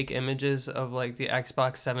like fake images of like the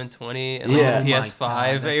Xbox 720 and Yeah. like the Oh my PS5. God,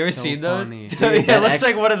 Have you ever that's so seen those? funny. Dude, Dude, yeah, that it looks X-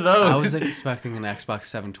 like one of those. I was expecting an Xbox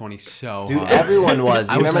 720 so Dude, hard. everyone was.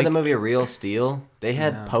 I You was remember like- the movie Real Steel? They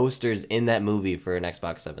had No. posters in that movie for an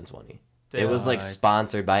Xbox 720. It was like What?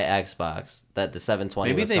 sponsored by Xbox that the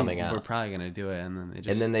 720 Maybe was they coming were out. probably gonna do it, and then they just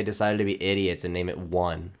And then they decided to be idiots and name it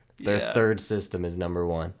One. Their Yeah. third system is number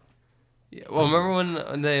one. Yeah, well, remember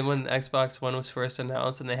when Xbox One was first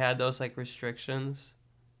announced and they had those like restrictions?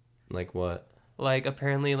 Like what? Like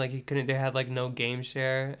apparently like you couldn't. They had like no game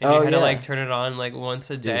share, and Oh, you had to yeah. like turn it on like once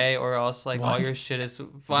a day, or else like all What? your shit is.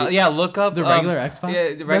 Yeah, look up the regular Xbox.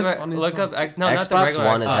 Yeah, the regular. That's funny as Look fuck. up no, not the Xbox regular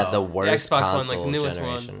One Xbox. has had the Oh. worst Xbox One, console like, newest one.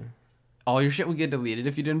 generation. All your shit would get deleted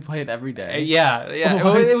if you didn't play it every day. Yeah.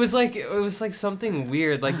 What? It was like something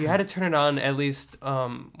weird. Like you had to turn it on at least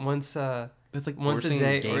once. It's like once a forcing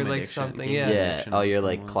day game or, like, addiction- something, game yeah. Yeah, addiction all on your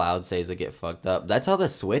like someone. cloud saves will get fucked up. That's how the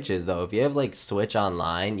Switch is though. If you have like Switch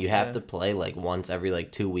Online, you have Yeah. to play like once every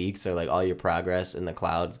like 2 weeks, or like all your progress in the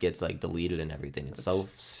clouds gets like deleted and everything. It's so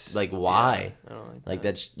like why? Yeah, I don't Like that.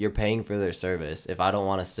 that's you're paying for their service. If I don't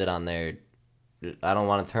want to sit on there, I don't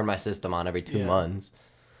want to turn my system on every 2 Yeah. months.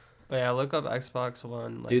 But yeah, look up Xbox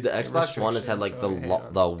One. Like, Dude, the Xbox One has had like the restrictions, so, hang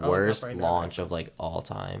on. the I'll look up worst right now, launch actually. of like all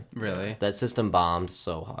time. Really? That system bombed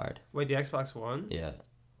so hard. Wait, the Xbox One? Yeah,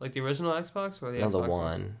 Like the original Xbox or the no, Xbox the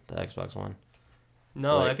one, the Xbox One.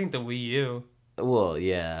 No, I Like- think the Wii U. Well,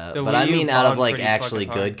 yeah, The but Wii I U mean out of bombed like pretty actually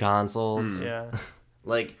fucking good consoles. Yeah.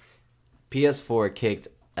 Like PS4 kicked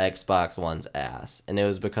Xbox One's ass, and it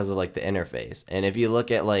was because of like the interface. And if you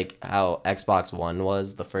look at like how Xbox One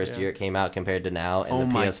was the first Yeah. year it came out compared to now, and Oh the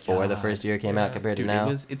my PS4 the God. first year it came out Yeah. compared Dude, to now,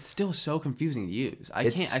 it's still so confusing to use. I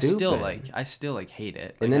It's can't. stupid. I still hate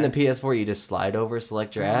it. and Like, then I- the PS4 you just slide over,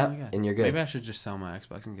 select your Oh my app, God. and you're good. Maybe I should just sell my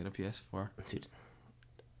Xbox and get a PS4. Dude,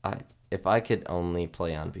 if I could only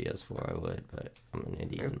play on PS4, I would, but I'm an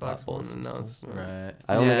idiot and bought Xbox both One systems. announced. Right.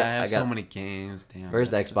 I only yeah, got- I have I so got- many games. Damn.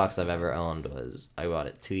 First that's so Xbox I've sad. ever owned was I bought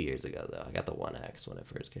it 2 years ago though. I got the One X when it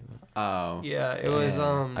first came out. Oh. Yeah, it was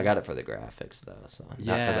Yeah. I got it for the graphics though, so not because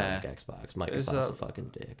I Yeah. like Xbox. was, Microsoft's a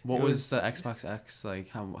fucking dick. What It was, was- the Xbox X like?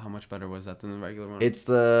 How much better was that than the regular one? It's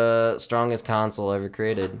the strongest console ever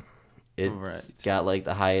created. It's Right. got like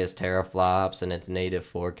the highest teraflops and it's native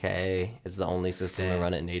 4K. It's the only system to Damn.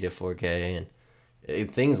 run at native 4K,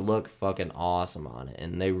 and things look fucking awesome on it,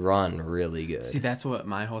 and they run really good. See, that's what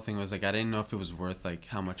my whole thing was like. I didn't know if it was worth like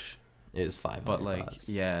how much, It is $500. but like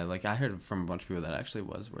yeah, like I heard from a bunch of people that actually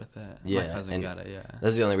was worth it. Yeah, My cousin and got it. Yeah.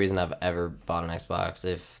 That's the only reason I've ever bought an Xbox.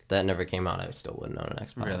 If that never came out, I still wouldn't own an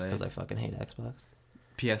Xbox Really? because I fucking hate Xbox.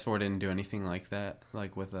 PS4 didn't do anything like that,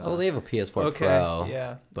 like with Oh, they have a PS4 Okay. Pro.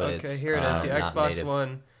 Yeah. but Okay, it's, here it is. The not Xbox native.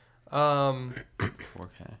 One.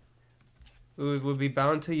 4K. Would be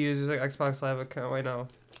bound to users like Xbox Live account. Wait, no.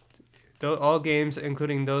 All games,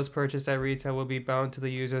 including those purchased at retail, will be bound to the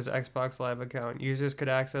user's Xbox Live account. Users could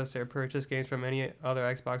access their purchased games from any other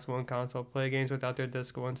Xbox One console, play games without their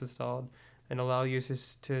disc once installed, and allow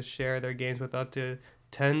users to share their games with up to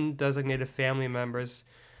 10 designated family members.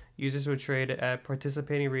 Users would trade at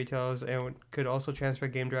participating retailers and could also transfer a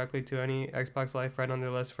game directly to any Xbox Live friend on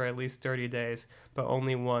their list for at least 30 days, but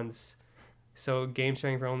only once. So game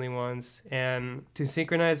sharing for only once. And to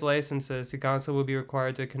synchronize licenses, the console will be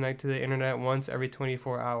required to connect to the internet once every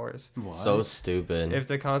 24 hours. What? So stupid. If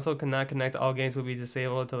the console cannot connect, all games will be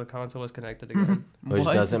disabled until the console is connected again. Which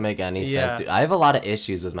What? doesn't make any Yeah. sense, dude. I have a lot of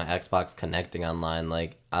issues with my Xbox connecting online.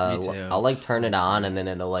 Like, Me too. I'll like turn it on and then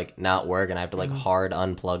it'll like not work, and I have to like Mm-hmm. hard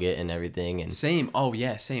unplug it and everything. And Same. Oh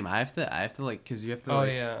yeah, same. I have to like, cause you have to Oh,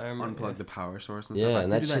 like, yeah, I remember, unplug yeah. the power source and Yeah, stuff. I have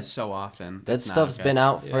and to that do that shit's- so often. that It's not stuff's okay. been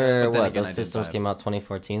out Yeah. for But then what? again, I Those did systems buy it. came out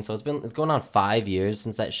 2014, so it's going on 5 years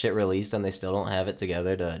since that shit released, and they still don't have it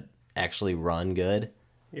together to actually run good.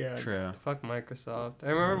 Yeah. True. Fuck Microsoft. I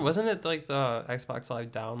remember, wasn't it like the Xbox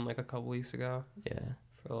Live down like a couple weeks ago? Yeah,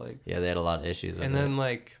 For like, yeah, they had a lot of issues with and it. then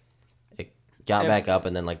like, got And- back up,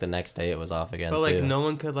 and then like the next day it was off again. But like too. no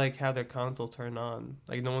one could like have their console turned on.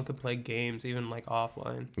 Like no one could play games even like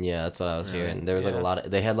offline. Yeah, that's what I was Really? hearing. There was like a Yeah. lot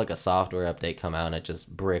of. They had like a software update come out, and it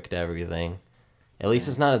just bricked everything. At least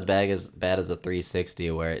it's not as bad as a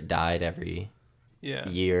 360 where it died every Yeah.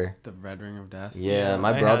 year. The Red Ring of Death. Yeah,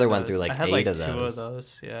 my I brother had went through those. like I had 8 like of two those. of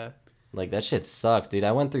those. Yeah. Like that shit sucks, dude.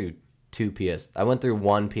 I went through I went through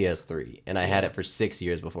one PS3, and I had Yeah. it for 6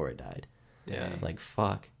 years before it died. Yeah. Like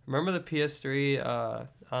fuck. Remember the PS3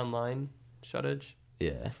 online shortage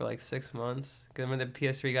Yeah. for like 6 months? Because when the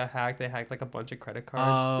PS3 got hacked, they hacked like a bunch of credit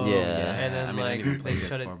cards. Oh, Yeah. yeah. And then, I mean, I like, didn't even play they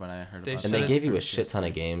shut PS4, it- but I heard they about And it. they shut gave it you a for shit ton of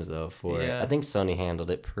PS3. games though for it. Yeah. I think Sony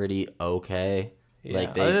handled it pretty okay. Yeah. Like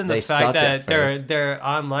Other than they the sucked fact at that their first. their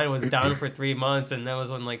online was down for 3 months, and that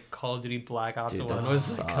was when like Call of Duty Black Ops Dude, 1 that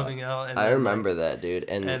was like, sucked. coming out. And I then, remember that, dude.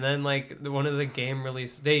 Like, and then like one of the game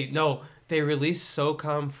release, they released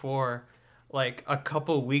SOCOM 4 like a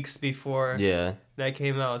couple weeks before yeah, that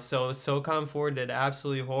came out. So SOCOM 4 did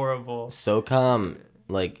absolutely horrible. SOCOM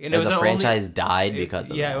like And it as was a the franchise died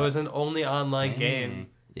because of yeah, that. it was an only online Dang. game.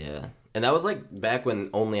 Yeah. And that was like back when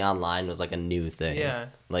only online was like a new thing. Yeah.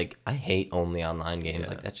 Like I hate only online games. Yeah.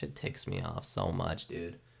 Like that shit ticks me off so much,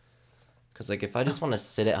 dude. Cause like if I just want to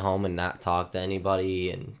sit at home and not talk to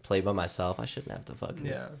anybody and play by myself, I shouldn't have to fucking.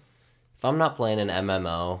 Yeah, If I'm not playing an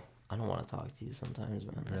MMO, I don't want to talk to you sometimes,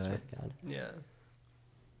 man. I swear Really? to God. yeah.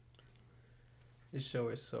 This show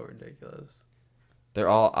is so ridiculous. They're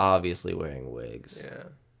all obviously wearing wigs. Yeah.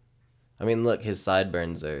 I mean, look, his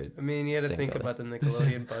sideburns are. I mean, you had to think Cinco. about the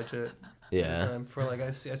Nickelodeon budget. Yeah. For like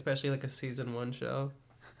especially like a season 1 show.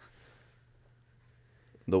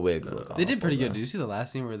 The wigs look. They did pretty awful, good. though. Did you see the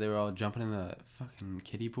last scene where they were all jumping in the fucking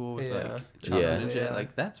kiddie pool with Yeah. like chocolate Yeah. and shit? Yeah.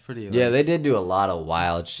 Like that's pretty. Yeah, like- they did do a lot of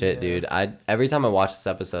wild shit, Yeah. dude. Every time I watch this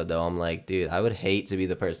episode though, I'm like, dude, I would hate to be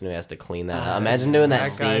the person who has to clean that up. Imagine doing that guy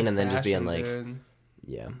scene and then just being fashion, like, dude.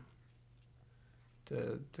 yeah.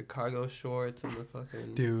 The cargo shorts and the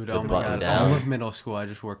fucking Dude, The oh my button god! down. All of middle school, I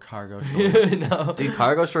just wore cargo shorts. no. Dude,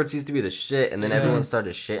 cargo shorts used to be the shit, and then Yeah. everyone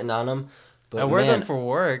started shitting on them. But I wear man, them for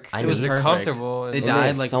work. I It was need- comfortable. They And And they died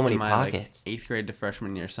have like so many in my pockets. like 8th grade to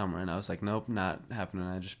freshman year summer, and I was like, nope, not happening.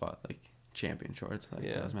 I just bought like champion shorts. Like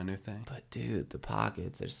Yeah. that was my new thing. But dude, the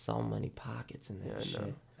pockets. There's so many pockets in Yeah, that I shit.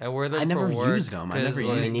 know. I wear them I never for work. used them. I 'cause, never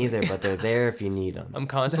like, Me used neither, but they're there if you need them. I'm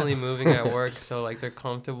constantly moving at work, so like they're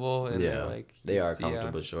comfortable and Yeah, like they are yeah.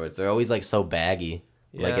 comfortable shorts. They're always like so baggy,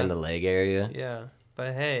 like Yeah. in the leg area. Yeah,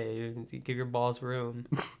 but hey, you give your balls room.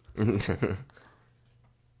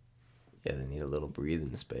 Yeah, they need a little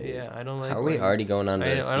breathing space. Yeah, I don't like. How are we wearing- already going on to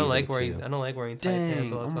I season don't like 2? wearing. I don't like wearing tight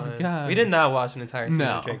pants Dang, all the oh my time. God. We did not watch an entire season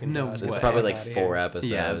No, of Drake and no Josh. way. It's Get probably the like fuck outta 4 here.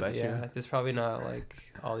 episodes. Yeah, but- Yeah, there's probably not like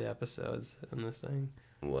all the episodes in this thing.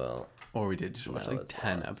 Well, Or we did just watch No, like it's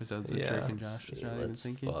 10 not. episodes of Yeah. Drake and Josh. Just not even let's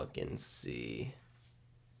thinking. fucking see.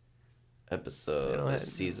 They Episode don't have-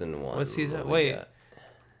 season 1. what season- we wait. got?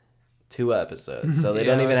 2 episodes, so they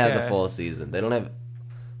don't Yeah, even have okay. the full season. They don't have.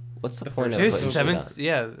 What's the, The point of first There's putting episode. shit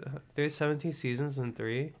on? 7. Yeah, there's 17 seasons in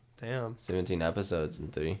 3. Damn. 17 episodes in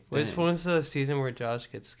 3. Which Dang. one's the season where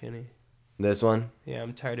Josh gets skinny? This one. Yeah,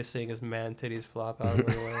 I'm tired of seeing his man titties flop out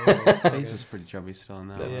everywhere. His face was pretty chubby still in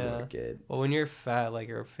that That one. Yeah. looked good. Well, when you're fat, like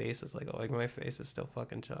your face is like my face is still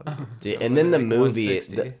fucking chubby. Dude, I'm and then the like movie,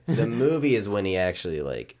 160. the movie is when he actually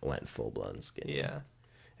like went full blown skinny. Yeah,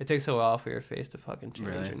 it takes a while for your face to fucking change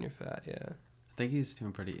Really? when you're fat. Yeah. I think he's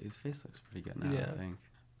doing pretty. His face looks pretty good now. Yeah. I think.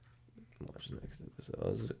 Watch the next episode.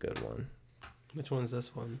 Oh, this is a good one. Which one's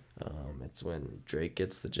this one? It's when Drake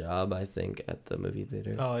gets the job, I think, at the movie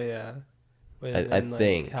theater. Oh yeah. When, I like,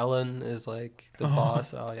 think. Helen is like the Oh.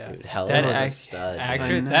 boss. Oh yeah. Dude, Helen That was a act- stud. Actress,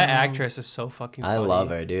 I that know. actress is so fucking. I Funny. love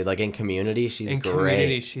her, dude. Like in Community, she's In great.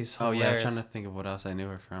 Community, she's Oh yeah, I'm hilarious. trying to think of what else I knew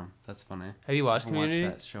her from. That's funny. Have you I watched haven't watched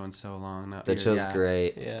Community? that show in so long. No, That show's yeah.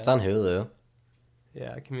 great. Yeah. It's on Hulu.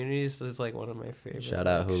 Yeah, Community is like one of my favorite. Shout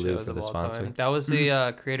out like, Hulu shows for of the all sponsor. time. That was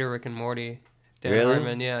the creator Rick and Morty. Dan Really?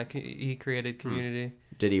 Harmon, yeah, he created Community.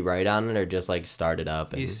 Did he write on it or just like started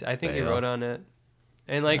up? And I think he bail? wrote on it.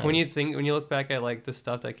 And like when you Nice. when you look back at like the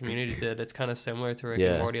stuff that Community did, it's kind of similar to Rick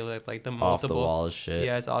Yeah. and Morty, like the off multiple. the walls shit.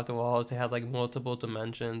 Yeah, it's off the walls. They had like multiple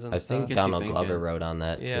dimensions and I stuff. think Gets you Donald thinking. Glover wrote on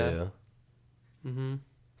that Yeah. too. Mm-hmm.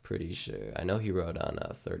 Pretty sure. I know he wrote on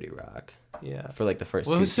 30 Rock. Yeah. for like the first.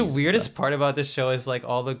 What two was the seasons, weirdest like- part about this show is like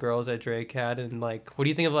all the girls that Drake had, and like, what do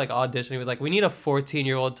you think of like auditioning with like, we need a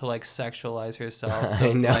 14-year-old to like sexualize herself, so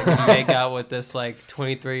I know. to, like make out with this like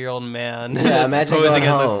 23-year-old man. Yeah, that's imagine posing going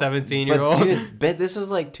as home. a 17-year-old. But dude, bet this was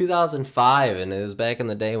like 2005, and it was back in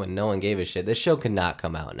the day when no one gave a shit. This show could not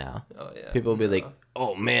come out now. Oh, yeah. People would be like, No.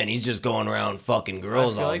 "Oh man, he's just going around fucking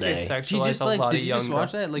girls I feel all like day." They She sexualize just a like, lot did of you young just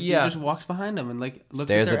watch girls. that? Like, yeah. he just walks behind them and like looks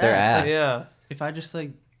Stares at their ass. Like, Yeah. if I just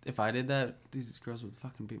like, if I did that, these girls would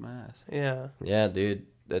fucking beat my ass. Yeah. Yeah, dude,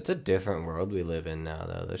 that's a different world we live in now,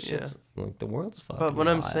 though. This Yeah. shit's like the world's fucking. But what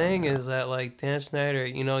I'm wild saying now. is that like Dan Schneider,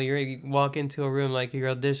 you know, you walk into a room like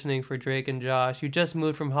you're auditioning for Drake and Josh. You just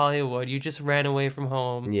moved from Hollywood. You just ran away from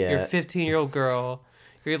home. You're Yeah. a 15-year-old girl.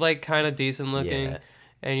 You're like kind of decent looking, Yeah.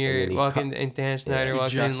 and you're then you walking. And Dan Schneider You're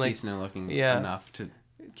walks just in like decent looking yeah. enough to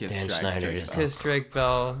kiss Dan Drake. Schneider Drake's is- bell. kiss Drake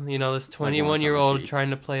Bell. You know, this once on the 21-year-old cheek.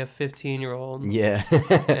 trying to play a 15-year-old. Yeah.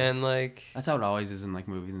 And like That's how it always is in like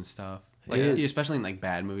movies and stuff. Like Dude. especially in like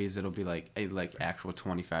bad movies, it'll be like a like actual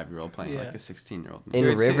 25-year-old playing Yeah. like a 16-year-old. In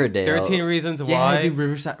Riverdale. 13 Reasons Yeah, Why. dude,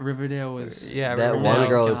 Riverdale was. Yeah, that Riverdale. one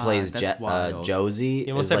girl who God, plays that's wild. Josie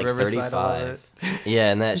You almost is said like Riverside, I love 35.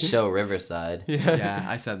 Yeah, in that show Riverside. Yeah,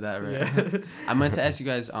 I said that right. Yeah. I meant to ask you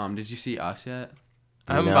guys. Did you see Us yet?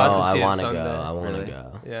 I'm no, about to see I it want to go. Sunday. I want to Really?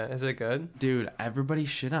 go. Yeah, is it good? Dude, everybody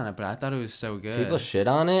shit on it, but I thought it was so good. People shit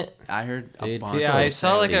on it. I heard a Dude, bunch. Yeah, People I are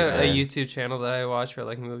saw like a stupid. YouTube channel that I watched for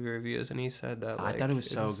like movie reviews, and he said that I like, thought it was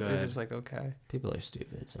so It good. was like okay. People are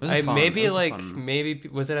stupid. It was a I fun- maybe it was a like fun- maybe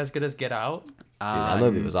was it as good as Get Out? that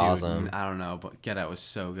movie was awesome. I don't know, but Get Out was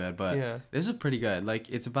so good. But Yeah. this is pretty good. Like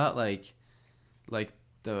it's about like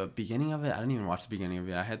the beginning of it. I didn't even watch the beginning of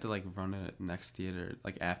it. I had to like run to the next theater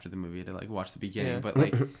like after the movie to like watch the beginning. Yeah. But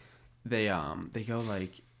like they go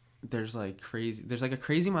like there's like a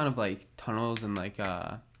crazy amount of like tunnels and like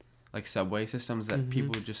subway systems that Mhm.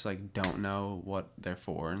 people just like don't know what they're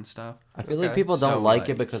for and stuff. I feel like Okay. people don't So, like like-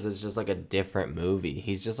 it because it's just like a different movie.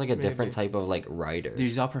 He's just like a different Maybe. type of like writer. Dude,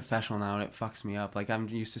 he's all professional now and it fucks me up. Like I'm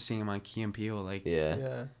used to seeing him on Key and Peele like Yeah.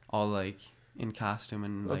 Yeah. all like in costume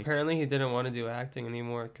and Well, like apparently he didn't want to do acting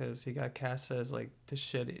anymore because he got cast as like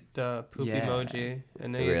the poop Yeah. emoji,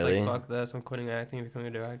 and then he's Really? like, "Fuck this! I'm quitting acting and becoming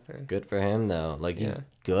a director." Good for him though. Like he's Yeah.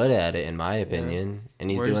 good at it in my opinion, and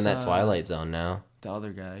he's doing Where's, that Twilight Zone now. the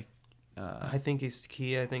other guy. I think he's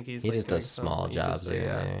key. I think he's. He like, just doing does small something. He's jobs just, here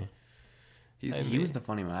yeah. and there. I He was mean- the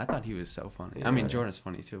funny one. I thought he was so funny. Yeah. I mean, Jordan's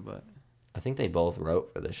funny too, but I think they both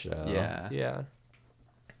wrote for the show. yeah. Yeah.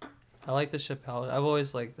 I like the Chappelle. I've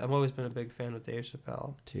always been a big fan of Dave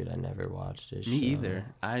Chappelle. Dude, I never watched his Me show. either.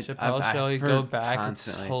 Chappelle I've show, you heard go back,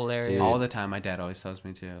 constantly. it's hilarious. Dude. all the time. My dad always tells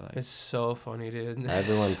me to. Like, It's so funny, dude.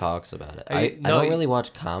 Everyone talks about it. I- I no, don't you- really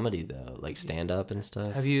watch comedy though, like stand up and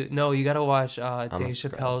stuff. Have you? No, you gotta watch a Dave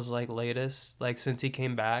scrub. Chappelle's like latest, like since he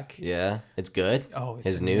came back. Yeah, it's good. Oh, it's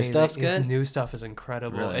His new amazing. stuff's His good? new stuff is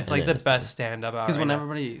incredible. Really? It's like the Interesting. best stand up out because right when now.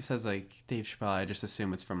 everybody says like Dave Chappelle, I just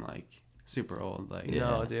assume it's from like super old. Like Yeah.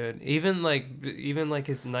 No, dude. Even like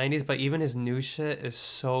his '90s, but even his new shit is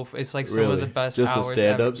so. It's like some of Really? the best Just the hours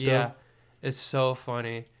stand-up ever. stuff? Yeah, it's so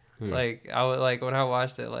funny. Hmm. Like I would like when I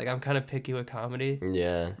watched it. Like I'm kind of picky with comedy,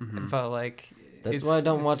 Yeah, mhm. but like that's it's- why I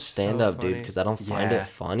don't it's watch so stand up, dude, funny. because I don't find Yeah. it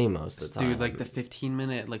funny most of the time. dude, like the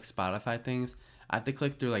 15-minute like Spotify things, I have to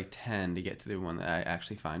click through like 10 to get to the one that I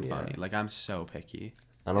actually find Yeah. funny. Like I'm so picky.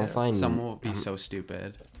 I don't yeah. find Some will be so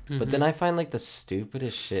stupid. But then I find like the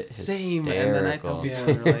stupidest shit Same, hysterical. and then I tell people,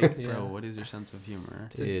 Yeah. they're like, Yeah. bro, what is your sense of humor?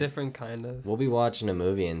 it's a Dude. different kind of. We'll be watching a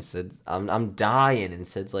movie and Sid's I'm dying and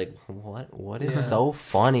Sid's like, what is Yeah. so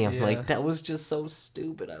funny? I'm Yeah. like, that was just so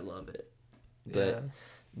stupid. I love it. But Yeah,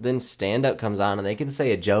 then stand up comes on and they can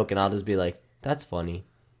say a joke and I'll just be like, that's funny.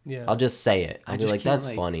 yeah. I'll just say it. I I'll be just like, can't, that's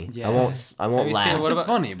like- funny. yeah. I won't Have you seen laugh. What It's about-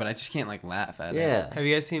 funny, but I just can't like laugh at it. Yeah. Have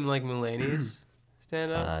you guys seen like Mulaney's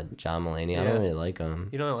stand up? John Mulaney, I Yeah. don't really like him.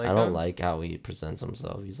 You don't like I don't him? like how he presents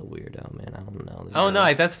himself. He's a weirdo, man. I don't know. Oh no,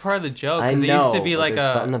 like, that's part of the joke. I 'Cause he used to know, be but like there's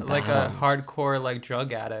a something like about a him. hardcore like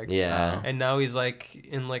drug addict. Yeah. And now he's like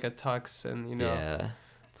in like a tux and you know. Yeah.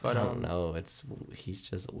 But I don't know. He's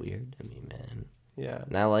just weird to me, man. Yeah.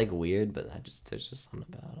 And I like weird, but there's just something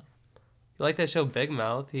about him. You like that show Big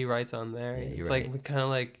Mouth? He writes on there. Yeah, you're it's right. like kind of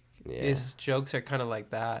like Yeah. his jokes are kind of like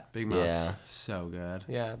that. Big Mouth's Yeah. so good.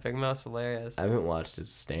 Yeah, Big Mouth's hilarious. I haven't watched his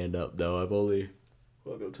stand up though. I've only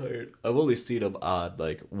I'm tired. I've only seen him on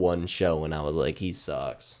like one show and I was like, he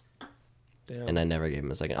sucks. Damn. And I never gave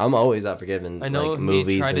him a second. I'm always out for giving I know like he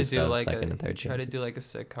movies tried to and do stuff like second a and third tried to chances. do like a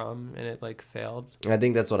sitcom and it like failed. I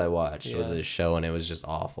think that's what I watched was Yeah. his show and it was just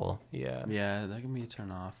awful. Yeah. Yeah, that can be a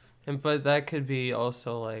turn off. And but that could be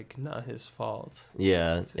also like not his fault.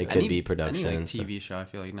 Yeah, it could be production. Any like and stuff. TV show, I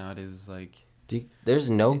feel like nowadays is like There's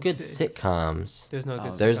no good It's- sitcoms. There's no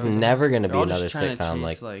good. There's sitcoms. never gonna They're be all another just trying to sitcom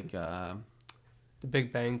chase, like The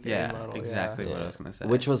Big Bang Theory yeah, model. exactly Yeah. what I was gonna say.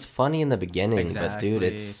 which was funny in the beginning, but dude,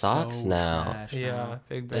 it Exactly, sucks so now. trash Yeah, now.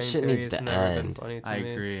 Big Bang That shit Theory needs has to never been end. funny to I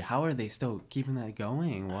me. agree. How are they still keeping that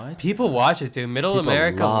going? What? People watch it, dude. Middle People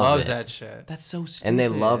America love loves it. that shit. That's so stupid. And they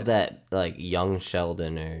love that like young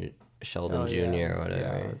Sheldon or Sheldon Oh, Jr. yeah. or whatever.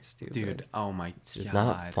 Yeah, it's stupid. Dude, oh my It's just god.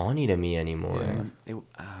 not funny to me anymore. Yeah.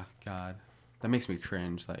 Oh god. That makes me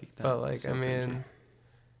cringe. Like that. But like, I mean,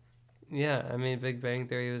 yeah, I mean, Big Bang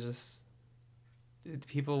Theory was just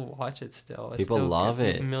people watch it still. It's People still, love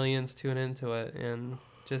it. Millions tune into it, and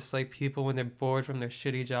just like people when they're bored from their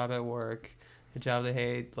shitty job at work, the job they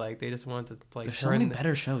hate, like they just want to like there's so many turn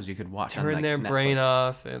better shows you could watch. on, turn like, their brain Netflix.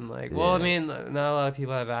 off and like. Well, I Yeah. mean, not a lot of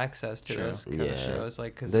people have access to True. this kind of Yeah. shows,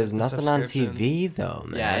 like because There's nothing on TV though,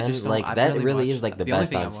 man. Yeah, I just don't- like I that barely really watch- is like the the only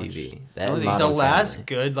best thing I on watch- TV. the That only and thing- The Modern last Family.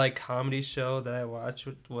 good like comedy show that I watched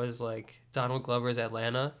was like Donald Glover's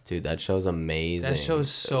Atlanta. Dude, that show's amazing. That show's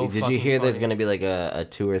so Did you fucking hear there's funny. gonna be like a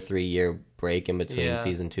 2 or 3 year break in between Yeah.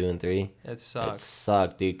 season 2 and 3? It It sucks.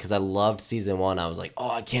 sucked, dude, because I loved season 1. I was like, oh,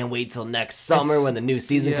 I can't wait till next summer It's- when the new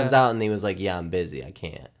season yeah. comes out. And he was like, yeah, I'm busy. I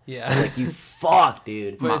can't. I was Yeah. like, you fuck,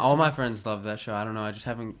 dude. But it's- all my friends love that show. I don't know. I just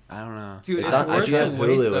haven't. I don't know. Dude, It's it's on, worth if you have the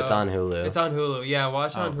wait, Hulu, it's though. on Hulu. It's on Hulu. Yeah,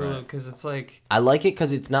 watch it on Oh, Hulu right. because it's like I like it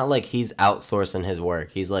because it's not like he's outsourcing his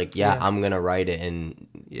work. He's like, yeah, Yeah. I'm going to write it and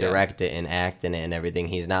Yeah. direct it and act in it and everything.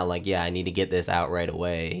 He's not like, yeah, I need to get this out right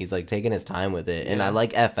away. He's like taking his time with it. And Yeah. I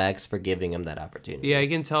like FX for giving him that opportunity. yeah, you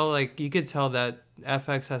can tell like you could tell that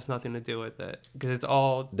FX has nothing to do with it because it's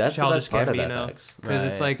all That's the Childish best part of Gambino. FX. Because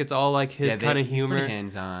it's Right. like it's all like his Yeah, kind of he's pretty humor.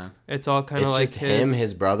 hands on. It's all kind of It's like just him,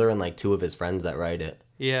 his brother, and like 2 of his friends that write it.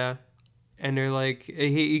 yeah, and they're like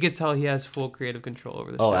you could tell he has full creative control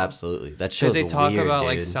over the show. Oh, absolutely. That show's Because they talk weird, about dude.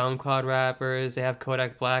 like SoundCloud rappers. They have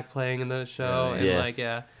Kodak Black playing in the show, Really? and Yeah. like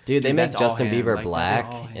yeah. Dude, they Dude, make that's all Justin him. Bieber Like, black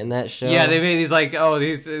that's all him. in that show. Yeah, they made these like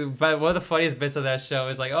but one of the funniest bits of that show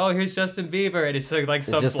is like here's Justin Bieber and it's like It's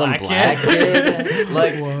some just black some black kid. kid.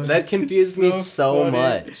 Like that confused me So so funny.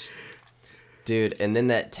 much, dude. And then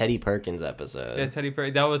that Teddy Perkins episode. Yeah, Teddy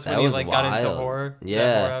Perry. That was when That he was like got into wild. horror. that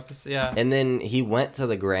Yeah. horror episode. Yeah. And then he went to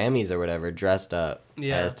the Grammys or whatever, dressed up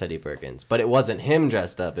Yeah. as Teddy Perkins. But it wasn't him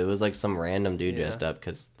dressed up. It was like some random dude Yeah. dressed up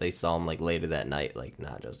because they saw him like later that night, like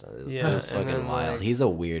not dressed up. It was, Yeah, it was and fucking then, wild. like- He's a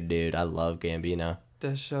weird dude. I love Gambino.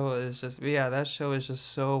 That show is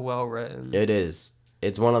just so well written. It is.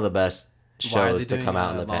 It's one of the best Why are they shows to doing come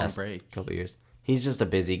out in a the long past break? couple years. He's just a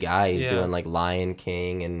busy guy. He's Yeah. doing like Lion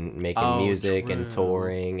King and making Oh, music and true.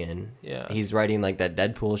 touring, and Yeah. he's writing like that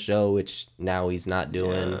Deadpool show, which now he's not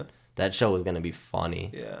doing. Yeah. That show was gonna be funny.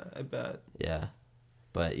 Yeah, I bet. Yeah.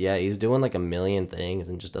 But yeah, he's doing like a million things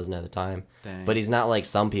and just doesn't have the time. Dang. But he's not like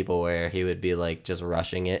some people where he would be like just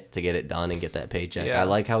rushing it to get it done and get that paycheck. Yeah. I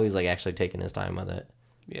like how he's like actually taking his time with it.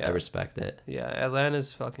 Yeah. I respect it. Yeah,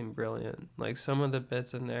 Atlanta's fucking brilliant. Like some of the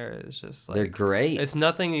bits in there is just like They're great. it's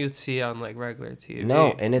nothing you'd see on like regular TV.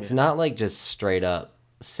 No, and it's not like just straight up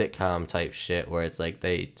sitcom type shit where it's like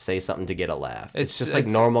they say something to get a laugh. It's just like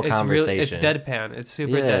normal conversation. It's deadpan. It's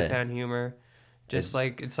super Yeah. deadpan humor. Just It's-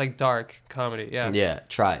 like it's like dark comedy. Yeah. Yeah,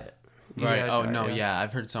 try it. You Right. gotta Oh try it, no. Yeah.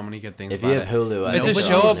 I've heard so many good things. If about you have it. Hulu, I It's a know show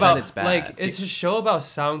nobody said about it's bad. like it's a show about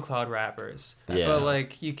SoundCloud rappers. Yeah. But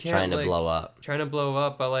like you can't trying to like, blow up. Trying to blow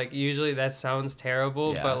up, but like usually that sounds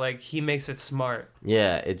terrible, Yeah. but like he makes it smart.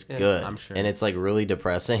 Yeah, it's Yeah. good. I'm sure. And it's like really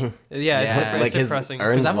depressing. Yeah, Yeah. it's like his depressing.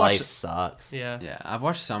 Ern's I've life watched- sucks. Yeah. Yeah, I've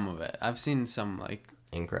watched some of it. I've seen some like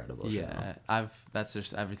Incredible show. yeah. That's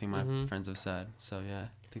just everything my Mhm. friends have said. So yeah,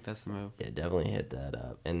 I think that's the move. Yeah, definitely hit that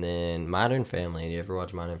up. And then Modern Family. Do you ever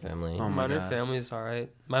watch Modern Family? Oh my Modern God. Family is alright.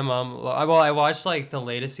 My mom, I watched like the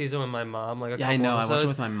latest season with my mom, like a Yeah, I couple know. I watched it episodes.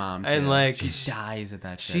 with my mom too. And, like, she dies at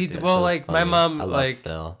that shit. She dude. well, show's like my funny. mom, I love like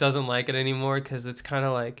Phil. doesn't like it anymore because it's kind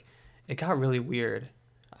of like it got really weird.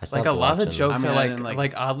 I Like stopped a lot of watching. jokes I mean, are I didn't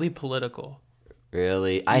like oddly political.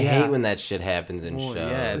 Really? I Yeah. hate when that shit happens in Well,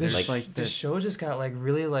 shows. yeah, there's like, like The the- show just got like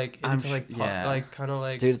really like I'm into like yeah. like kind of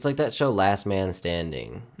like dude, it's like that show Last Man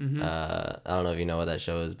Standing. Mhm. I don't know if you know what that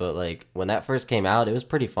show is, but like when that first came out, it was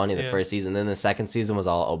pretty funny the Yeah. first season. Then the second season was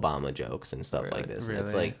all Obama jokes and stuff like Really? this. And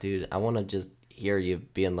it's Really? like, dude, I want to just hear you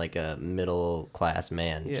being like a middle class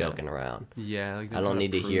man Yeah. joking around. yeah. Like, I don't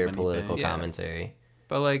need to hear political Yeah. commentary.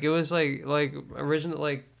 But like it was like original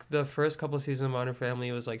like the first couple seasons of Modern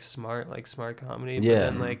Family was like smart comedy. But Yeah.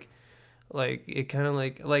 then like it kind of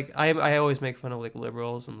like I always make fun of like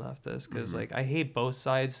liberals and leftists because Mhm. like I hate both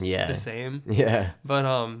sides Yeah. the same. Yeah. But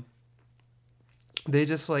They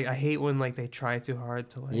just like I hate when like they try too hard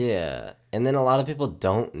to like. Yeah, and then a lot of people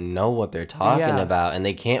don't know what they're talking Yeah. about, and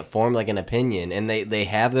they can't form like an opinion, and they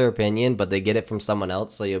have their opinion, but they get it from someone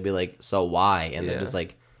else. So you'll be like, so why? And they're Yeah. just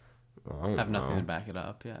like, I don't Have nothing to know. back it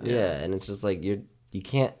up. Yeah. Yeah, and it's just like you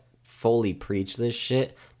can't fully preach this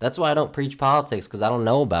shit. That's why I don't preach politics, because I don't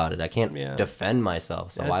know about it. I can't Yeah. defend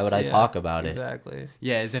myself. So why That's- would I yeah, talk about it? Exactly.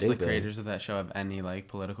 Yeah, as if the Stupid. creators of that show have any like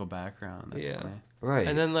political background. That's Yeah. funny. Right.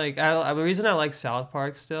 And then like the reason I like South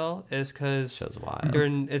Park still is because Show's wild.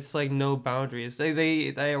 it's like no boundaries.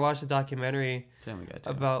 I watched a documentary Family Guy too.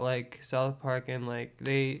 about like South Park and like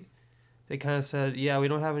they kind of said we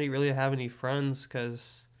don't really have any friends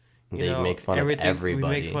because They make fun of we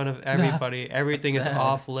everybody. make fun of everybody. Everything is sad.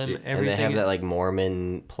 off limit. Dude, and they have that like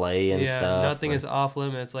Mormon play and stuff. nothing like- is off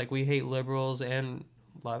limits. Like we hate liberals and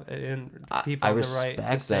people I on the respect right. the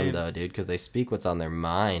them same. though, dude, because they speak what's on their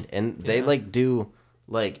mind, and they Yeah. like do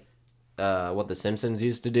like what the Simpsons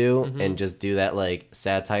used to do, Mm-hmm. and just do that like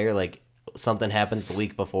satire. Like something happens the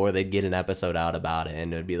week before, they'd get an episode out about it,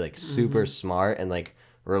 and it'd be like super Mm-hmm. smart and like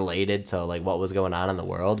related to like what was going on in the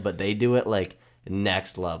world. But they do it like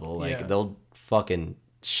next level. Like Yeah. they'll fucking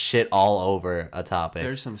shit all over a topic.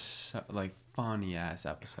 There's some like funny ass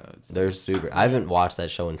episodes. They're super. I haven't watched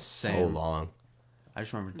that show in so Same. long. I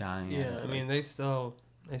just remember dying. at Yeah, it, I mean they still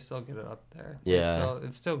get it up there. Yeah.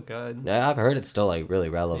 It's still good. Yeah, I've heard it's still like really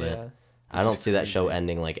relevant. Yeah. I don't It's see that show crazy.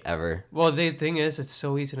 ending like ever. Well, the thing is, it's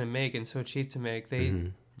so easy to make and so cheap to make. They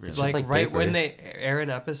Mhm. Really? It's like, just like right paper. when they air an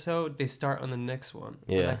episode, they start on the next one.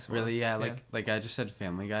 the Yeah. next one. Really, yeah, like I just said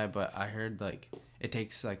Family Guy, but I heard like it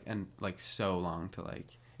takes like so long to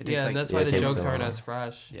like it takes Yeah, like and that's Yeah, why it the takes jokes so aren't long. as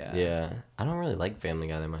fresh. yeah. Yeah, I don't really like Family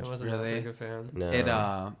Guy that I much. wasn't Really? a big fan. No, It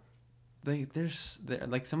there's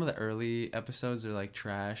like some of the early episodes are like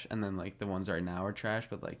trash, and then like the ones right now are trash.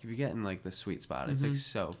 But like if you get in like the sweet spot, it's like Mhm.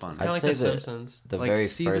 so fun. It's kind of I'd like The say that- Simpsons. the Like, very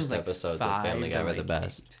seasons, first like, episodes of 5 Family Guy to, were the like,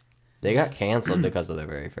 best. 8. They got canceled because of their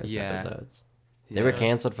very first Yeah. episodes. They were Yeah.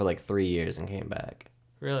 canceled for like 3 years and came back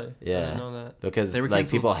Really? I Yeah. didn't know that. because They were like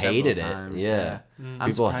canceled people several hated times, it. Yeah, Mm. I'm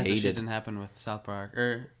People surprised that shit hated- didn't happen with South Park,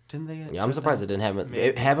 or didn't they? yeah. I'm surprised it didn't happen. Maybe.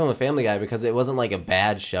 It happened with Family Guy because it wasn't like a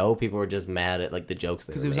bad show. People were just mad at like the jokes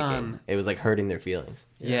they 'Cause were it was making. on- It was like hurting their feelings.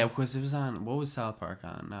 Yeah, because it was on. What was South Park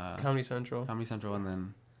on? Comedy Central. Comedy Central, and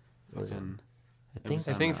then. Was it? fucking- I It think. was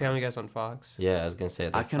I think on, Family Guy's on Fox. Yeah, I was gonna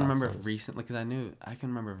say. I can remember Fox owns- recently because I can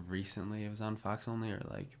remember recently it was on Fox only or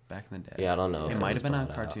like back in the day. Yeah, I don't know. if It might was have been on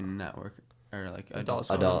brought out. Cartoon Network or like Adult Adult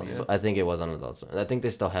Swim, Swim. Adult. yeah. Swim. I think it was on Adult Swim. I think they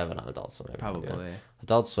still have it on Adult Swim. Probably.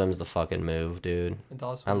 Adult Swim's the fucking move, dude.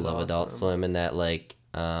 Adult I Swim is love Adult awesome. Swim and that like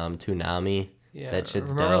Toonami. Yeah. That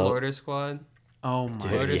shit's Remember dope. Loader Squad? Oh my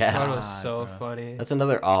Dude, Loader yeah. Squad was so bro. funny. That's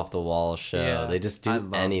another off the wall show. Yeah. They just I do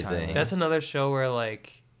love anything. Tyler. That's another show where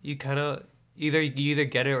like you kind of you either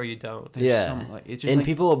get it or you don't. There's Yeah. some, like, it's just And like,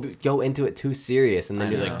 people will go into it too serious, and then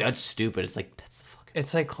I you're know. like, "That's stupid." It's like that's the fucking.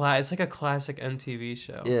 It's like it's like a classic MTV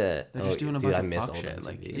show. Yeah. they're just doing a dude, bunch I of miss fuck old shit. MTV.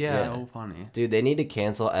 Like it's Yeah. so funny. Dude, they need to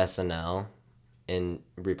cancel SNL and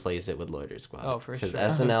replace it with Loader Squad. Oh, for Because sure.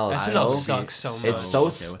 SNL is SNL so sucks so much. it's so okay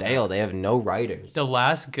with stale. They have no writers. The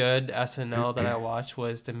last good SNL that I watched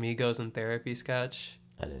was the Migos in Therapy sketch.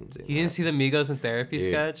 I didn't see. You didn't see the Migos in Therapy Dude,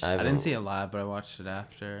 sketch? I didn't see it live, but I watched it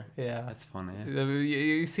after. Yeah. That's funny.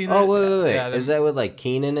 You seen Oh that? wait! Yeah, Is that with like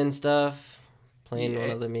Keenan and stuff? Playing one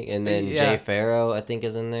Yeah. of the and then Yeah. Jay Farrow, I think,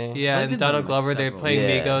 is in there. Yeah, I've and been Donald doing, like, Glover, they're several. playing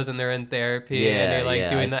Yeah. Migos and they're in therapy Yeah, and they're like yeah,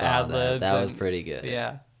 I doing the saw ad that. libs. That was pretty good.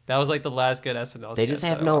 Yeah, that was like the last good SNL. They just sketch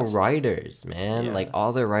have that I no watched. writers, man. Yeah. Like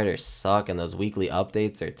all their writers suck, and those weekly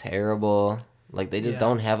updates are terrible. Like they just Yeah.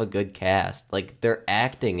 don't have a good cast. Like their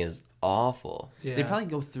acting is awful. Yeah. They probably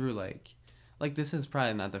go through like this is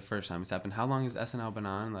probably not the first time it's happened. How long has SNL been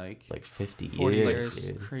on? Like 50 40 years, years.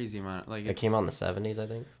 dude. crazy amount. Like It came out in the 70s, I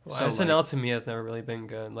think. Well, So, SNL to me has never really been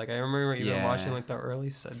good. Like I remember even Yeah. watching like the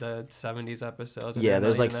the 70s episodes. and Yeah, they're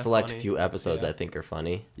there's not like even that select funny. few episodes Yeah. I think are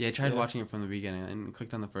funny. Yeah, I tried Yeah. watching it from the beginning and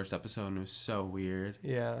clicked on the first episode and it was so weird.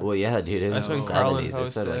 Yeah. Well, yeah, dude, it That's was when the Carlin 70s.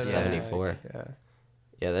 It said like hosted, 74. Yeah.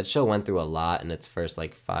 Yeah, that show went through a lot in its first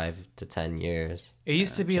like 5 to 10 years. It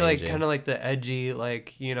used Yeah, to be like changing. kind of like the edgy,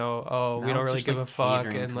 like we Now don't it's really just, give like, a fuck,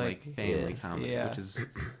 catering and to, like family Yeah. comedy, Yeah. which is,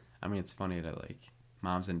 I mean, it's funny to like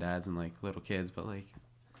moms and dads and like little kids, but like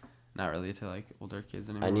not really to like older kids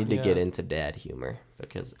anymore. I need to get Yeah. into dad humor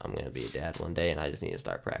because I'm going to be a dad one day and I just need to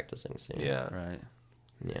start practicing soon. yeah. Right.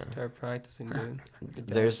 Yeah. Start practicing, dude. Good dad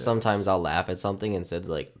There's shit. sometimes I'll laugh at something and Sid's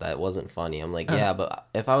like, that wasn't funny. I'm like, yeah, but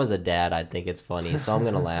if I was a dad, I'd think it's funny. So I'm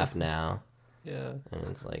going to laugh now. Yeah. And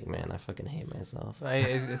it's like, man, I fucking hate myself.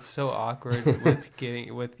 It's so awkward with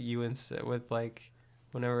getting with you and Sid, with like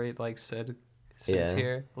whenever like Sid's Yeah.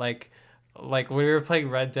 here, like when we were playing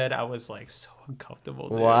Red Dead, I was like so uncomfortable.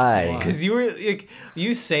 Dude. Why? Because you were like,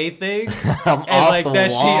 you say things I'm and off like the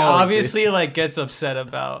that she walls, obviously like gets upset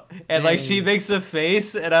about, and like she Dang. makes a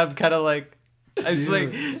face, and I'm kind of like, it's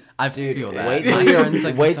like, I Dude, feel that. wait My till you're- friends,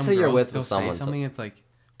 like, wait some till you're girls, with they'll say someone. something. It's like,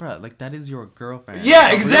 bro, like that is your girlfriend. Yeah,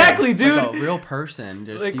 Like, a exactly, real, dude. Like a real person.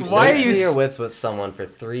 Just Like, you why say are Wait you till s- you're with someone for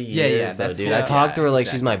 3 Yeah, years, yeah, though, that's- dude. yeah. I talk to her like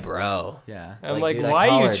she's exactly. my bro. Yeah. I'm Like, like, dude, I why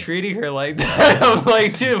call are her- you treating her like that? I'm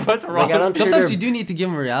like, dude, what's wrong? Like, I don't treat Sometimes her- you do need to give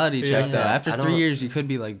them a reality check, Yeah. though. After I 3 don't- years, you could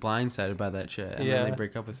be like blindsided by that shit, and Yeah. then they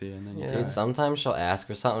break up with you, and then you Yeah. do Dude, it. sometimes she'll ask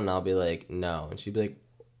for something and I'll be like, no. And she'd be like,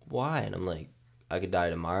 why? And I'm like, I could die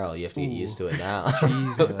tomorrow. You have to get used to it now.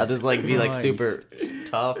 Jesus I'll just like be like super Christ.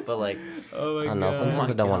 tough, but like, Oh my I don't know. god. Sometimes my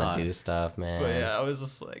I don't want God. to do stuff, man. But yeah, I was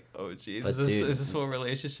just like, oh jeez, But is this dude, is this what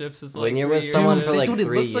relationships is like? when you're 3 with years someone in? for like Dude, it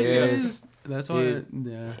 3 looks like it years, is. That's dude,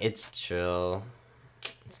 why. Yeah. it's chill.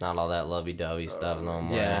 It's not all that lovey-dovey stuff no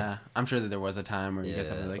more. Yeah, I'm sure that there was a time where you guys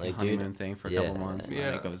have Yeah, like a like, dude, honeymoon thing for a yeah. couple months, and then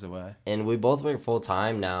Yeah. it goes away. And we both work full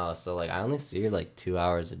time now, so like I only see her like 2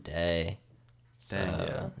 hours a day. So Dang,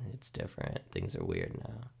 yeah. it's different. Things are weird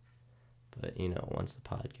now. But you know, once the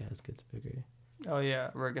podcast gets bigger. Oh yeah,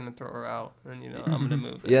 we're gonna throw her out, and you know I'm gonna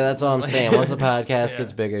move. Yeah, that's what I'm Like- saying. Once the podcast Yeah.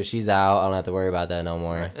 gets bigger, she's out. I don't have to worry about that no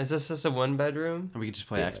more. Is this just a 1 bedroom? And we could just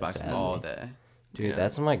play Yeah, Xbox sadly. all day. Dude, Yeah.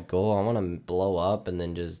 that's my goal. I want to blow up and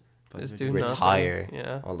then just Play Just video do games. retire. nothing.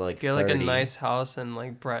 Yeah. or like Get like a 30. nice house in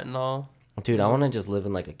like Bretonal. Dude, I want to just live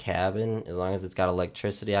in like a cabin. As long as it's got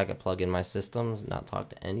electricity, I could plug in my systems, not talk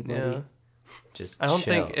to anybody. Yeah. Just I don't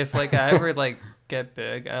chill. think if like I ever like get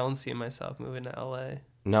big, I don't see myself moving to LA.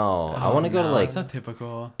 No, I want to go to no, like It's so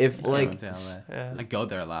typical. if I like went to LA. Yeah. I go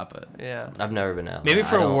there a lot, but Yeah. I've never been out. Maybe there. I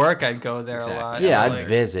for don't- work I'd go there Exactly. a lot. Yeah, but, I'd like,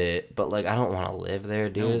 visit, but like I don't want to live there,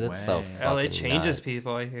 dude. No That's so way. fucking LA changes nuts.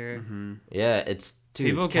 people, I hear. mm-hmm. Yeah, it's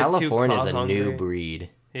dude. People get too California's a clout new hungry. breed.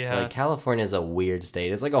 Yeah. Like California's a weird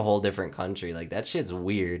state. It's like a whole different country. Like that shit's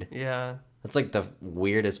weird. Yeah. That's like the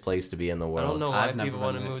weirdest place to be in the I world. don't know why I've never people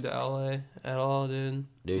want to been there. move to LA at all, dude.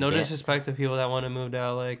 Dude, No yeah. disrespect to people that want to move to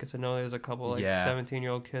LA, because I know there's a couple like Yeah.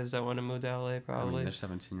 17-year-old kids that want to move to LA I mean, probably. they're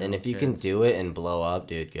 17. And if you can do it and blow up,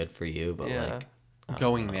 dude, good for you. But Yeah. like, I don't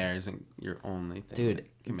going know. there isn't your only thing. Dude,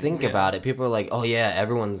 that can make think it. about it. People are like, "Oh yeah,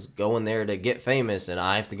 everyone's going there to get famous, and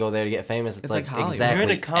I have to go there to get famous." It's, It's like, like Hollywood. You're in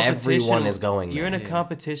exactly a competition. everyone is going You're there. in a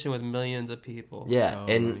competition with millions of people. Yeah, So and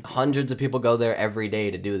many people. hundreds of people go there every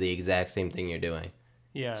day to do the exact same thing you're doing.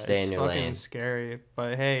 Yeah. Stay it's in your fucking lane. scary.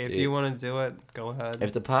 But hey, if Dude. you want to do it, go ahead.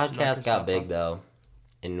 If the Knock podcast got yourself big up. though,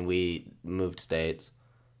 and we moved states,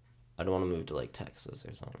 I'd want to move to like Texas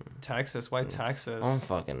or something. Texas, why Texas? I don't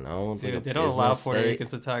fucking know. It's Dude, like a they don't allow business Puerto state. Ricans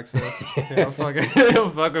to Texas. They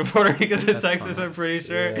don't fuck with Puerto Ricans in That's Texas, fine. I'm pretty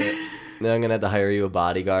sure. Yeah. Then I'm gonna have to hire you a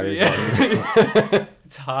bodyguard or Yeah. something.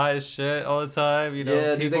 It's hot as shit all the time. You know, Yeah,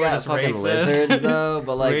 dude, they people are got just fucking racist. lizards though.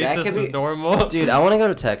 But like that Racist could is be normal. Dude, I want to go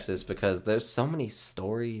to Texas because there's so many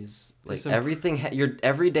stories. Like There's some- everything, your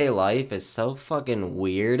everyday life is so fucking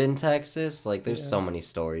weird in Texas. Like there's so Yeah. many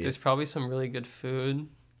stories. There's probably some really good food.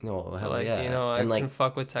 No, hell Like, yeah. you know, I and like, can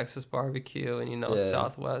fuck with Texas barbecue and, you know, Yeah.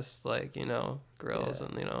 Southwest, like, you know, grills Yeah.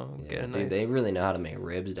 and, you know, yeah, get a dude, nice... they really know how to make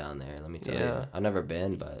ribs down there. Let me tell Yeah. you. I've never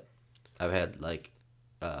been, but I've had like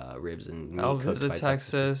ribs and meat I'll cooked visit by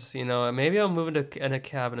Texas, you know, and maybe I'll move in a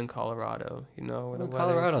cabin in Colorado, you know. where the Well,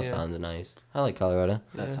 Colorado weather's- yeah. sounds nice. I like Colorado.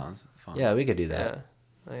 That Yeah. sounds fun. Yeah, we could do Yeah. that.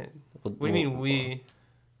 Like, We'll- what do you mean we'll- we?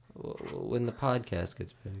 When the podcast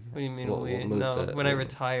gets big. What do you mean We'll- we? we'll move No, to- when I we'll-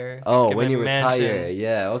 retire. Oh, get when my you retire. mansion,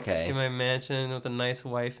 Yeah, okay. Get my mansion with a nice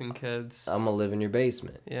wife and kids. I'm gonna live in your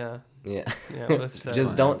basement. Yeah. Yeah. Yeah, let's say.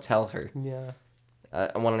 Just don't tell her. Yeah.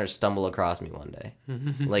 I want her to stumble across me one day,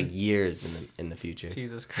 like years in the future.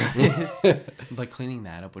 Jesus Christ. But cleaning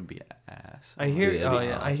that up would be ass. I hear. Dude, that'd Oh be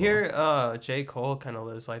yeah, I awful. hear. J. Cole kind of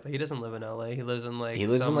lives like that. He doesn't live in L.A. He lives in like. He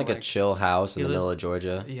lives in some, like a chill house in he the lives- middle of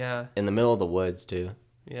Georgia, Yeah. in the middle of the woods too.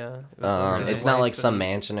 Yeah. Really? It's not like some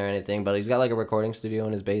man. mansion or anything, but he's got like a recording studio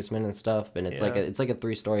in his basement and stuff. And it's like Yeah. it's like a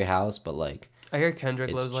 3-story house, but like, I hear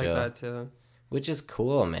Kendrick It's lives like chill. that too. which is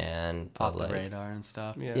cool, man. But off the like, radar and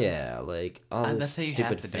stuff. Yeah. yeah, like all And this that's how you stupid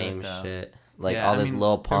have to do fame it, though. shit, like Yeah, all I this mean,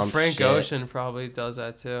 Lil And Pump Frank shit. Ocean probably does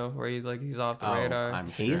that too, where he's off the Oh, radar. I'm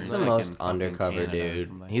sure. He's the like most in fucking undercover Canada or dude.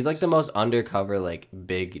 something. He's like the most undercover like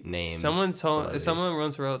big name. Someone celebrity.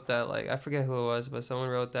 once wrote that, like, I forget who it was, but someone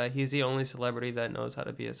wrote that he's the only celebrity that knows how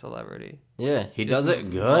to be a celebrity. Yeah, he Just does it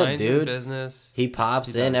good, minds his dude. business. He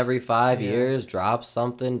pops He in does. every 5 Yeah. years, drops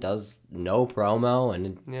something, does no promo,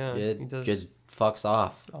 and Yeah, it he does just fucks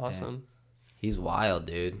off. awesome. He's wild,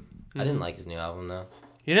 dude. I didn't Mhm. like his new album though.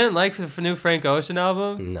 You didn't like the new Frank Ocean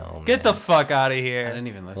album? No, Get the man. fuck out of I here. didn't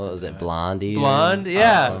even listen. What was to it, Blondie? Blonde?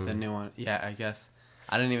 Yeah. Oh, the new one. Yeah, I guess.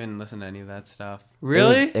 I didn't even listen to any of that stuff.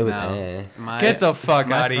 Really? It was No. Get the fuck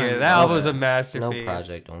my out of here. friends That love album's it. a masterpiece. No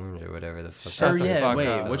Project Orange or whatever the fuck. Shut Or the yeah, fuck wait,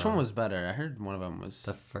 up. which one was better? I heard one of them was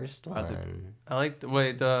The first Are the- one. I like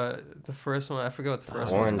the first one. I forget what the The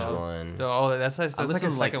first orange one's called. one. That's I like the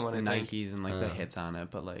listened to second one. I think. Nikes and like the Oh. hits on it,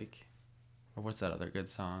 but like, or what's that other good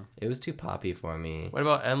song? It was too poppy for me. What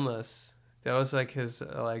about Endless? That was like his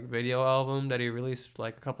like video album that he released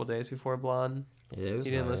like a couple days before Blonde. Yeah, it was.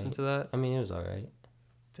 You didn't alright. listen to that? I mean, it was alright.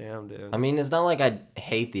 Damn, dude. I mean, it's not like I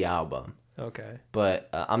hate the album, Okay. but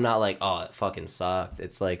I'm not like, oh, it fucking sucked.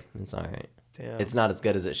 It's like it's alright. Damn. It's not as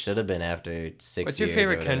good as it should have been after 6 What's years. your or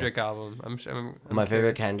favorite whatever. Kendrick album? I'm My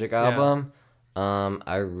favorite curious. Kendrick Yeah. album.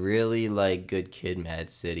 I really like Good Kid, Mad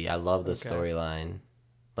City. I love the Okay. storyline.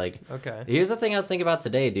 Like, Okay. here's the thing I was thinking about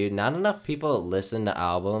today, dude. Not enough people listen to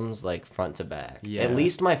albums like front to back. Yeah. At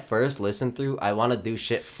least my first listen through, I want to do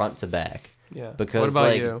shit front to back. Yeah. Because, what about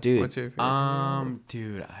like, you? dude, What's your favorite?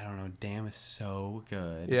 Dude, I don't know. Damn is so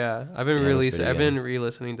good. Yeah, I've been Damn is pretty I've been good.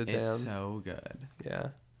 re-listening to Damn. It's so good. Yeah.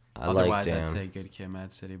 I Otherwise, like Damn. I'd say Good Kid,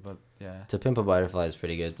 Mad City, but yeah. To Pimp a Butterfly is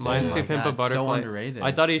pretty good too. Mine's Oh To my Pimp a God, Butterfly. So underrated.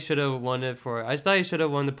 I thought he should have won it for. I thought he should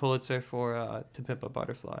have won the Pulitzer for To Pimp a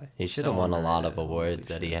Butterfly. He should so have won a lot of underrated. awards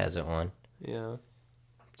Holy that he shit. hasn't won. Yeah.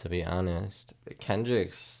 To be honest,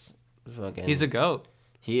 Kendrick's fucking. He's a goat.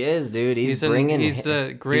 He is, dude. He's He's bringing. he's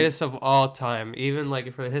the greatest of all time. Even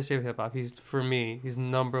like for the history of hip hop, he's for me. He's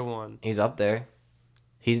number one. He's up there.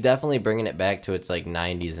 He's definitely bringing it back to its like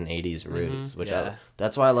 90s and 80s Mm-hmm. roots, which Yeah.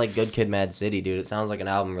 that's why I like Good Kid, Mad City, dude. It sounds like an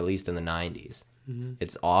album released in the 90s. Mm-hmm.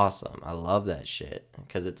 It's awesome. I love that shit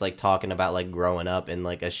because it's like talking about like growing up in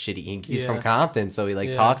like a shitty. He's from Yeah. Compton, so he like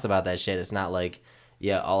Yeah. talks about that shit. It's not like,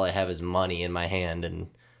 yeah, all I have is money in my hand and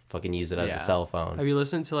fucking use it as Yeah. a cell phone. Have you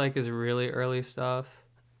listened to like his really early stuff?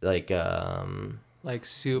 Like Like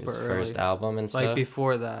super his early. first album and stuff. Like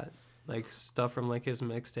before that. Like stuff from like his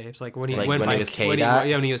mixtapes, like when he Like went when he by- was when K-Dot?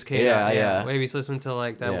 yeah, when he was K. Yeah, yeah. Maybe he's listened to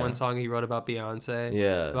like that Yeah. one song he wrote about Beyonce.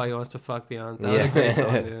 Yeah. About he wants to fuck Beyonce. That was a Yeah. great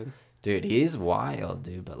song, dude. Dude, he's wild,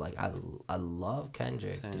 dude. But like, I love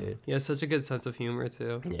Kendrick, Same. dude. He has such a good sense of humor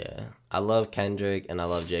too. Yeah, I love Kendrick and I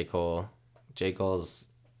love J. Cole. J. Cole's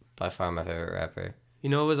by far my favorite rapper You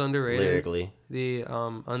know what was underrated? lyrically. The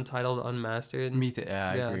Untitled Unmastered. Me too. Yeah,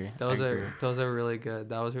 I agree. Those I are agree. those are really good.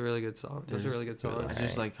 That was a really good song. Those are There's- really good it was songs. It's alright.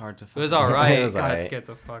 just like hard to. It was fucking- alright. It was God, alright. get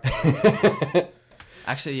the fuck out.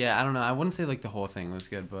 Actually, yeah, I don't know. I wouldn't say like the whole thing was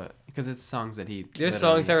good, but because it's songs that he. There's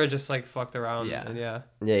literally- songs that were just like fucked around. Yeah. And yeah.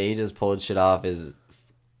 Yeah, he just pulled shit off his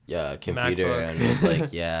computer MacBook. and was like,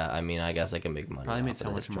 yeah, I mean, I guess I can make money. Probably made off so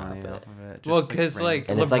of much this, money drop off it. of it. Well, just, because like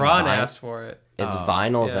And it's, like, LeBron vinyl. asked for it. It's Oh,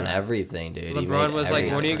 vinyls yeah. and everything, dude. He LeBron made was like, "When are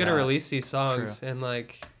you everything. gonna Yeah. release these songs?" True. And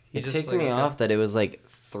like, he It just ticked like, me okay. off that it was like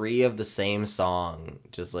 3 of the same song,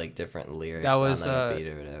 just like different lyrics That was, on like a beat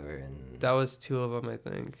or whatever. And That was 2 of them, I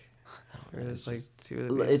think. Or know, it's like just- 2 of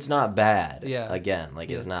the beats. it's not bad. Yeah. Again, like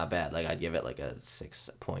it's Yeah. not bad. Like I'd give it like a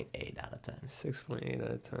 6.8 out of 10. 6.8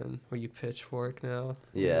 out of 10. Were you Pitchfork now?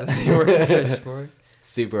 Yeah. you were Pitchfork.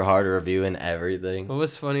 Super hard review and everything. What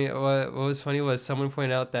was funny? What was funny was someone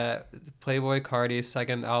pointed out that Playboi Carti's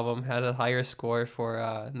second album had a higher score for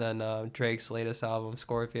than Drake's latest album,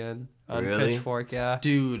 Scorpion, on Really? Pitchfork. Yeah,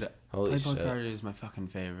 Dude, Holy Playboy shit. Cardi is my fucking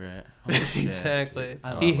favorite. Holy shit, exactly. dude.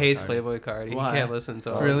 I He love hates Cardi. Playboy Cardi. Why? He can't listen to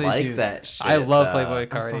I him. don't Really, like dude? that shit. I love though. Playboy I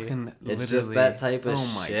Cardi. fucking It's just literally- that type of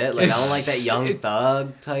oh my shit. Like I don't like that It's- young it's-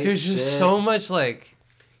 thug type There's shit. just so much like,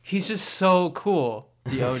 he's just so cool.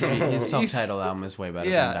 The OG, his He's- self-titled album is way better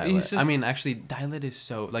Yeah, than he's Dilet. just- I mean, actually, Dilet is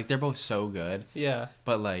so like they're both so good, Yeah.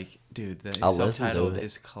 but like, dude, the I'll listen to self-titled it.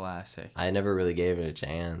 is classic. I never really gave it a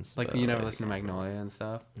chance. Like but, you never like, listen to Magnolia and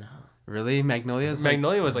stuff. No. Really, Magnolia's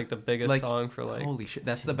Magnolia was like the biggest like, song for like. holy shit,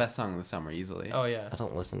 that's the best song of the summer easily. Oh yeah. I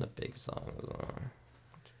don't listen to big songs.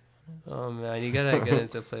 Oh man, you gotta get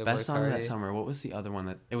into Playboy Best song Cardi. of that summer. What was the other one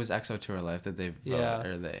that it was EXO Tour Life that they Yeah.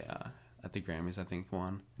 voted, or they at the Grammys I think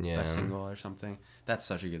won Yeah. best single or something. That's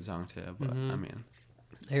such a good song too. But Mhm. I mean,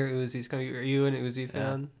 Here Uzi's coming. Are you an Uzi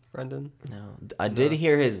fan, Brendan? No, I did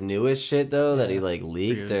hear his newest shit though that he Yeah. like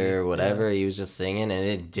leaked Uzi, or whatever. He was just singing and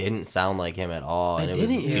it didn't sound like him at all, and it was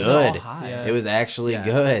It was good. all high. Yeah. It was actually Yeah.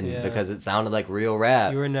 good Yeah. because it sounded like real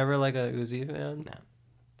rap. You were never like a Uzi fan. No.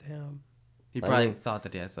 Damn. He I probably mean- thought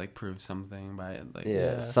that he had to like prove something by it. Like, Yeah,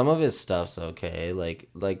 Yeah. some of his stuff's okay. Like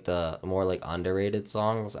the more like underrated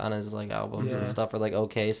songs on his like albums Yeah. and stuff are like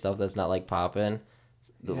okay stuff that's not like popping,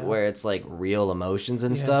 Yeah. where it's like real emotions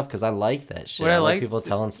and Yeah. stuff. Because I like that shit. What I I like liked- people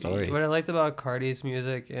telling stories. What I liked about Cardi's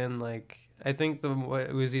music and like I think what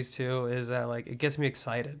Uzi's too is that like it gets me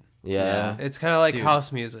excited. Yeah. It's kind of like Dude.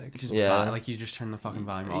 house music. Just Yeah. like you just turn the fucking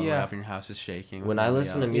volume all the way Yeah. up and your house is shaking. When I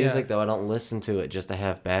listen to music, Yeah. though, I don't listen to it just to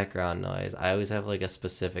have background noise. I always have like a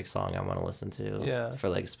specific song I want to listen to. Yeah. For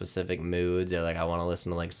like specific moods, or like I want to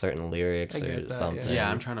listen to like certain lyrics I or get that, something.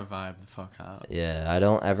 Yeah, I'm trying to vibe the fuck out. Yeah, I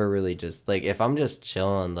don't ever really just like if I'm just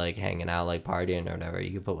chilling, like hanging out, like partying or whatever.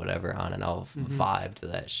 You can put whatever on, and I'll vibe to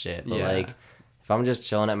that shit. But Yeah. like, if I'm just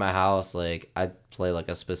chilling at my house, like I play like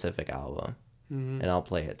a specific album, and I'll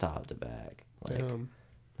play it top to back. Like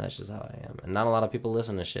that's just how I am. And not a lot of people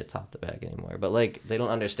listen to shit top to back anymore. But like they don't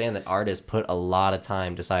understand that artists put a lot of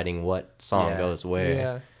time deciding what song Yeah. goes where.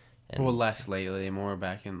 Yeah. And Well, less lately, more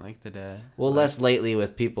back in like the day. well, Like, less lately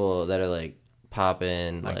with people that are like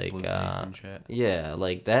popping like Blueface and shit. yeah,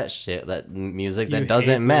 like that shit, that music You that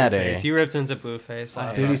doesn't hate matter. Blueface. You ripped into Blueface.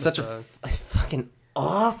 last Dude, he's such a episode. fucking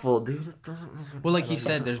awful dude. It doesn't Well, like he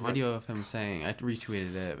said, there's video of him saying, I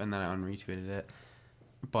retweeted it and then I unretweeted it,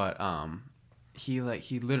 but he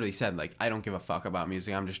literally said like, I don't give a fuck about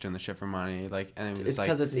music. I'm just doing the shit for money. Like, and it was It's like,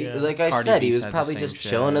 because it's Yeah. like I Cardi said, B he was said the probably same just shit.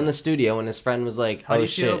 chilling in the studio, and his friend was like, How do "Oh you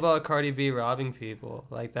feel shit, about Cardi B robbing people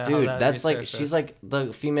like that? how dude, that that's like resurfaced? she's like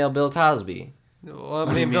the female Bill Cosby." Well, I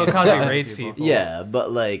mean, do you Bill mean? Cosby Yeah. rates People. people. Yeah,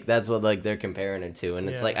 but like that's what like they're comparing her to, and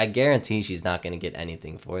it's Yeah. like I guarantee she's not gonna get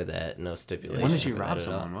anything for that. No stipulation. when did she for that rob at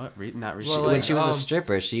all. someone? What? Not Well, recently. When like, she was a um,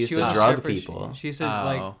 stripper, she used She to was a drug stripper. people. She used to Oh.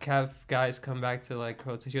 like have guys come back to like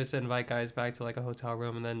hotel. She used to invite guys back to like a hotel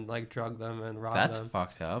room and then like drug them and rob That's them.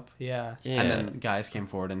 fucked up. Yeah. Yeah, And then guys came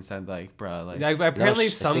forward and said like, bruh, like, Like, apparently I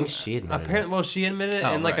some think she admitted it. well she admitted it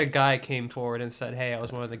Oh, and like a right. guy came forward and said, "Hey, I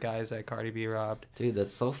was one of the guys that Cardi B robbed." dude,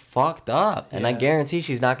 that's so fucked up, and I Yeah. guarantee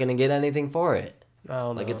she's not gonna get anything for it. I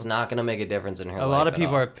don't Like know. it's not gonna make a difference in her a life lot of at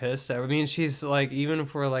people all. are pissed. I mean, she's like even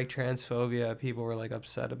for like transphobia, people were like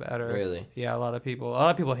upset about her. Really? Yeah, a lot of people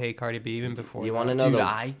hate Cardi B even before. You that. want to know dude, the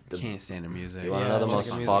I can't stand her music. you want to Yeah, know the just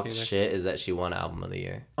most music fucked either. shit is that she won album of the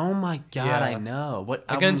year. Oh my god, Yeah. I know. What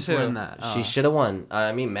Against albums were who? in that? She should have won.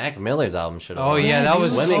 I mean, Mac Miller's album should have Oh won. yeah, that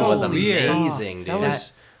was Swimming so was weird. amazing, dude. That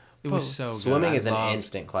was It was so good. Swimming I is an loved-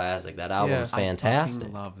 instant classic. That album's Yeah. fantastic.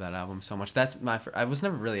 I love that album so much. That's my. I was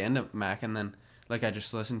never really into Mac, and then like I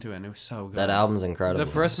just listened to it, and it was so good. That album's incredible.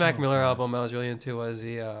 the first so Mac Miller good. album I was really into was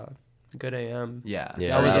the Good AM. Yeah.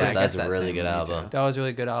 Yeah, that was- I that's guess a that's really same good with me, album. too. That was a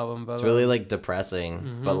really good album, but It's really like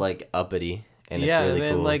depressing, but like uppity, and yeah, it's really and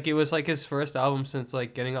then cool. like it was like his first album since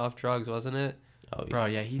like getting off drugs, wasn't it? oh, Bro,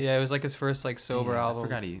 yeah, he. Yeah, it was like his first like sober Damn, album. I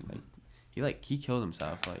forgot he killed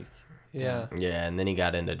himself. Like, Yeah. yeah, and then he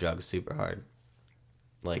got into drugs super hard.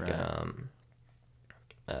 Like Right.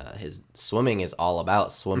 his swimming is all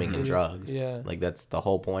about swimming and Mhm. drugs. Yeah. Like that's the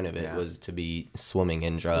whole point of it Yeah. was to be swimming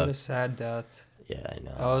in What a drugs. sad death. Yeah, I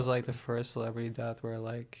know. That was like the first celebrity death where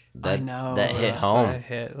like that, I know, that hit bro. home. that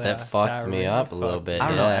hit. That yeah, fucked me really up a little fucked bit. I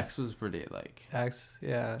don't know. Yeah. X was pretty like. X,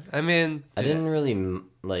 yeah. I mean, I didn't really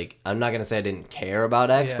like. I'm not gonna say I didn't care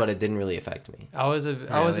about X, Yeah. but it didn't really affect me. I was a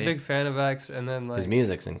Really? big fan of X, and then like His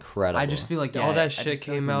music's incredible. I just feel like All that I shit just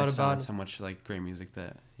feel came we out missed about on it. so much like great music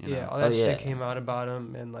that you know. yeah, all that Oh, yeah. shit came out about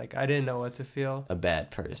him, and like I didn't know what to feel. a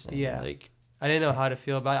bad person. Yeah. Like I didn't know how to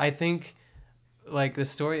feel about it. I think like the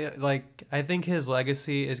story, like I think his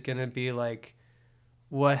legacy is gonna be like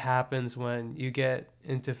what happens when you get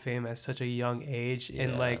into fame at such a young age,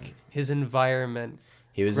 and Yeah. like his environment.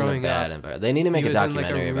 he was in a Growing bad up, environment. They need to make he a was in like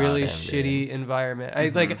documentary a about really him. shitty Dude. environment. I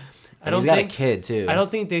like. I And don't he's got think a kid too. I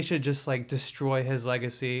don't think they should just like destroy his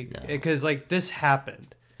legacy No. because like this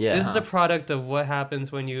happened. Yeah. This is a product of what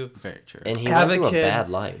happens when you Very true. And he have went a through a kid, bad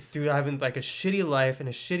life. do having like a shitty life in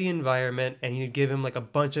a shitty environment, and you give him like a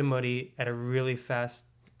bunch of money at a really fast.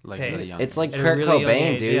 like pace. really young. It's like At a Kurt really young Cobain,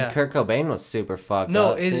 age, dude. yeah. Kurt Cobain was super fucked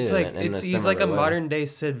No, up too. it's like in a he's like a similar way. modern day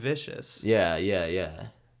Sid Vicious, Yeah, yeah, yeah.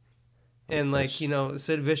 and like That's- you know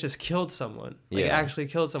Sid Vicious killed someone. Like Yeah. actually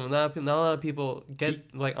killed someone. Not a lot of people get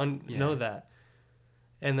Yeah. know that.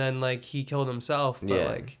 And then like he killed himself, but Yeah.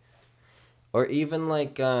 like. Or even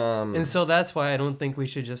like And so that's why I don't think we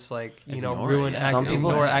should just like Ignore it, ruin yeah. X, Some people-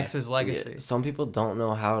 ignore Yeah. X's legacy. yeah, some people don't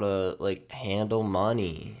know how to like handle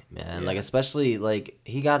money, man. Like Yeah. especially like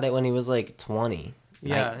he got it when he was like 20.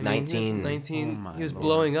 Yeah, I mean, 19. He was 19. Oh my he was Lord.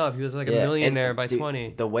 blowing up. He was like a Yeah, and, millionaire by dude,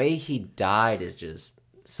 20. The way he died is just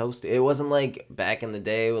so it wasn't like back in the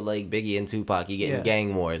day with like Biggie and Tupac, you getting Yeah.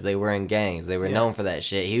 gang wars. They were in gangs. They were Yeah. known for that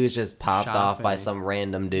shit. He was just popped off by Shopping. some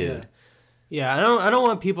random dude. Yeah, I don't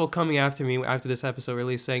want people coming after me after this episode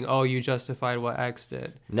release saying, "Oh, you justified what X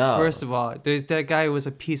did." No. First of all, that guy was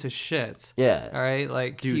a piece of shit. Yeah. All right,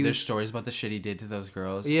 like Dude, he there's was- stories about the shit he did to those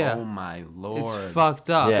girls. Yeah. Oh my lord. it's fucked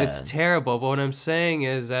up. Yeah. It's terrible. But what I'm saying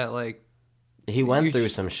is that like He went you through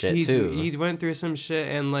sh- some shit he, too. He went through some shit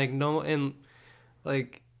and like no and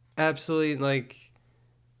like absolutely like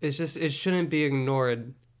it's just it shouldn't be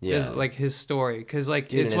ignored. Yeah. Like his story, because like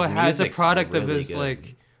Dude, it's and what his has the music's product of really his good.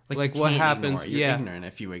 like you what can't happens. ignore it. You're Yeah, ignorant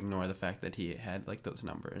if you ignore the fact that he had like those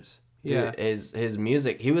numbers. yeah, Dude, his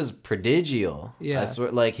music, he was prodigial. Yeah. I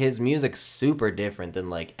swear, like his music's super different than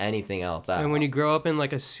like anything else out. and when you grow up in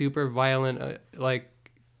like a super violent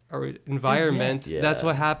or environment, yeah. that's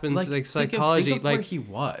what happens. Like think psychology, of where like he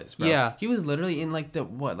was, bro. Yeah. He was literally in like the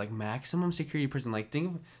maximum security prison. Like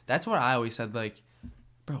that's what I always said. Like,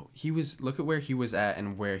 bro, look at where he was at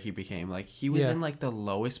and where he became. Like he was Yeah. in like the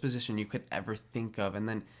lowest position you could ever think of, and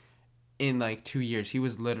then in like 2 years he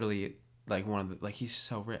was literally like one of the he's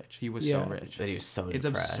so rich. He was Yeah. so rich. but he was so It's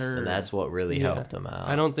depressed, absurd. and that's what really Yeah. helped him out.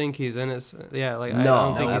 I don't think he's innocent. Yeah, like I No,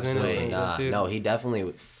 don't think he's absolutely innocent. not. Dude. No, he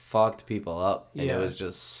definitely fucked people up, and Yeah. it was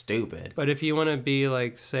just stupid. But if you want to be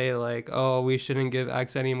like, say like, oh, we shouldn't give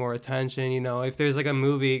X any more attention, if there's like a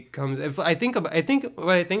movie comes, if I think what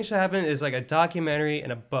I think should happen is like a documentary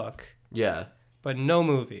and a book, Yeah. but no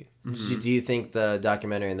movie. So do you think the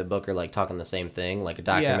documentary and the book are like talking the same thing? Like a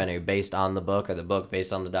documentary based on the book, or the book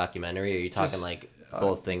based on the documentary? Or are you talking Just, like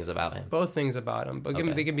both things about him? Both things about him, but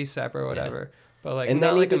Okay. they can be separate or whatever. But like, And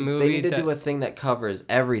not they like need a to, movie they need to that, do a thing that covers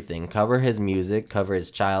everything. Cover his music, cover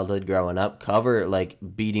his childhood growing up, cover like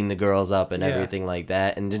beating the girls up and Yeah. everything like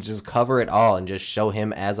that, and then just cover it all and just show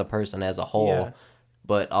him as a person as a whole. Yeah.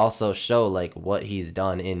 But also show like what he's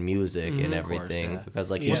done in music and Of course, everything, yeah. because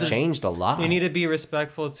like Yeah. he's changed a lot. you need to be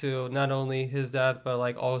respectful to not only his death, but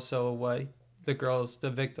like also what the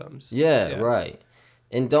victims. Yeah, right.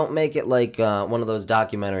 And don't make it like one of those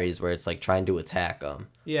documentaries where it's like trying to attack them.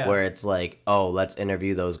 Yeah. Where it's like, oh, let's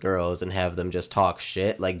interview those girls and have them just talk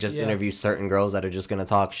shit. Like, just Yeah. interview certain girls that are just gonna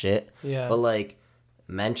talk shit. Yeah. But like,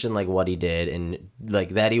 mention like what he did and like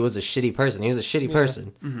that he was a shitty person. He was a shitty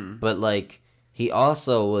person. Mm-hmm. But like, he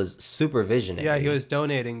also was super visionary. Yeah, he was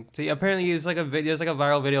donating. So apparently, he was like there's like a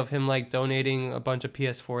viral video of him like donating a bunch of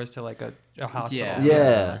PS4s to like a hospital. Yeah.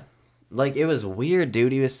 Yeah. Like, it was weird,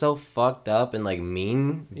 dude. He was so fucked up and like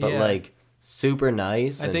mean, but Yeah. like super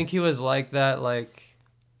nice. I and- think he was like that,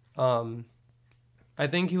 I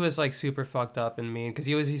think he was like super fucked up and mean because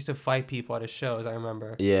he used to fight people at his shows. I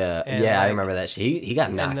remember. Yeah, And, yeah, I like- remember that. He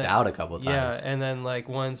got knocked then- out a couple Yeah, times. and then like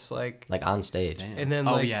once like Like on stage. Damn. and then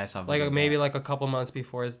oh like yeah, I saw like that. maybe like a couple months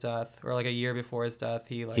before his death or like a year before his death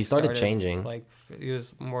he started changing. like he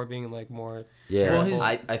was more being like more Yeah, Well, his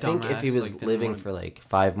I think if he dumbass, was like, didn't living wanna- for like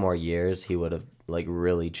 5 more years, he would have like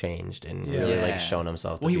really changed and Yeah. really Yeah. like shown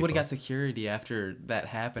himself. To Well, he people. would have got security after that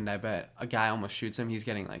happened. I bet a guy almost shoots him. He's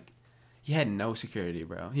getting like, he had no security,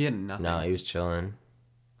 bro. He had nothing. No, he was chilling.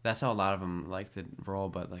 That's how a lot of them like to roll,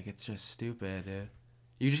 but like it's just stupid, dude.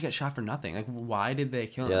 You just get shot for nothing. Like, why did they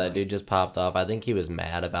kill him? Yeah, that Like, dude just popped off. I think he was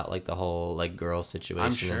mad about like the whole like girl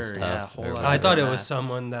situation sure, and stuff. yeah, a whole or lot of I whatever. thought it that. was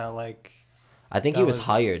someone that like I think that he was was-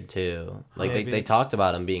 hired too. Like Maybe. they talked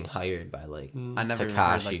about him being hired by like I never even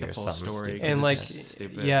heard like Tekashi the or full something story. stupid. 'cause and it's like just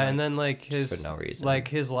stupid. yeah like- and then like Just his for no reason. like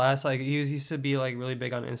his last like he used to be like really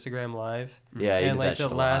big on Instagram Live. Yeah, he And did like that the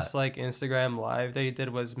shit a last lot. like Instagram Live that he did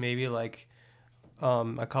was maybe like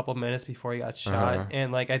a couple minutes before he got shot. Uh-huh.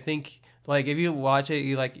 And like I think like if you watch it,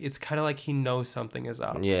 you like it's kind of like he knows something is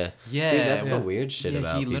up. Yeah. Yeah, Dude, that's yeah. the weird shit yeah,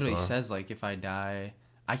 about he literally people. says like, if I die,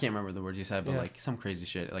 I can't remember the words he said, but Yeah. like some crazy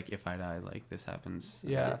shit. Like, if I die, like this happens.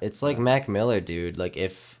 Yeah. It's like Mac Miller, dude. Like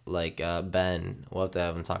if like Ben, we'll have to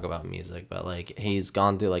have him talk about music, but like he's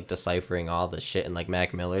gone through like deciphering all the shit in like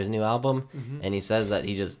Mac Miller's new album, and he says that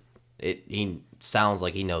he sounds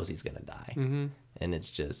like he knows he's gonna die, Mm-hmm. and it's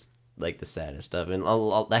just like the saddest stuff, and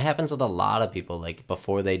that happens with a lot of people. Like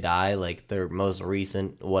before they die, like their most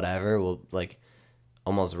recent whatever will like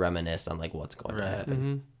almost reminisce on like what's going to Right. happen.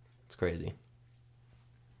 Mm-hmm. It's crazy.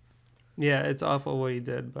 Yeah, it's awful what he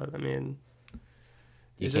did, but I mean,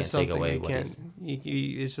 You it's can't just take something away you what can't.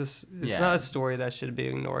 he's. It's just it's Yeah. not a story that should be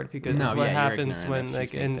ignored because No, it's what yeah, you're happens ignorant when if you like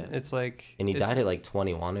think and that. it's like And he it's- died at like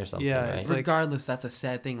 21 or something, Yeah, right? it's like- Regardless, that's a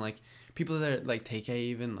sad thing. Like, people that like TK,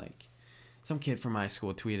 even like some kid from my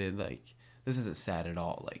school tweeted like, this isn't sad at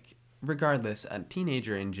all. Like, regardless, a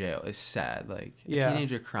teenager in jail is sad. Like, a Yeah.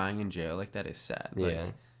 teenager crying in jail, like that is sad. Like, Yeah.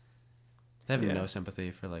 they have Yeah. no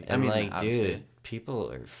sympathy for like. And I mean, like, obviously- dude,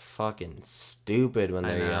 people are fucking stupid when I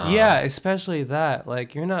they're know. young. yeah, especially that.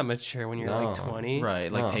 Like you're not mature when you're like No. 20.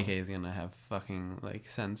 right? Like No. TK is gonna have fucking like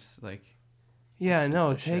sense. Like, Yeah, Stupid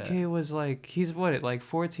no. shit. TK was like he's what like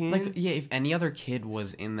 14. like yeah. If any other kid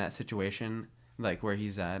was in that situation, like where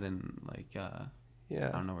he's at, and like I yeah,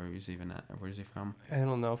 don't know where he's even at. Where's he from? I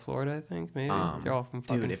don't know, Florida. I think maybe they're all from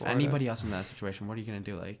fucking Dude, if Florida. anybody else in that situation, what are you gonna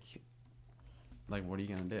do? Like what are you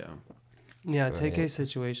gonna do? Yeah, Right. TK's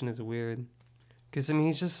situation is weird. Cause I mean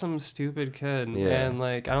he's just some stupid kid, Yeah. and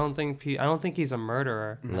like I don't think he's a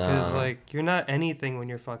murderer. Because No. like you're not anything when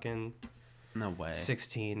you're fucking No way.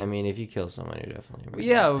 16. I mean, if you kill someone, you're definitely a murderer.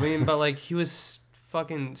 Yeah, I mean, but like he was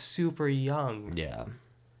fucking super young. Yeah.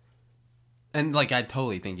 And like I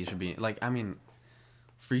totally think you should be like I mean,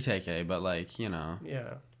 free TK, but like you know,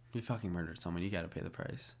 Yeah. you fucking murdered someone, you gotta pay the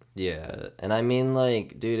price. Yeah. And I mean,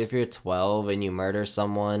 like, dude, if you're 12 and you murder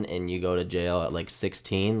someone and you go to jail at like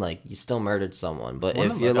 16, like, you still murdered someone. But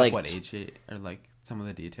Wanna if you're look up like. what age he, or like some of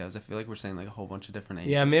the details. I feel like we're saying like a whole bunch of different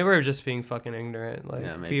ages. Yeah, maybe we're just being fucking ignorant. Like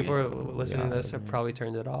Yeah, maybe. people are listening to this Yeah. have probably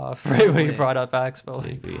turned it off right when you Yeah. brought up X, but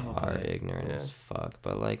Dude, like we are Probably. ignorant Yeah. as fuck.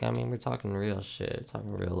 But, like, I mean, we're talking real shit,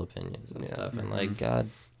 talking real opinions and Yeah. stuff. And, Mhm. like, god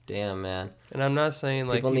damn, man. and I'm not saying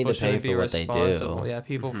like People people, need to pay shouldn't be for what they do. responsible. Yeah,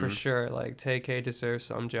 people for Mhm. sure. Like TK deserves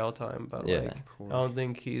some jail time, but Yeah. like I don't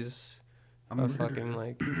think he's A a murderer. fucking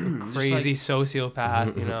like Just, crazy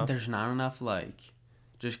sociopath, you know. There's not enough like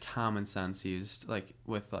just common sense used like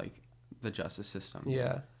with like the justice system.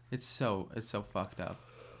 Yeah. It's so fucked up.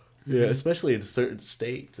 Yeah, especially in certain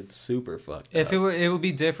states, it's super fucked If it would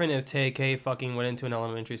be different if TK fucking went into an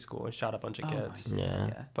elementary school and shot a bunch of Oh my kids. God.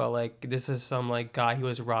 Yeah. But like this is some like guy he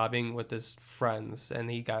was robbing with his friends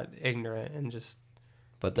and he got ignorant and just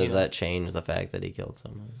But does Yeah. that change the fact that he killed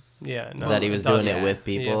someone? yeah, no. that he was it doing doesn't. it with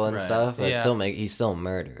people Yeah. and Right. stuff? That Yeah. still he's still a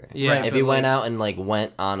murderer. Yeah. Right, If but, he went like- out and like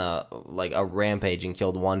went on a rampage and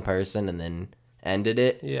killed one person and then ended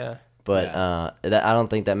it, Yeah. but Yeah. I don't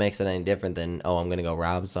think that makes it any different than I'm gonna go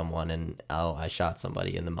rob someone and I shot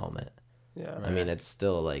somebody in the moment. Yeah. I mean, it's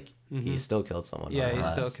still like Mhm. he still killed someone. Yeah, he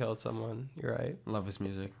nonetheless. still killed someone. You're right. Love his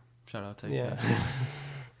music. Shout out to Yeah.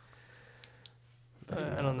 But I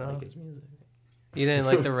do don't not know. like his music. You didn't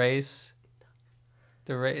like the race?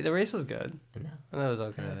 The race was good. No. That was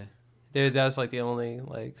okay. Really. Dude, that was like the only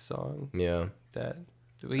like song Yeah. that.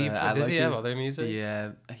 I Does like he have his- other music?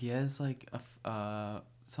 Yeah, he has like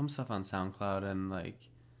some stuff on SoundCloud and like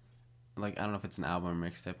I don't know if it's an album or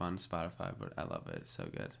mixtape on Spotify, but I love it. It's so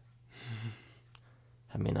good.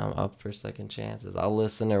 I mean, I'm up for second chances. I'll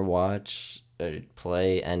listen or watch or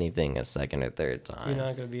play anything a second or third time. You're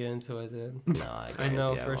not gonna be into it, dude. No, I I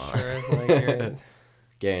know guarantee for won't. sure. Like, you're,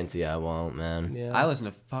 Guarantee I won't, man. yeah. I listen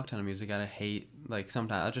to a fuck ton of music. I hate like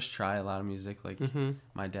sometimes I'll just try a lot of music. Like Mm-hmm.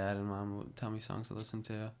 my dad and mom will tell me songs to listen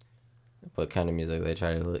to. What kind of music they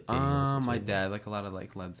try to get you to listen My to? dad like a lot of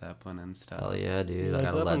like Led Zeppelin and stuff. Hell yeah, dude. Led I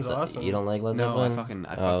got a Zeppelin's Zeppelin. awesome. You don't like Led No, I Zeppelin?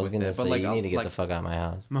 fuck I was with gonna it, say but like you need to get like, the fuck out of my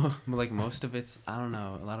house. like most of it's I don't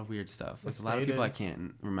know, a lot of weird stuff. Like It's a lot of people I dated.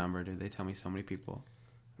 can't remember, dude. They tell me so many people.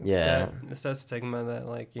 Yeah, It's that stigma that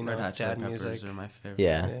like you know Red it's Hot Chili dad Peppers music. are my favorite.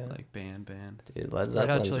 Yeah. Yeah. Like band. dude. Led Red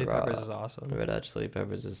Hot Zeppelin's Chili raw. Peppers is awesome. Red Hot Chili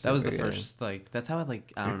Peppers is. That was the super good. first like that's how I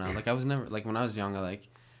like I don't know like I was never like when I was young I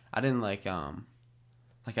didn't like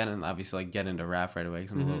I didn't obviously like get into rap right away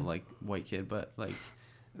because I'm a little Mhm. like white kid, but like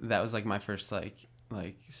that was like my first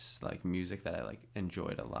like music that I like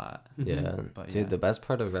enjoyed a lot. Yeah, But, dude. yeah. The best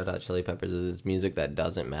part of Red Hot Chili Peppers is it's music that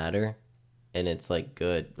doesn't matter, and it's like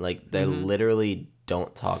good. Like they Mhm. literally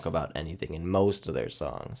don't talk about anything in most of their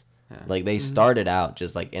songs. Yeah. Like they started out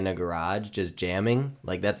just like in a garage, just jamming.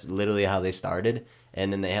 Like that's literally how they started,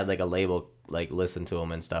 and then they had like a label like listen to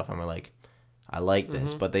them and stuff, and we're like, I like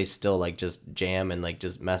this, but they still like just jam and like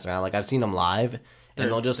just mess around. Like I've seen them live. They're-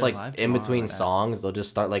 And they'll just they're like live in tomorrow between at- songs, they'll just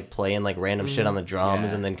start like playing like random shit on the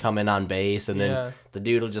drums, Yeah. and then come in on bass, and then Yeah. the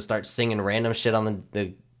dude will just start singing random shit on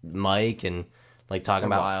the mic and like talking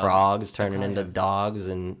They're about wild. frogs turning probably into have- dogs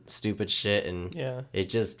and stupid shit, and Yeah. it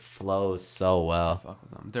just flows so well. Fuck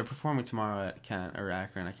with them. They're performing tomorrow at Kent or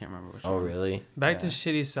Akron. I can't remember which Oh one. really? Back to Yeah.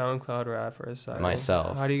 shitty SoundCloud rap for a second.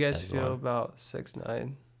 Myself How do you guys as feel well. about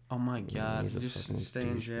 6ix9ine? Oh my god, he's a he just fucking stay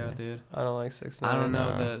in jail, douchebag. dude. I don't like 6ix9ine. I don't know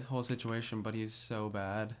Nah. the whole situation, but he's so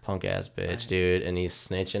bad. Punk ass bitch, dude, and he's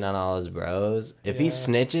snitching on all his bros. If he Yeah.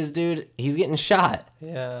 snitches, dude, he's getting shot.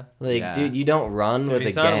 Yeah. Like, Yeah. dude, you don't run Dude, with a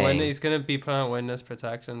he's on gang. witness, he's gonna be put on witness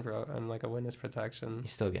protection, bro, and like a witness protection.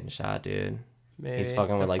 He's still getting shot, dude. Maybe He's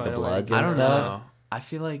fucking with, they'll like, the find a way to Bloods get and I don't him stuff. out. know. I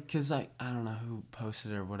feel like because I don't know who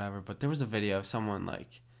posted it or whatever, but there was a video of someone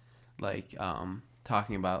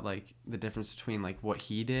talking about like the difference between like what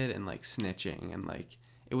he did and like snitching and like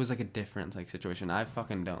it was like a different like situation. I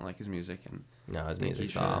fucking don't like his music and No, his think he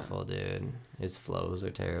music's should. awful, dude. His flows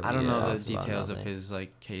are terrible. I don't He know the talks about details of nothing. his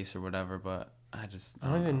like case or whatever, but I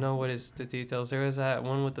don't even know what is the details. There was that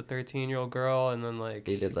one with the 13-year-old girl, and then like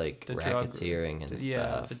He did like the drug- racketeering and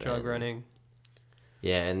yeah, stuff. the drug and- running.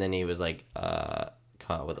 Yeah, and then he was like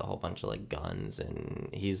caught with a whole bunch of like guns, and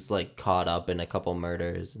he's like caught up in a couple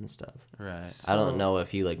murders and stuff. Right. I don't So- know if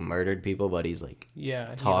he like murdered people, but he's like Yeah,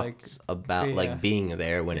 he, talks about yeah. like being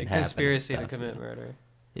there when yeah, it happened. and conspiracy to stuff, commit yeah. murder.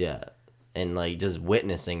 Yeah, and like just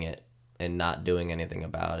witnessing it and not doing anything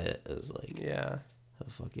about it is like Yeah.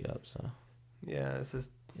 it'll fuck you up. So Yeah. It's just.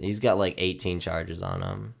 he's got like 18 charges on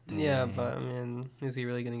him. Yeah, but I mean, is he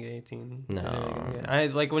really gonna get 18? No. Is he really gonna get, I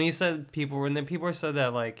like when he said when the people said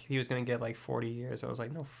that like he was gonna get like 40 years. I was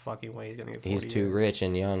like, no fucking way he's gonna get 40 He's too years. rich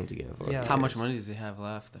and young to get 40 Yeah. How much years. money does he have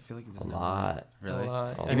left? I feel like he A doesn't have lot. Really? A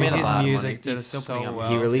lot. Oh, I he mean, made a his lot of money. music did He's still so putting out well.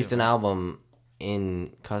 He Wow. released an album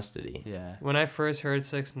in custody. Yeah. When I first heard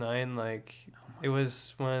 6ix9ine, like it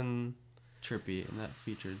was when Trippy and that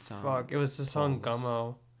featured song. fuck, it was the song Balls.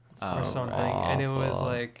 Gummo Oh, or something, and it was awful.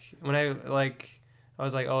 like when I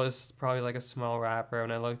was like, oh, it's probably like a small rapper.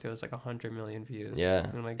 When I looked, it was like 100 million views. Yeah.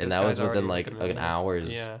 I'm like, And this that was guy's within already like making an millions.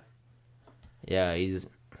 hour's. Yeah. Yeah, he's.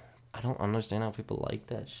 I don't understand how people like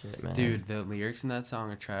that shit, man. Dude, the lyrics in that song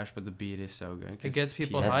are trash, but the beat is so good. 'cause It gets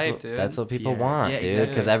people Pierre- that's hyped, what, dude. That's what people Pierre. want, Yeah, dude. exactly.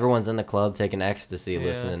 Because everyone's in the club taking ecstasy, Yeah.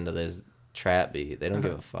 listening to this trap beat. They don't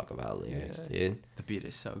give a fuck about lyrics, Yeah. dude. The beat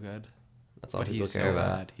is so good. That's all But people he's care so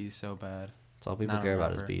about. bad. He's so bad. That's all people Not a care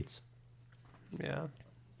about is rapper. beats, Yeah.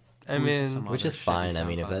 I Who's mean, some which other is fine. I shitty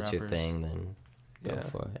mean, if SoundCloud that's your rappers? thing, then go Yeah.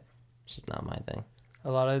 for it. It's just not my thing. a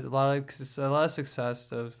lot of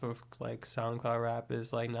success of like SoundCloud rap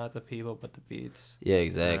is like not the people but the beats. Yeah,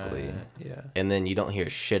 exactly. Right. Yeah. And then you don't hear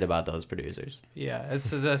shit about those producers. Yeah.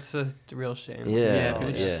 That's a real shame. Yeah, Yeah, people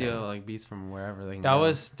just yeah. steal like beats from wherever they can. That get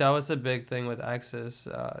 'em. was the big thing with X's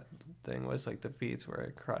thing was like the beats were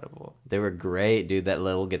incredible. They were great, dude. That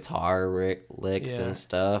little guitar licks Yeah. and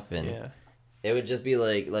stuff, and Yeah. it would just be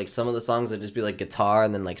like some of the songs would just be like guitar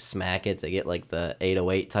and then like smack it to get like the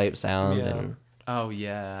 808 type sound, Yeah. and Oh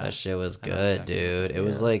yeah. that shit was I know good, exactly. dude.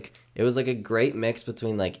 It was like a great mix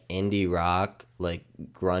between like indie rock, like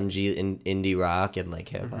grungy indie rock, and like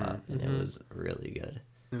hip hop, and it mhm. was really good.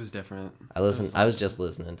 It was different. I was just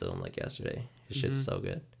listening to him like yesterday. His shit's Mhm. so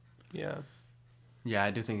good. Yeah. Yeah,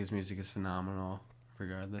 I do think his music is phenomenal,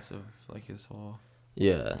 regardless of like his whole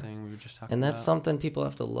Yeah. thing we were just talking And about. that's something people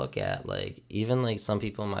have to look at. Like, even like some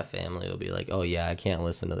people in my family will be like, "Oh yeah, I can't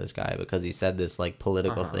listen to this guy because he said this like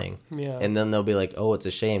political Uh-huh. thing," Yeah. and then they'll be like, "Oh, it's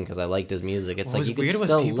a shame because I liked his music." It's What like was you could weird was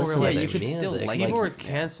still people were listen like- to Yeah, their you could still music. like people were yeah.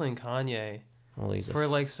 canceling Kanye well, he's a for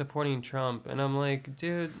like supporting Trump, and I'm like,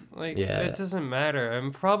 dude, like Yeah. it doesn't matter.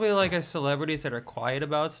 I'm probably like a celebrities that are quiet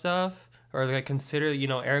about stuff or like consider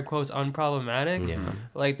air quotes unproblematic. yeah.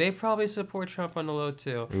 Like they probably support Trump on the low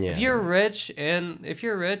too. Yeah. If you're rich,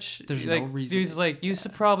 There's no like, reason- dude's like you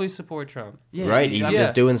should probably support Trump. Yeah, Right, he's exactly.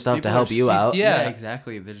 just doing stuff to People help are- you he's- out. Yeah. Yeah,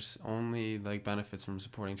 exactly. There's only like benefits from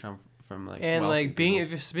supporting Trump from like And wealthy like being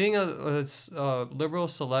people. if you're being a liberal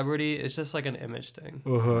celebrity, it's just like an image thing.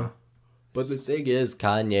 But the thing is,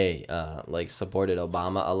 Kanye, like supported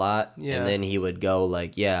Obama a lot, Yeah. and then he would go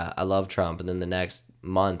like, "Yeah, I love Trump," and then the next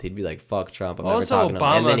month he'd be like, "Fuck Trump, I'm never Also, talking to him,"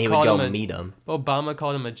 and then Obama he would called go him a- meet him. Obama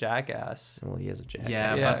called him a jackass. Well, he has a jacket.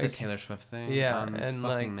 Yeah, Yeah, about the it's- Taylor Swift thing. Yeah, on and, fucking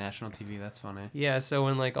like- national TV. That's funny. Yeah, so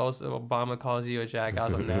when like also Obama calls you a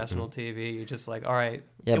jackass on national TV, you're just like, all right.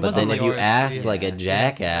 Yeah, It but wasn't then if like you ours, act yeah. like a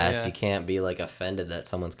jackass, Yeah. you can't be like offended that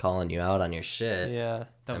someone's calling you out on your shit. Yeah.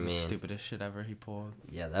 That I was the mean- stupidest shit ever he pulled.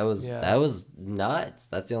 Yeah, that was Yeah. nuts.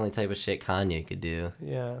 That's the only type of shit Kanye could do,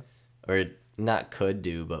 Yeah. or not could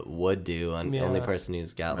do, but would do. And the only Yeah. person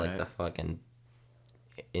who's got like Right. the fucking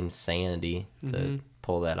insanity to Mhm.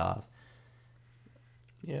 pull that off.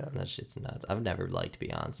 Yeah. That shit's nuts. I've never liked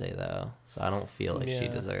Beyonce though, so I don't feel like she Yeah.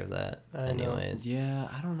 deserved that. I know. Anyways, Yeah,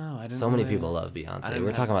 I don't know. I didn't. so many really- people love I Beyonce. didn't We're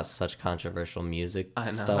have- talking about such controversial music I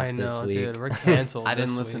know. stuff I this know, week. dude. We're canceled. I didn't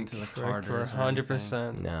this listen week. to the We're Carters or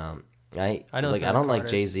 100%. No, I I know like. some I don't like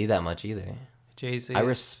Carters. Jay Z that much either. Jay Z. I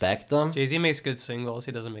respect them. Jay Z makes good singles.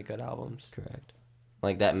 He doesn't make good albums. Correct.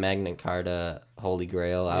 Like that Magna Carta Holy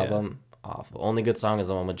Grail Yeah. album. Awful. Only good song is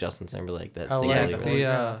the one with Justin Timberlake. That I Sing like Holy the Grail. Holy the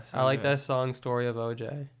Grail, so I like good. that song "Story of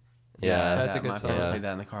OJ." Yeah. That's a good my song. friends Yeah. play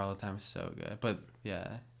that in the car all the time. It's so good. But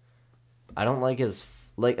yeah, I don't like his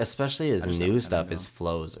especially his I just new don't- I stuff. don't His know.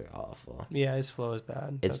 flows are awful. Yeah, his flow is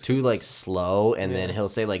bad. It's That's- too like slow, and then Yeah. he'll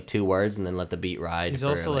say like two words and then let the beat ride. He's for,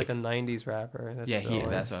 also like a '90s rapper. That's yeah, so, he. like-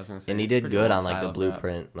 That's what I was gonna say. and he It's did pretty good old on like style the of rap.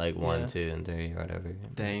 Blueprint, like 1, Yeah. 2, and 3 or whatever.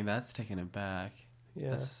 Dang, that's taking it back.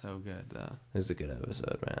 yeah. That's so good though. This is a good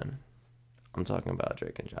episode, man. I'm talking about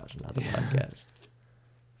Drake and Josh, not the podcast.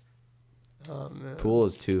 Oh man. Pool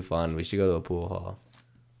is too fun. We should go to a pool hall.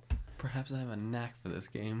 Perhaps I have a knack for this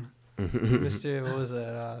game. Mr. What was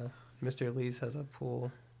it? Mr. Lee's has a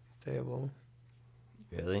pool table.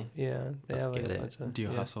 Really? Yeah, they Let's have like get a it. bunch of. Do you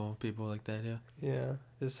yeah, hustle people like that? Yeah. Yeah,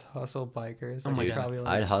 just hustle bikers. Oh my Like, God. probably, like,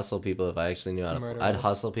 I'd hustle people if I actually knew how to. I'd Murderers.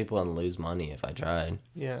 hustle people and lose money if I tried.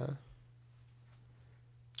 Yeah.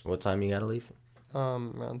 What time you gotta leave?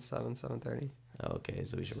 Around 7:30. Okay,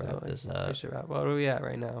 so we should So, wrap this We up. should wrap. What are we at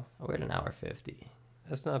right now? We're at an hour 50.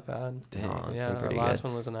 That's not bad. Dang. No, it's Yeah, been our pretty last good.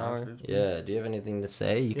 one was an hour. Yeah, do you have anything to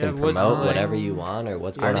say? You Yeah, can what's, promote like- whatever you want or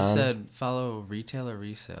what's I going already on. said follow retail or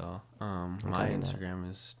resale. My Okay, Instagram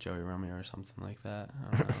is Joey Romeo or something like that.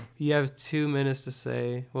 I don't know. You have 2 minutes to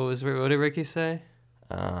say. What did Ricky say?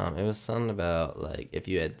 It was something about like if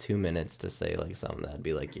you had 2 minutes to say like something that'd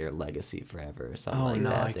be like your legacy forever or something Oh like no,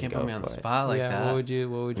 that. I then can't go put me on the for it. spot like yeah. that. What would you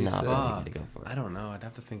No, say? but you Fuck. gotta go for it. I don't know. I'd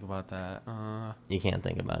have to think about that. You can't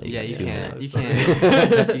think about it. Yeah, got you 2 can't. minutes. You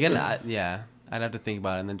can't. You gotta. Yeah, I'd have to think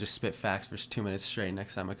about it and then just spit facts for 2 minutes straight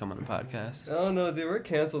next time I come on the podcast. Oh no, dude, we're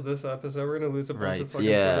canceled this episode. We're gonna lose a bunch Right. of fucking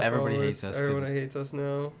Yeah. Everybody followers. hates us 'cause Everyone it's- hates us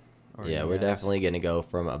now. Or Yeah, you we're guys. definitely gonna go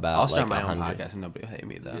from about I'll start like my own 100. podcast and nobody will hate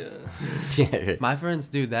me though. Yeah. Yeah. My friends,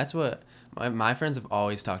 dude, that's what my friends have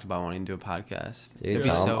always talked about wanting to do a podcast. Dude, It'd be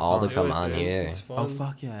tell them so all to fun. come Do it, on dude. here. It's fun. Oh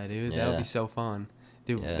fuck yeah, dude, that Yeah. would be so fun,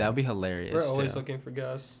 dude. Yeah. That would be hilarious. We're always too. looking for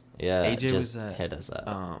guests. Yeah, AJ just was at, hit us up,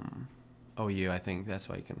 OU, I think that's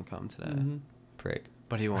why he couldn't come today. Mhm. prick.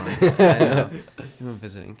 But he wanted. I know. He's been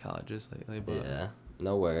visiting colleges lately, but Yeah,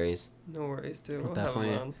 no worries. No worries, dude. We'll We'll have definitely-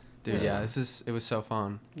 him on. dude, Yeah. yeah, it was so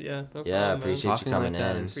fun. Yeah. No Yeah, problem, appreciate man. you Talking coming like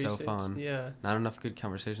that in. is so Appreciate- fun. Yeah. Not enough good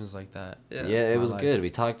conversations like that. Yeah. Yeah, it My was life. good. We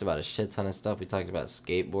talked about a shit ton of stuff. We talked about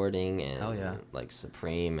skateboarding and Hell yeah. like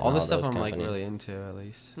Supreme and All this stuff those I'm like companies. really into at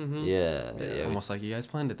least. Mhm. Yeah, Yeah. yeah. we- Almost like you guys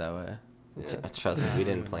planned it that way. Yeah. Trust me, we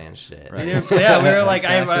didn't plan shit. Right. Yeah, we were like,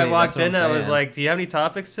 Exactly, I walked that's what in, I'm I was saying. like, do you have any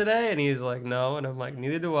topics today? And he's like, no. And I'm like,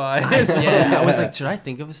 neither do I. Yeah, I was like, should I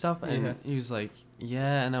think of stuff? And Yeah. he was like,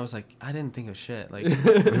 yeah, and I was like, I didn't think of shit. Like, I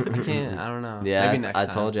can't. I don't know. Yeah, Maybe next I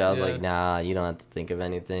time. told you I was Yeah. like, nah, you don't have to think of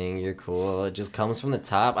anything. You're cool. It just comes from the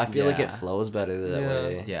top. I feel like it Yeah. flows better that Yeah.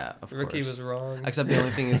 way. Yeah, of Ricky course. was wrong. Except the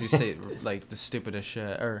only thing is you say like the stupidest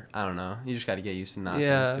shit, or I don't know. You just got to get used to not saying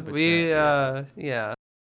yeah, stupid we, shit. yeah.